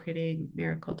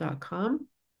hello@co-creatingmiracle.com.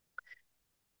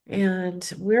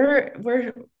 And we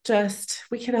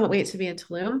cannot wait to be in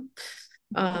Tulum.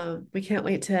 We can't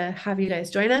wait to have you guys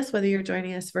join us, whether you're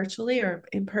joining us virtually or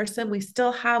in person. We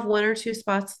still have 1 or 2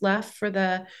 spots left for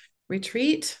the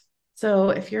retreat. So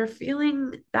if you're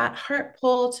feeling that heart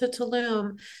pull to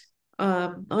Tulum,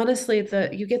 honestly,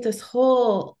 you get this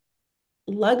whole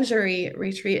luxury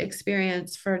retreat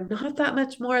experience for not that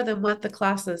much more than what the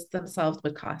classes themselves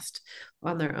would cost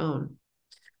on their own.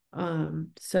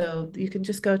 So you can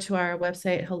just go to our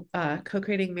website,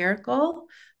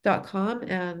 co-creatingmiracle.com,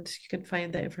 and you can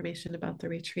find the information about the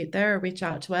retreat there, or reach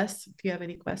out to us if you have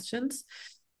any questions.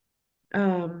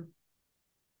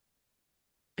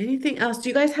 Anything else? Do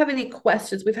you guys have any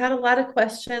questions? We've had a lot of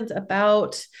questions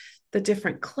about the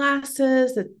different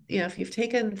classes that, if you've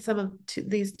taken some of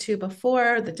these 2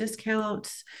 before, the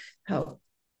discounts, how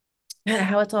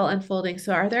it's all unfolding.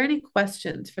 So are there any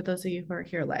questions for those of you who are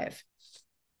here live?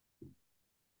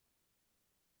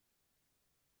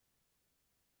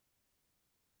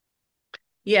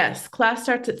 Yes, class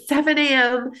starts at 7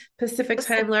 a.m. Pacific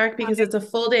time, Lark, because it's a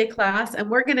full day class, and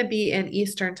we're going to be in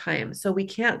Eastern time. So we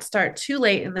can't start too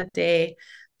late in the day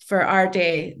for our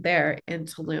day there in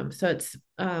Tulum. So it's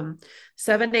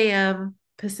 7 a.m.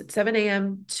 7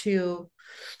 a.m. to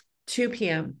 2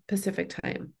 p.m. Pacific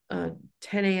time,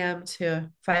 10 a.m.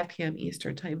 to 5 p.m.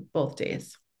 Eastern time, both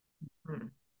days. Hmm.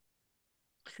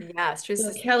 Yeah,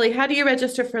 So Kelly, how do you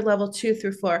register for level 2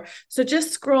 through 4? So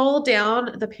just scroll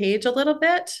down the page a little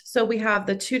bit. So we have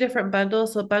the 2 different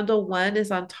bundles. So bundle 1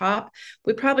 is on top.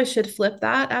 We probably should flip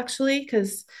that, actually,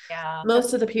 because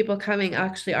most of the people coming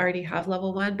actually already have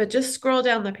level 1, but just scroll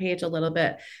down the page a little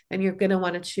bit and you're going to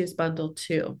want to choose bundle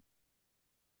 2.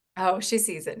 Oh, she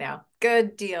sees it now.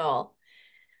 Good deal.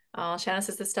 Oh, Shannon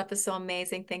says this stuff is so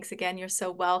amazing. Thanks again. You're so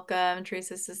welcome.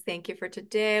 Teresa says thank you for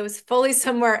today. I was fully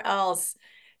somewhere else.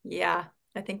 Yeah,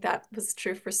 I think that was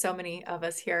true for so many of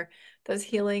us here. Those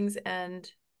healings, and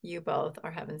you both are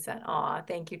heaven sent. Aw,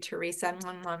 thank you, Teresa.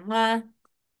 Mwah, mwah, mwah.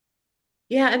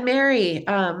 Yeah, and Mary,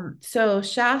 so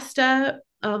Shasta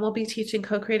will be teaching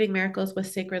Co-Creating Miracles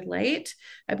with Sacred Light.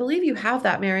 I believe you have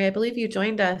that, Mary. I believe you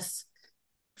joined us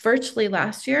virtually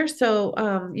last year.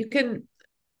 So you can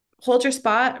hold your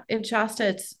spot in Shasta.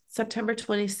 It's September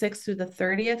 26th through the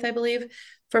 30th, I believe,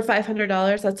 for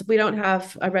 $500. We don't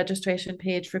have a registration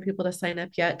page for people to sign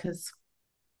up yet because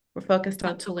we're focused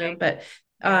on Tulum, but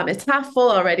it's half full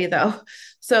already though.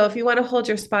 So if you want to hold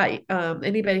your spot,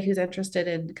 anybody who's interested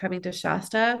in coming to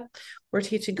Shasta, we're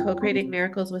teaching Co-Creating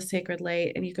Miracles with Sacred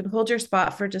Light, and you can hold your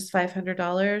spot for just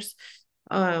 $500.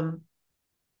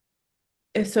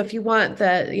 So if you want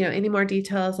any more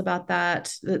details about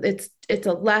that, it's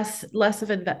a less of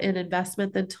an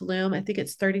investment than Tulum. I think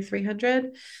it's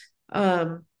 3,300.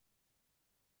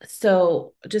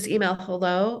 So just email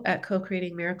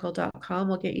hello@co-creatingmiracle.com.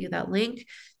 We'll get you that link.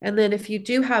 And then if you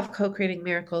do have Co-Creating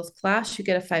Miracles class, you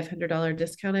get a $500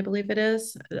 discount, I believe it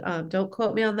is. Don't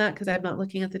quote me on that because I'm not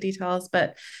looking at the details,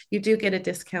 but you do get a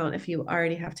discount if you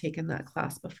already have taken that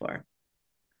class before.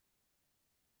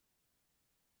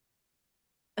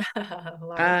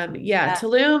 Yeah,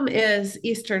 Tulum is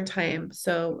Eastern time,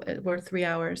 so we're 3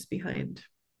 hours behind.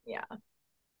 Yeah.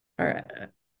 Or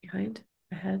behind,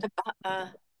 ahead.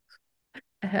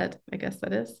 Ahead, I guess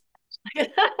that is. I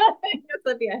guess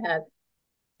that'd be ahead.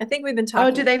 I think we've been talking.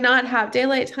 Oh, do they not have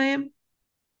daylight time?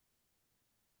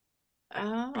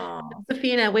 Oh.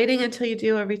 Safina, waiting until you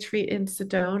do a retreat in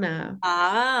Sedona.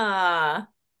 Ah.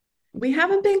 We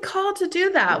haven't been called to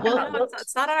do that. No,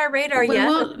 it's not on our radar We yet.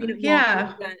 won't,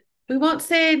 yeah. We won't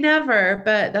say never,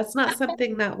 but that's not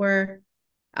something that we're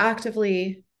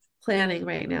actively planning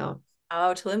right now.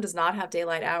 Oh, Tulum does not have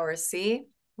daylight hours. See,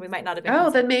 we might not have been Oh,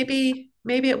 considered. then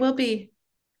maybe it will be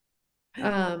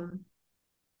um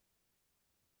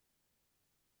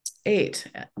 8.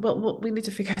 Well, we need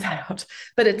to figure that out.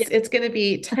 But Yeah, it's going to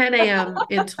be 10 a.m.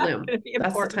 in Tulum. going to be That's the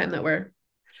important. time that we're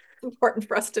Important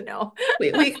for us to know.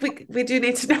 we do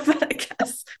need to know that, I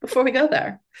guess, before we go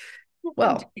there.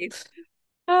 Well, Indeed.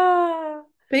 Ah.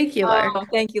 thank you, Oh, Lark.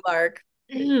 thank you, Lark.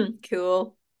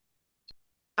 Cool.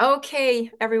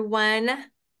 Okay, everyone.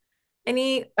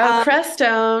 Any Oh,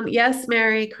 Crestone. Yes,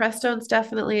 Mary. Crestone's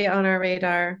definitely on our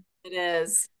radar. it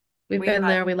is. We've We had been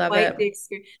there. We love quite it. the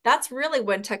experience. That's really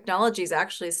when technologies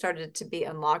actually started to be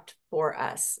unlocked for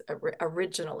us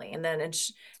originally, and then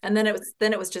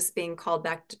it was just being called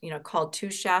back, called to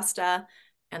Shasta,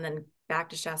 and then back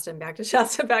to Shasta and back to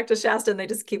Shasta, back to Shasta, and they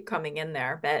just keep coming in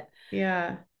there. But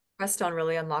Yeah. Crestone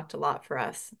really unlocked a lot for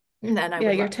us, and I Yeah,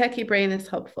 would your love. techie brain is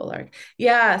helpful, Lark.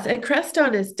 Yes, and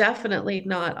Crestone is definitely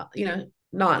not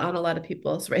on a lot of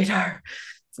people's radar.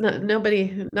 It's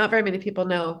not very many people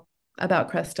know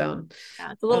about Crestone.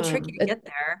 Yeah, it's a little tricky to get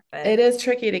there, but It is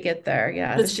tricky to get there.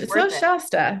 Yeah, it's so worth is it.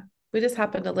 Shasta. We just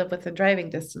happen to live within driving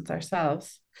distance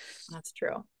ourselves. That's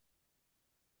true.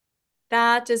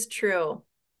 That is true.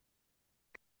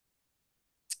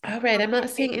 All right, I'm not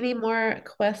Okay. seeing any more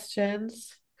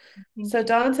questions. So Okay.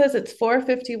 Dawn says it's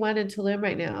 4:51 in Tulum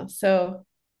right now. So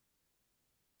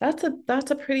that's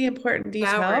a pretty important 2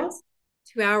 hours. detail.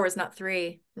 2 hours, not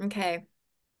three. Okay.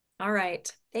 All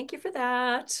right. Thank you for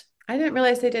that. I didn't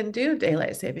realize they didn't do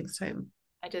daylight savings time.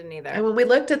 I didn't And either. when we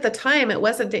looked at the time, it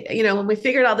wasn't, when we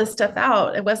figured all this stuff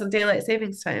out, it wasn't daylight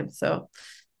savings time. So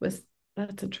was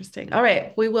that's interesting. All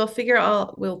right,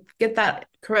 we'll get that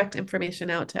correct information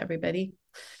out to everybody.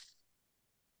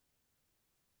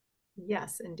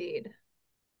 Yes, indeed.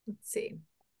 Let's see.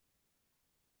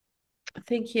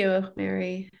 Thank you,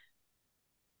 Mary.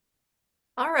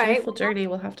 All right. Joyful journey.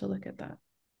 We'll have to look at that.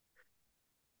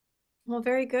 Well,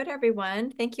 very good,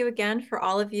 everyone. Thank you again for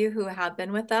all of you who have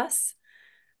been with us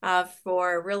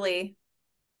for really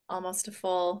almost a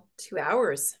full 2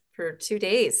 hours for 2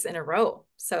 days in a row.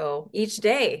 So each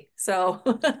day. So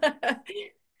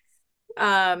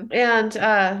um,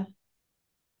 And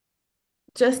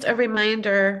just a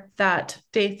reminder that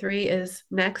day 3 is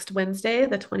next Wednesday,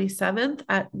 the 27th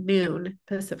at noon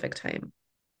Pacific time.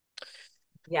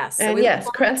 yes. So And we look yes,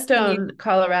 forward to seeing you. Crestone,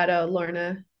 Colorado,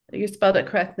 Lorna. You spelled it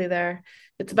correctly there.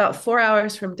 It's about 4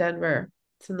 hours from Denver.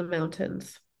 It's in the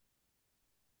mountains.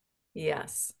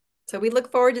 Yes. So we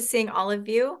look forward to seeing all of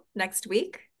you next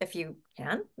week, if you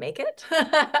can make it.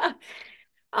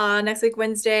 Next week,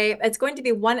 Wednesday. It's going to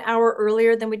be 1 hour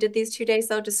earlier than we did these 2 days,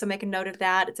 though, just so make a note of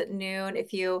that. It's at noon.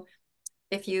 If you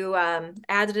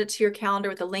added it to your calendar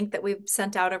with the link that we've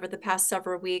sent out over the past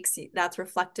several weeks, that's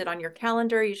reflected on your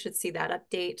calendar. You should see that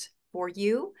update for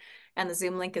you. And the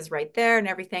Zoom link is right there and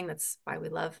everything. That's why we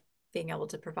love being able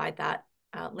to provide that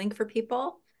link for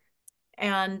people.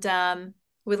 And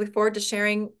we look forward to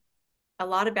sharing a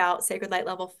lot about Sacred Light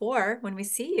Level 4 when we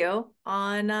see you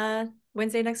on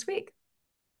Wednesday next week.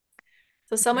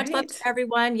 So much love to Right.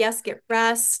 everyone. Yes, get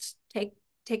rest,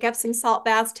 take up some salt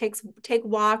baths, take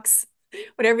walks,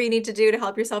 whatever you need to do to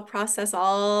help yourself process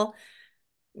all,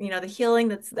 the healing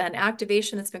that's an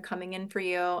activation that's been coming in for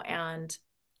you, and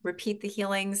repeat the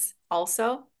healings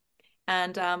also.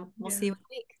 And we'll see you Yeah. in a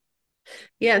week.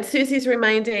 Yeah. And Susie's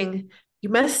reminding you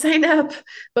must sign up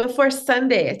before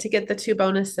Sunday to get the 2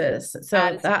 bonuses. That So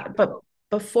is but true.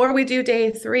 before we do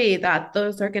day 3, that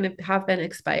those are going to have been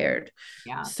expired.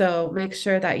 Yeah. So make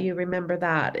sure that you remember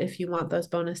that if you want those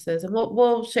bonuses. And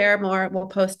we'll share more. We'll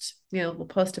post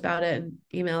about it and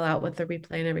email out with the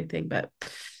replay and everything. But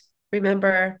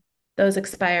remember, those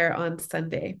expire on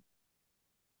Sunday.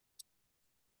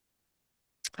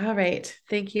 All right.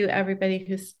 Thank you, everybody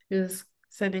who's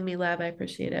sending me love. I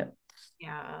appreciate it.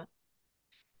 Yeah.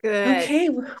 Good. Okay,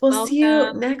 we'll see you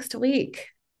Welcome. next week.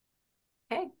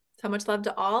 Okay. So much love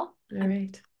to all, All and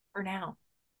right. for now.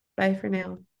 Bye for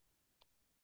now.